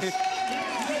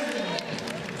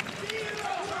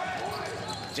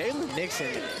 Jalen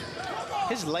Nixon,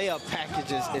 his layup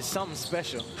package is something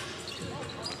special.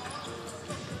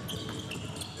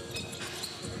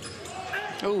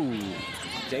 Ooh.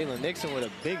 Jalen Nixon with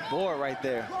a big board right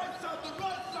there.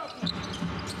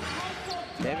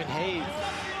 Devin Hayes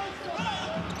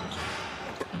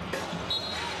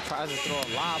tries to throw a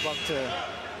lob up to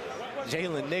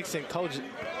Jalen Nixon. Coach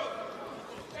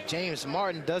James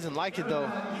Martin doesn't like it, though.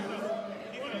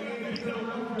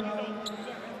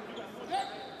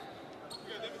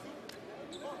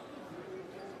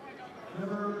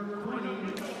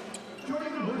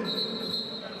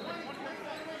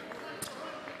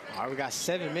 All right, we got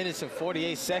 7 minutes and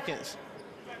 48 seconds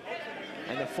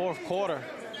in the fourth quarter.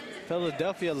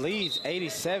 Philadelphia leads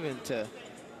 87 to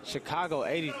Chicago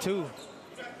 82.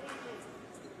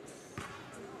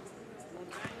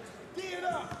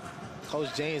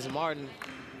 Coach James Martin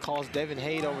calls Devin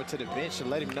Hayes over to the bench to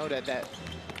let him know that that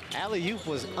alley-oop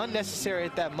was unnecessary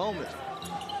at that moment.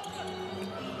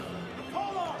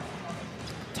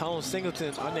 Tone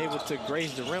Singleton unable to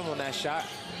graze the rim on that shot.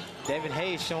 Devin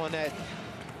Hayes showing that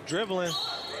dribbling,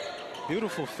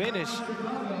 beautiful finish.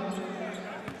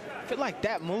 I feel like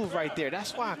that move right there,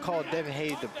 that's why I call Devin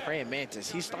Hayes the praying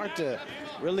mantis. He starts to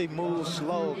really move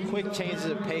slow, quick changes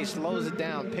of pace, slows it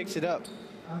down, picks it up.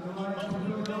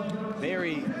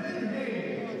 Very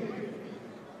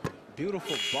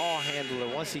beautiful ball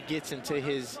handler once he gets into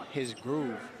his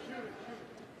groove.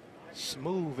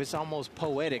 Smooth, it's almost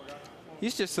poetic.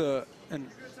 He's just and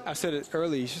I said it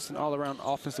earlier, he's just an all-around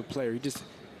offensive player. He just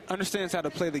understands how to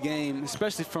play the game,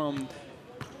 especially from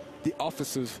the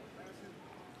offensive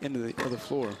end of the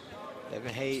floor.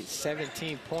 Devin Hayes,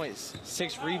 17 points,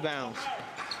 6 rebounds.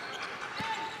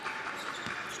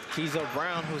 Keezo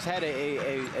Brown, who's had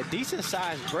a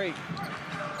decent-sized break.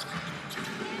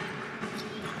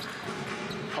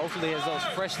 Hopefully has those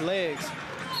fresh legs.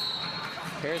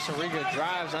 Harrison Riga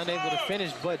drives, unable to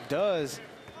finish, but does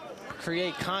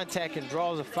create contact and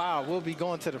draws a foul. Will be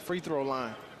going to the free throw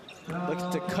line. Looks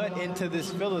to cut into this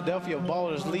Philadelphia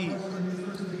Ballers lead.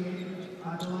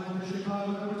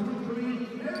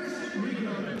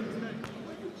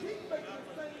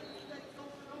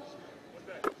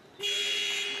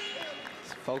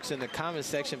 Folks in the comment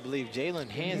section believe Jalen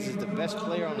Hands is the best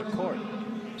player on the court.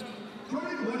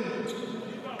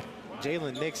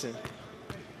 Jalen Nixon.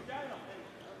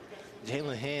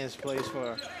 Jalen Hands plays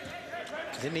for,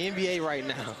 he's in the NBA right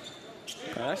now.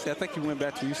 Actually, I think he went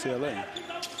back to UCLA.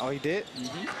 Oh, he did?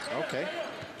 Okay.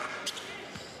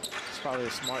 It's probably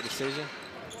a smart decision.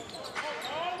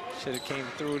 Should have came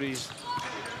through the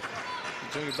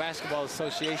Junior Basketball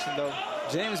Association, though.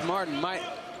 James Martin might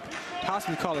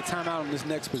possibly call a timeout on this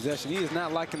next possession. He is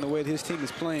not liking the way that his team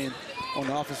is playing on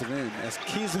the offensive end. As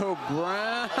Keezo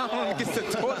Brown gets the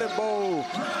toilet bowl.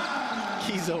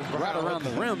 Keezo Brown right around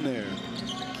the rim there.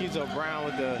 Keezo Brown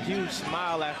with a huge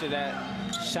smile after that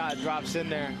shot drops in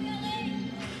there.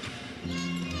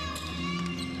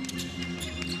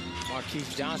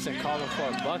 Marquise Johnson calling for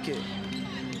a bucket.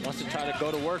 Wants to try to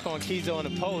go to work on Keezo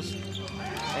in the post.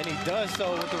 And he does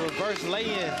so with the reverse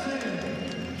lay-in.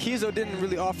 Keezo didn't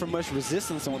really offer much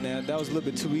resistance on that. That was a little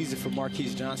bit too easy for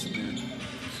Marquise Johnson there.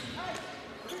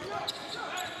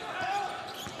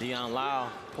 Dion Lau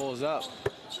pulls up.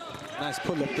 Nice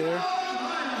pull up there.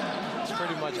 It's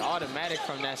pretty much automatic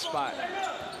from that spot.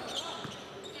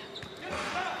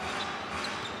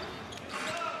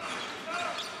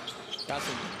 Got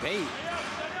some debate.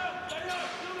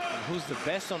 And who's the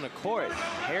best on the court?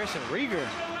 Harrison Rieger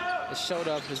has showed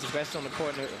up as the best on the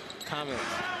court in the comments.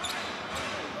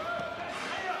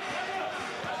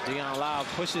 Dion Lau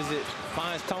pushes it,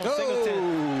 finds Tone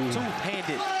Singleton.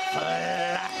 Two-handed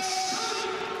flash.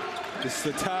 This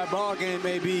is a tie ball game,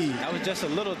 maybe. That was just a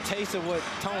little taste of what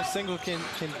Tone Singleton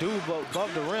can do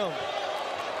above the rim.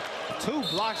 2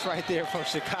 blocks right there from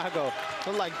Chicago.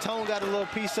 Looked like Tone got a little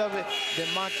piece of it. Then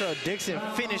Montrell Dixon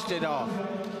finished it off.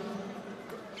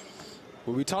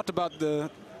 Well, we talked about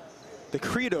the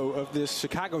credo of this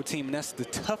Chicago team, and that's the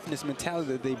toughness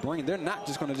mentality that they bring. They're not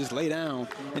just going to just lay down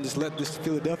and just let this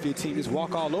Philadelphia team just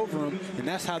walk all over them, and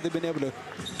that's how they've been able to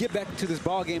get back to this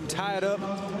ball game, tie it up.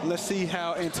 Let's see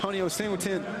how Antonio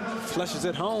Singleton flushes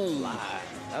it home.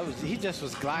 He just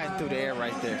was gliding through the air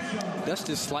right there. That's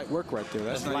just slight work right there.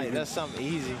 That's something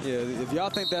easy. Yeah, if y'all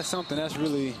think that's something, that's not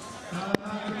really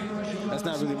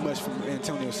much from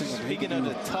Antonio Singleton. Speaking of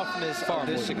the toughness of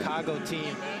this Chicago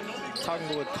team,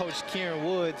 talking with Coach Kieran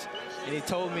Woods, and he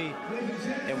told me,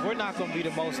 if we're not going to be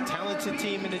the most talented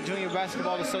team in the Junior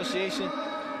Basketball Association,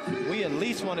 we at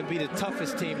least want to be the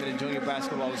toughest team in the Junior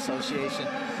Basketball Association.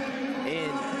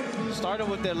 And starting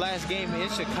with their last game in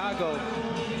Chicago,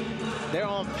 they're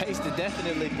on pace to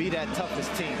definitely be that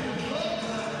toughest team.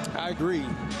 I agree.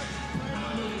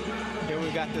 Here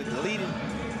we got the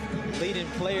leading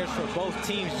players for both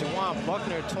teams. Jawan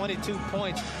Buckner, 22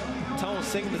 points. Tone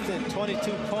Singleton,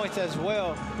 22 points as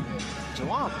well.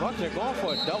 Jawan Buckner going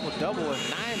for a double-double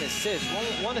with 9 assists.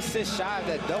 One assist shy of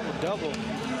that double-double.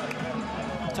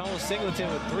 Tone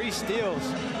Singleton with 3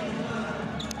 steals.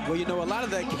 Well, you know, a lot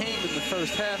of that came in the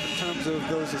first half in terms of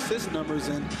those assist numbers.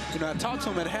 And, you know, I talked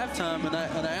to him at halftime, and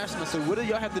I asked him, I said, what do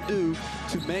y'all have to do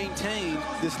to maintain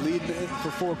this lead for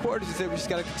 4 quarters? He said, we just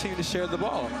got to continue to share the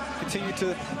ball, continue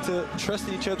to trust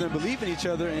in each other and believe in each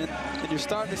other. And you're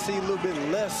starting to see a little bit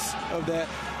less of that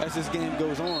as this game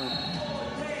goes on.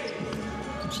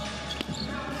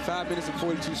 5 minutes and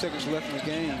 42 seconds left in the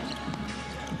game.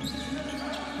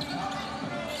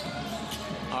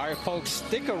 All right, folks,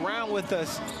 stick around with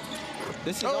us.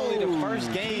 This is only the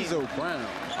first game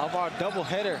of our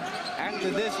doubleheader. After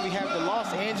this, we have the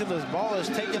Los Angeles Ballers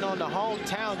taking on the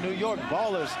hometown New York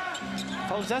Ballers.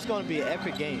 Folks, that's going to be an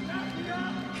epic game.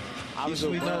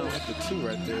 Obviously, we know at the 2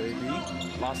 right there, AB.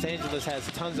 Los Angeles has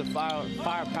tons of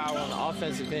firepower on the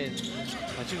offensive end,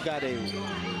 but you've got a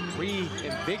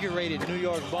reinvigorated New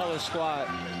York Ballers squad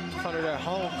in front of their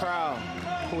home crowd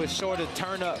who is sure to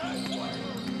turn up.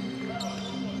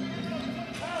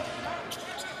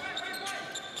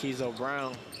 Keezo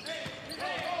Brown.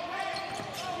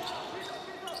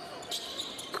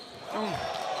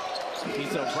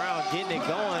 Keezo Brown getting it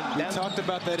going. We talked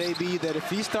about that, AB, that if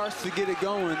he starts to get it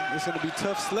going, it's going to be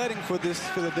tough sledding for this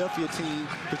Philadelphia team,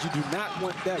 but you do not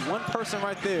want that one person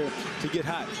right there to get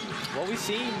hot. What we've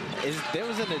seen is there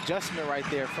was an adjustment right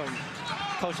there from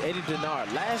Coach Eddie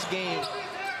Denard. Last game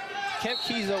kept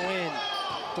Keezo in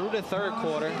through the 3rd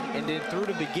quarter and then through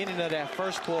the beginning of that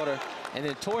 1st quarter. And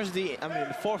then towards the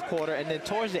 4th quarter, and then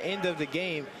towards the end of the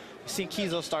game, you see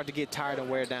Keezo start to get tired and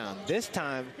wear down. This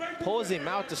time, pulls him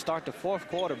out to start the 4th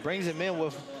quarter, brings him in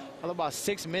with about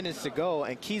 6 minutes to go,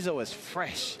 and Keezo is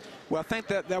fresh. Well, I think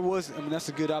that's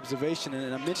a good observation,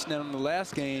 and I mentioned that on the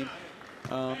last game.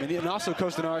 And also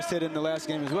Coach Denard said in the last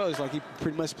game as well, it's like he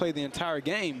pretty much played the entire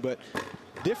game, but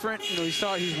different. You know,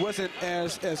 he wasn't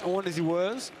as on as he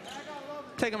was.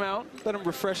 take him out, let him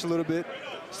refresh a little bit,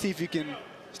 see if you can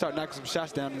start knocking some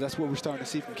shots down, and that's what we're starting to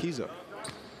see from Kizo.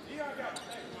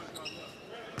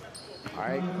 All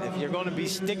right, if you're going to be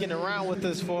sticking around with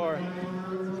us for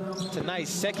tonight's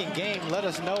second game, let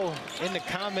us know in the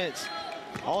comments.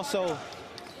 Also,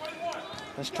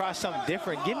 let's try something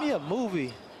different. Give me a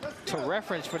movie to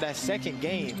reference for that second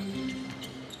game.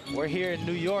 We're here in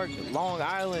New York, Long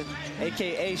Island,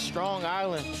 AKA Strong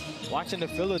Island, watching the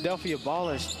Philadelphia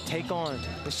Ballers take on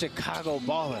the Chicago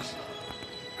Ballers.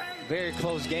 Very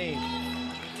close game.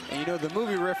 And you know, the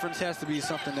movie reference has to be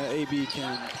something that AB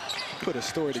can put a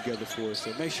story together for us,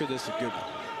 so make sure that's a good one.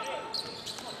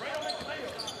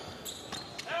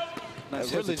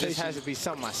 Nice it really just has to be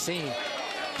something I've seen.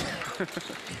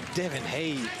 Devin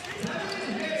Hayes.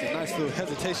 It's a nice little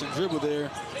hesitation dribble there.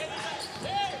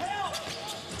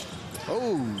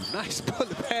 Oh, nice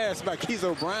bullet pass by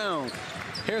Kizo Brown.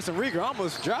 Harrison Rieger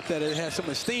almost dropped that. It had so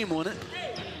much steam on it.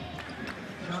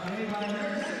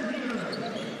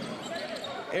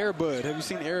 Air Bud. Have you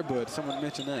seen Air Bud? Someone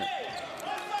mentioned that.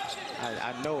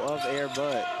 I know of Air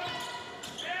Bud.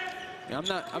 Yeah,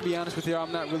 I'll be honest with you,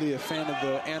 I'm not really a fan of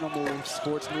the animal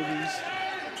sports movies.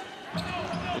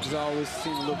 It just always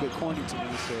seems a little bit corny to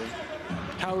me. So,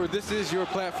 however, this is your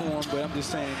platform, but I'm just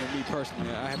saying that me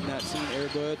personally, I have not seen Air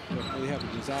Bud, but really have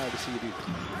a desire to see it either.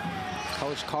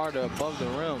 Coach Carter above the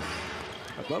rim.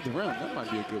 Above the rim, that might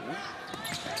be a good one.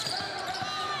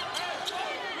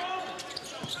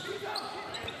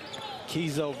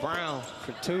 Kizo Brown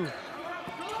for two.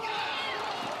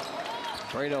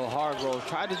 Brado Hargrove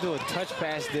tried to do a touch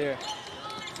pass there.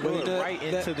 Right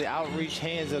into the outreach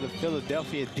hands of the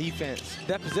Philadelphia defense.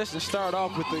 That possession started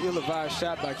off with the ill-advised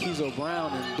shot by Kizo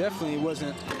Brown, and definitely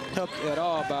wasn't helped at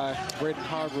all by Braden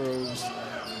Hargrove's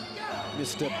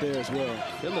misstep there as well.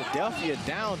 Philadelphia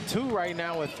down 2 right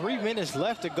now with 3 minutes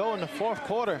left to go in the fourth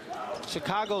quarter.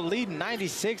 Chicago leading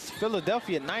 96,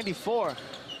 Philadelphia 94.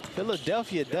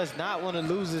 Philadelphia does not want to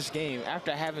lose this game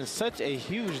after having such a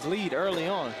huge lead early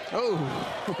on. Oh.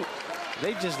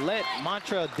 They just let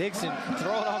Montrell Dixon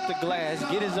throw it off the glass,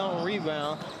 get his own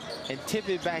rebound, and tip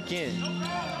it back in.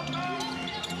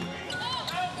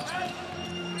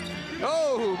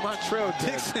 Oh, Montrell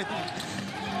Dixon.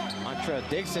 Montrell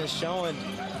Dixon showing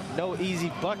no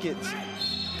easy buckets.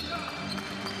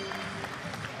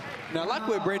 Now, I like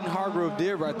what Braden Hargrove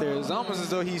did right there. It's almost as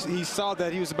though he saw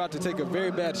that he was about to take a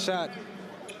very bad shot.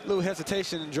 A little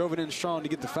hesitation and drove it in strong to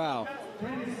get the foul.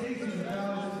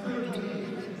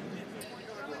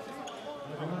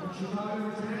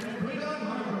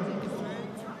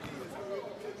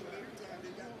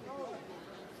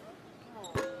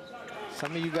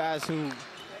 Some of you guys who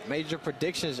made your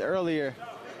predictions earlier,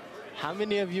 how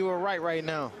many of you are right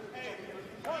now?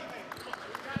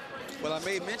 Well, I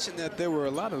made mention that there were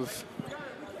a lot of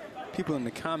people in the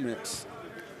comments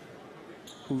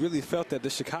who really felt that the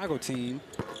Chicago team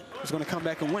was going to come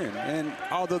back and win. And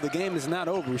although the game is not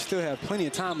over, we still have plenty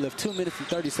of time left, 2 minutes and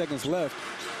 30 seconds left.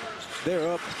 They're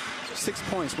up 6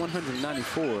 points,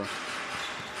 194 in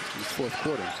this fourth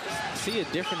quarter. See a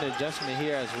different adjustment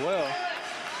here as well.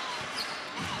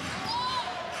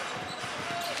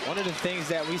 One of the things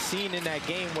that we've seen in that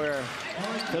game where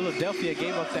Philadelphia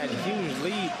gave up that huge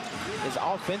lead is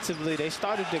offensively, they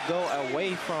started to go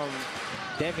away from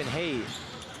Devin Hayes.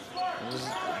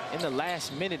 In the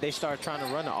last minute, they started trying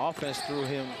to run the offense through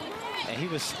him, and he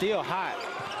was still hot,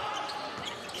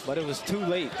 but it was too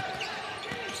late.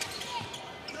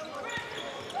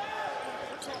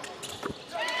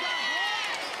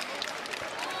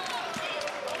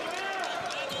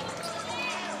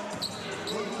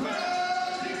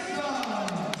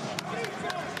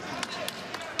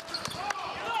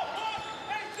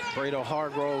 Brado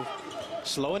Hargrove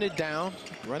slowing it down,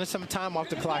 running some time off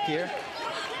the clock here.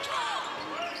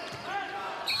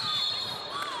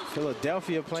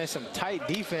 Philadelphia playing some tight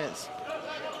defense.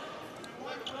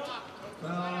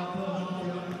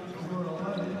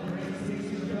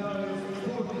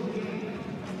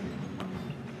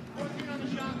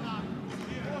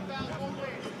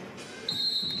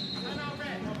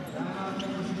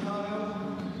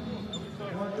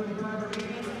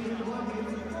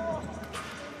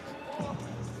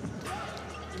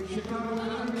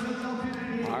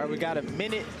 All right, we got a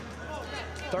minute,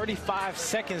 35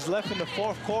 seconds left in the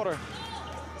fourth quarter.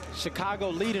 Chicago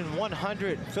leading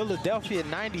 100, Philadelphia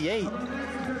 98.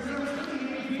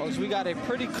 Folks, we got a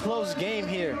pretty close game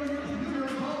here.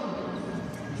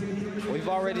 We've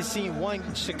already seen one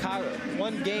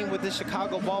game with the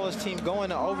Chicago Ballers team going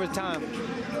to overtime.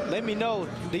 Let me know,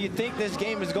 do you think this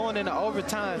game is going into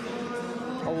overtime,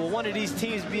 or will one of these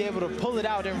teams be able to pull it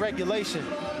out in regulation?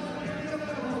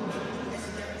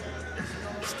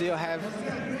 still have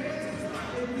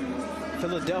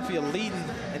Philadelphia leading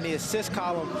in the assist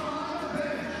column.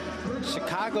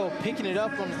 Chicago picking it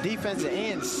up on the defensive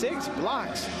end, 6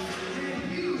 blocks.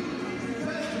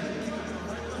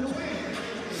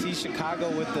 See Chicago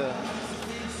with the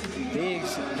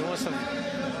bigs doing some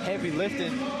heavy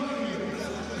lifting.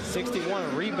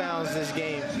 61 rebounds this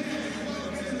game.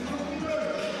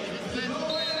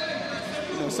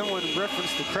 You know, someone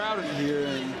referenced the crowd in here,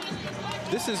 and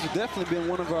this has definitely been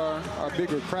one of our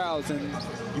bigger crowds, and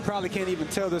you probably can't even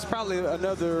tell. There's probably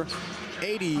another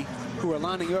 80 who are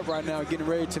lining up right now getting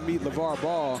ready to meet LeVar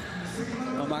Ball.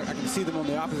 I can see them on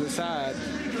the opposite side.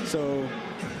 So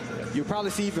you'll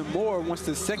probably see even more once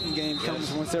the second game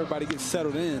comes, once everybody gets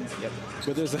settled in. Yep.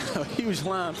 But there's a huge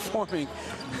line forming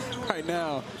right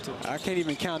now. I can't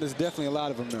even count. There's definitely a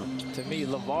lot of them now. To me,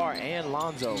 LeVar and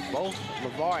Lonzo, both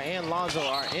LeVar and Lonzo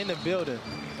are in the building.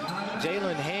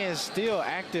 Jalen Hands still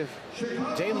active.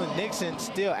 Jalen Nixon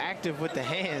still active with the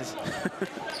hands.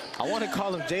 I want to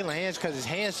call him Jalen Hands because his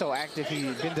hand's so active.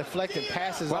 He's been deflecting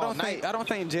passes all night. I don't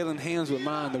think Jalen Hands would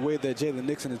mind the way that Jalen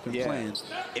Nixon has been playing.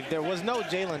 If there was no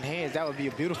Jalen Hands, that would be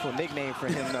a beautiful nickname for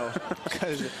him, though,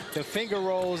 because the finger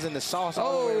rolls and the sauce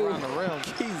all the way around the rim.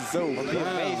 He's so would be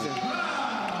amazing.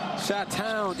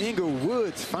 Chi-Town,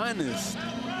 Inglewood's finest.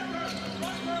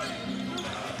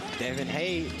 Devin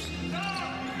Hade.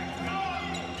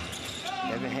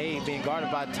 Devin Hade being guarded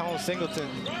by Tone Singleton.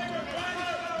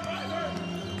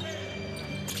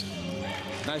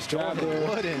 Nice job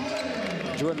there.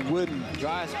 Jordan Wooden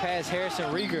drives past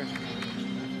Harrison Rieger.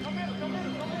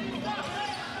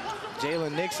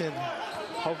 Jalen Nixon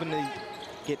hoping to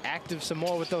get active some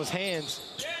more with those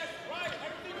hands.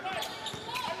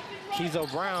 Keezo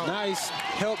Brown. Nice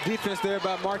help defense there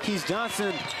by Marquise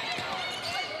Johnson.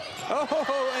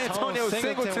 Oh, Antonio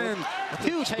Singleton.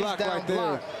 Huge block right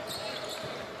there.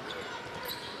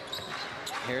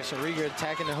 Harrison Rieger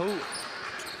attacking the hoop.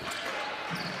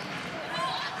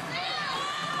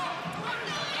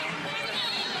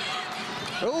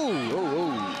 Oh.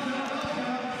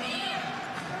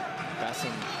 Got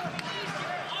some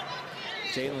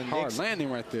Jalen Nixon. Hard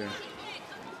landing right there.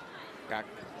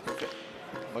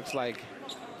 Looks like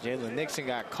Jalen Nixon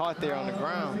got caught there on the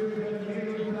ground.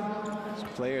 These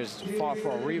players fought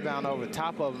for a rebound over the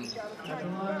top of him.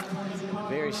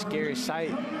 Very scary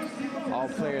sight. All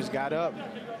players got up,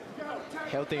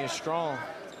 healthy and strong.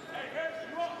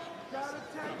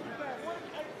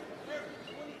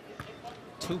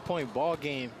 Two-point ball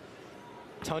game.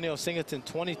 Antonio Singleton,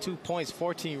 22 points,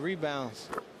 14 rebounds.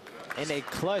 And a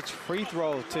clutch free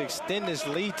throw to extend this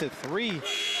lead to 3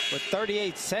 with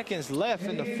 38 seconds left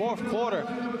in the fourth quarter.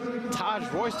 Taj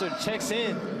Royster checks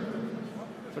in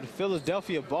for the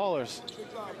Philadelphia Ballers.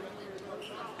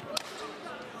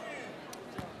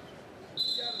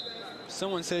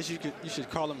 Someone says you should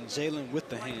call him Jalen with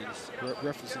the hands,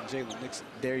 referencing Jalen Nixon.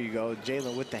 There you go,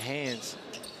 Jalen with the hands.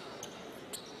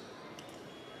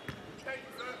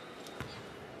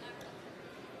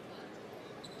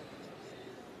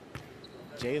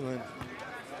 Jalen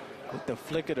with the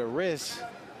flick of the wrist.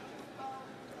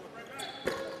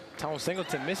 Tone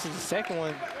Singleton misses the second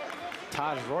one.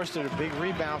 Taj Royster, the big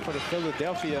rebound for the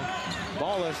Philadelphia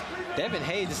Ballers. Devin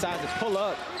Hade decides to pull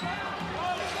up.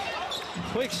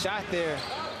 Quick shot there.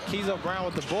 Keezo Brown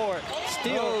with the board.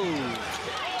 Steal.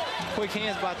 Quick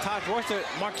hands by Taj Royster.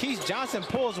 Marquise Johnson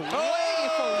pulls from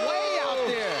way out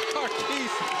there.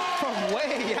 Marquise from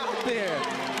way out there.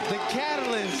 The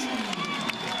catalyst.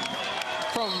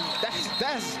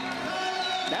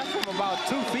 That's from about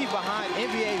 2 feet behind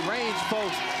NBA range,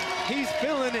 folks. He's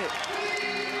feeling it.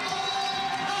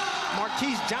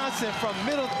 Marquise Johnson from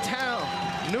Middletown,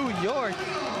 New York,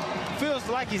 feels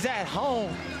like he's at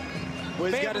home.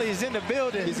 Well, family is in the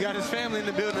building. He's got his family in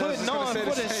the building. Putting on for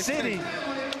the city.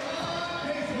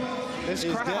 This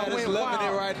crowd went loving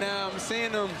it right now. I'm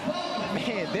seeing them.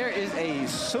 Man, there is a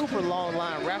super long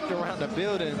line wrapped around the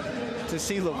building to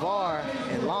see LeVar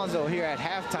and Lonzo here at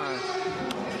halftime.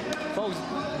 Folks,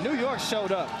 New York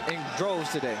showed up in droves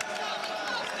today.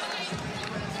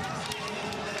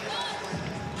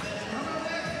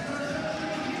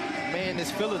 Man,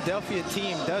 this Philadelphia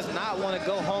team does not want to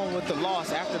go home with the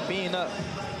loss after being up.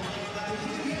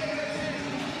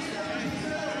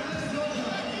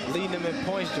 Leading them in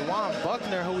points, Juwan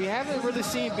Buckner, who we haven't really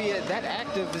seen be that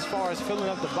active as far as filling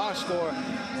up the box score.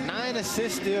 9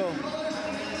 assists still,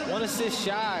 1 assist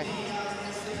shy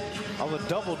of a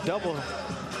double-double.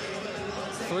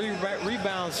 3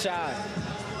 rebounds shy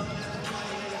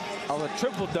of a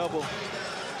triple-double.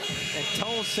 And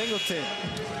Tone Singleton,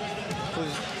 who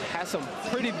has some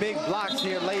pretty big blocks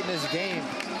here late in this game.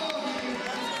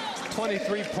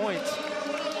 23 points.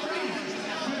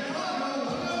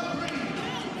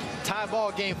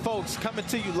 ball game, folks. Coming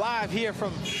to you live here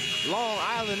from Long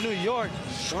Island, New York.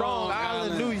 Strong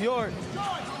Island, New York.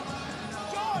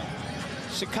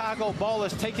 Chicago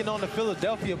Ballers taking on the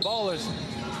Philadelphia Ballers.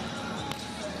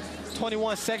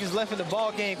 21 seconds left in the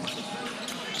ball game.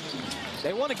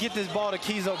 They want to get this ball to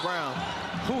Kizo Brown,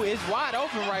 who is wide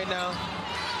open right now.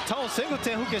 Tone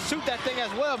Singleton, who can shoot that thing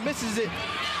as well, misses it.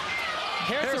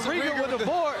 Harrison Rieger with the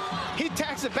board. He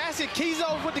tacks the basket.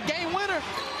 Kizo with the game winner.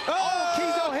 Oh,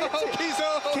 Kizo hits it.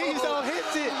 Kizo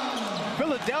hits it.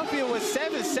 Philadelphia with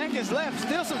 7 seconds left.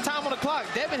 Still some time on the clock.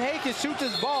 Devin Hay can shoot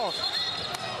this ball.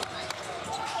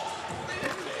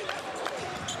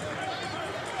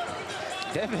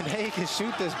 Devin Hay can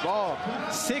shoot this ball.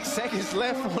 6 seconds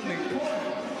left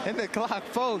in the clock,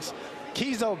 folks.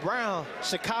 Kizo Brown,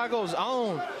 Chicago's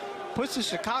own, puts the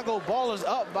Chicago Ballers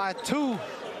up by 2.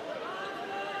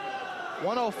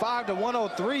 105 to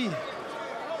 103.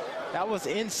 That was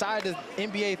inside the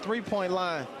NBA three-point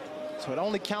line, so it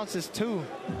only counts as 2.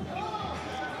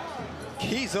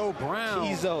 Kizo Brown.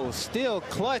 Kizo still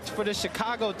clutch for the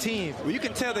Chicago team. Well, you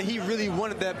can tell that he really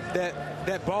wanted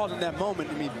that ball in that moment.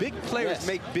 I mean, big players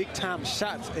make big-time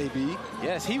shots, AB.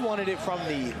 Yes, he wanted it from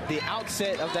the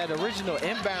outset of that original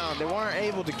inbound. They weren't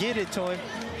able to get it to him.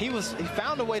 He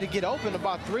found a way to get open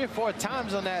about 3 or 4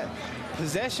 times on that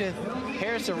possession.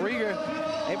 Harrison Rieger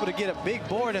able to get a big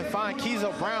board and find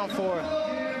Kizo Brown for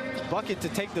a bucket to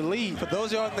take the lead. For those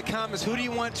of y'all in the comments, who do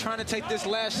you want trying to take this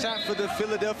last shot for the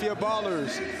Philadelphia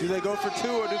Ballers? Do they go for 2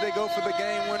 or do they go for the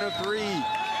game winner 3?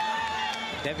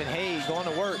 Devin Hay going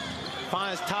to work.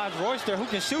 Finds Taj Royster, who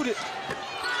can shoot it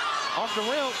off the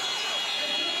rim.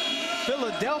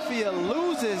 Philadelphia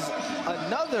loses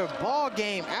another ball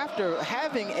game after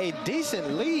having a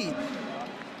decent lead.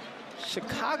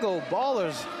 Chicago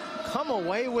Ballers come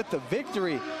away with the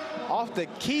victory off the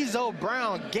Kizo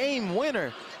Brown game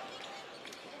winner.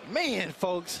 Man,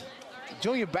 folks,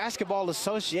 Junior Basketball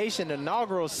Association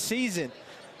inaugural season,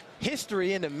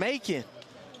 history in the making.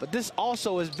 But this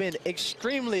also has been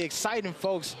extremely exciting,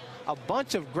 folks. A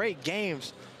bunch of great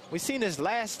games. We've seen this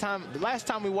last time. The last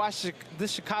time we watched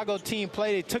this Chicago team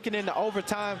play, they took it into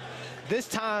overtime. This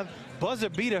time, buzzer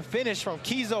beater finish from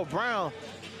Kizo Brown.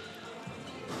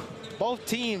 Both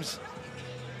teams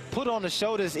put on the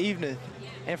show this evening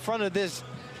in front of this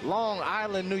Long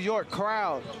Island, New York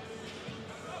crowd.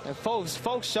 And folks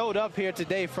showed up here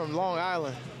today from Long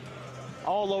Island,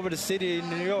 all over the city of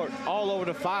New York, all over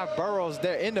the 5 boroughs.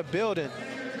 They're in the building.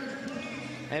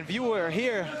 And if you were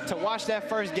here to watch that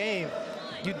first game,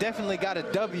 you definitely got a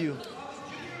W.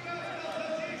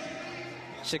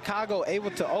 Chicago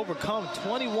able to overcome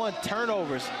 21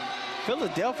 turnovers.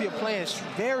 Philadelphia playing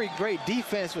very great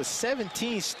defense with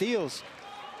 17 steals,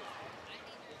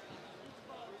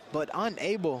 but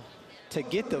unable to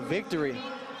get the victory.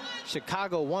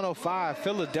 Chicago 105,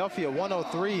 Philadelphia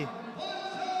 103.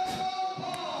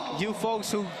 You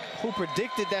folks who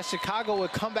predicted that Chicago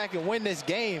would come back and win this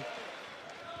game,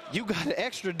 you got an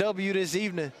extra W this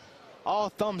evening. All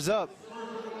thumbs up.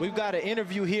 We've got an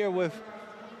interview here with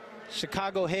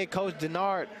Chicago head coach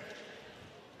Denard,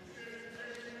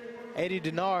 Eddie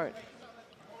Denard,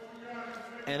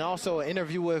 and also an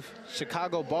interview with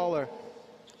Chicago baller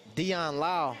Dion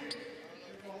Lau.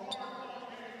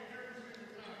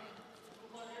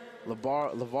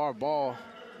 LeVar Ball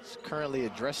is currently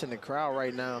addressing the crowd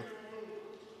right now.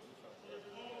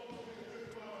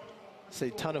 It's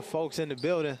a ton of folks in the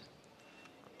building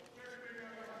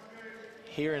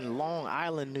here in Long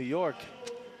Island, New York.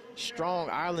 Strong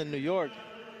Island, New York.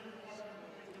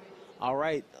 All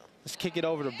right, let's kick it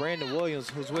over to Brandon Williams,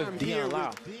 who's with Dion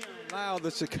Lau. Dion Lau,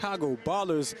 the Chicago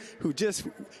Ballers, who just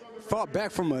fought back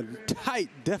from a tight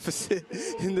deficit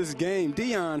in this game.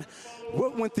 Dion,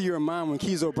 what went through your mind when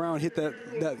Kizo Brown hit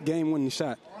that game-winning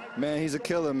shot? Man, he's a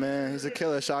killer, man. He's a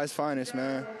killer, Shy's finest,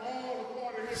 man.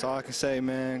 That's all I can say,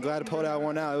 man. Glad to pull that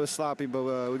one out. It was sloppy,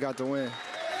 but we got the win.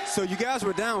 So you guys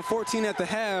were down 14 at the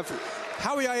half.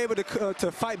 How were y'all able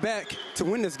to fight back to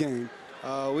win this game?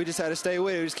 We just had to stay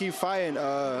with it. We just keep fighting.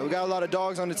 We got a lot of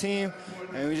dogs on the team,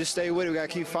 and we just stay with it. We got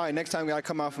to keep fighting. Next time, we got to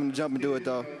come out from the jump and do it,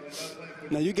 though.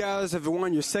 Now, you guys have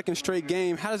won your 2nd straight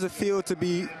game. How does it feel to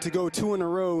go 2 in a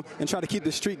row and try to keep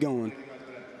the streak going?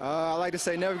 I like to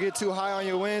say never get too high on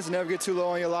your wins, never get too low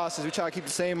on your losses. We try to keep the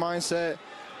same mindset.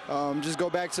 Just go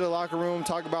back to the locker room,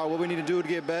 talk about what we need to do to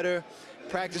get better,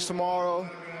 practice tomorrow,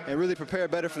 and really prepare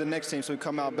better for the next team so we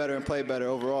come out better and play better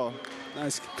overall.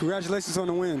 Nice. Congratulations on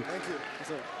the win. Thank you.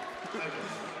 What's up?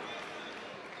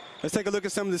 Let's take a look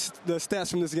at some of the stats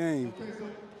from this game.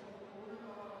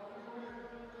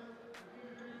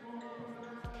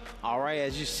 All right,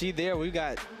 as you see there, we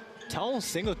got Tone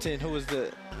Singleton, who was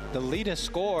the leading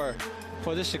scorer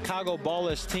for the Chicago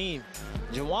Ballers team.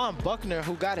 Jawan Buckner,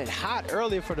 who got it hot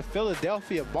earlier for the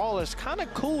Philadelphia Ballers, kind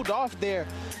of cooled off there.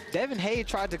 Devin Hay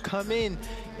tried to come in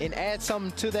and add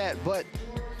something to that, but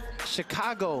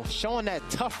Chicago showing that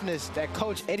toughness that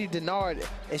Coach Eddie Denard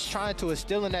is trying to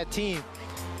instill in that team.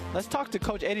 Let's talk to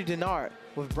Coach Eddie Denard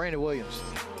with Brandon Williams.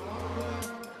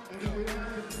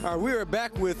 All right, we are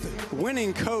back with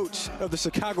winning coach of the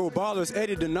Chicago Ballers,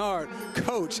 Eddie Denard.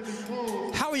 Coach,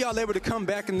 how are y'all able to come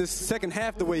back in this second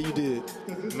half the way you did?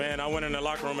 Man, I went in the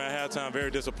locker room at halftime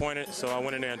very disappointed, so I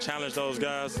went in there and challenged those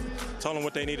guys, told them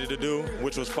what they needed to do,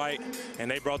 which was fight, and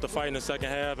they brought the fight in the second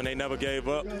half, and they never gave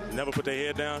up, never put their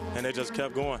head down, and they just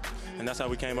kept going, and that's how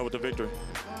we came up with the victory.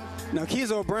 Now,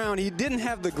 Keezo Brown, he didn't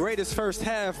have the greatest first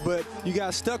half, but you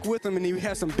guys stuck with him, and he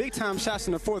had some big-time shots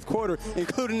in the fourth quarter,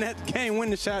 including that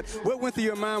game-winning shot. What went through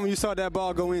your mind when you saw that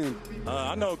ball go in?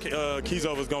 I know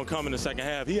Keezo was going to come in the second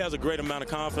half. He has a great amount of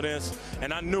confidence,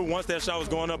 and I knew once that shot was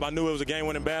going up, I knew it was a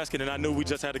game-winning basket, and I knew we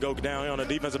just had to go down here on the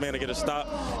defensive end to get a stop.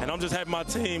 And I'm just happy my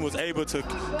team was able to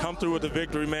come through with the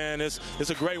victory, man. It's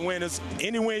a great win.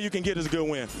 Any win you can get is a good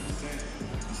win.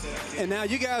 And now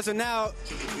you guys are now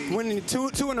winning two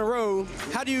in a row.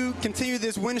 How do you continue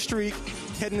this win streak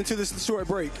heading into this short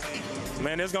break?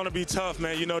 Man, it's going to be tough,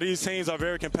 man. You know, these teams are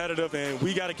very competitive, and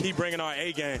we got to keep bringing our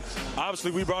A game.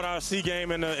 Obviously, we brought our C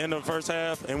game in the first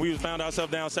half, and we found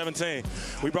ourselves down 17.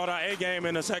 We brought our A game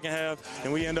in the second half,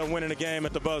 and we ended up winning the game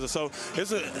at the buzzer. So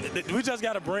we just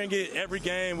got to bring it every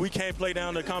game. We can't play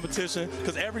down the competition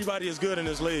because everybody is good in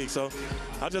this league. So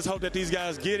I just hope that these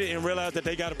guys get it and realize that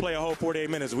they got to play a whole 48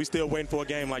 minutes. We still waiting for a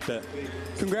game like that.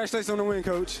 Congratulations on the win,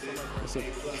 Coach.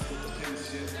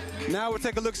 Now we'll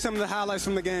take a look at some of the highlights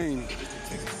from the game.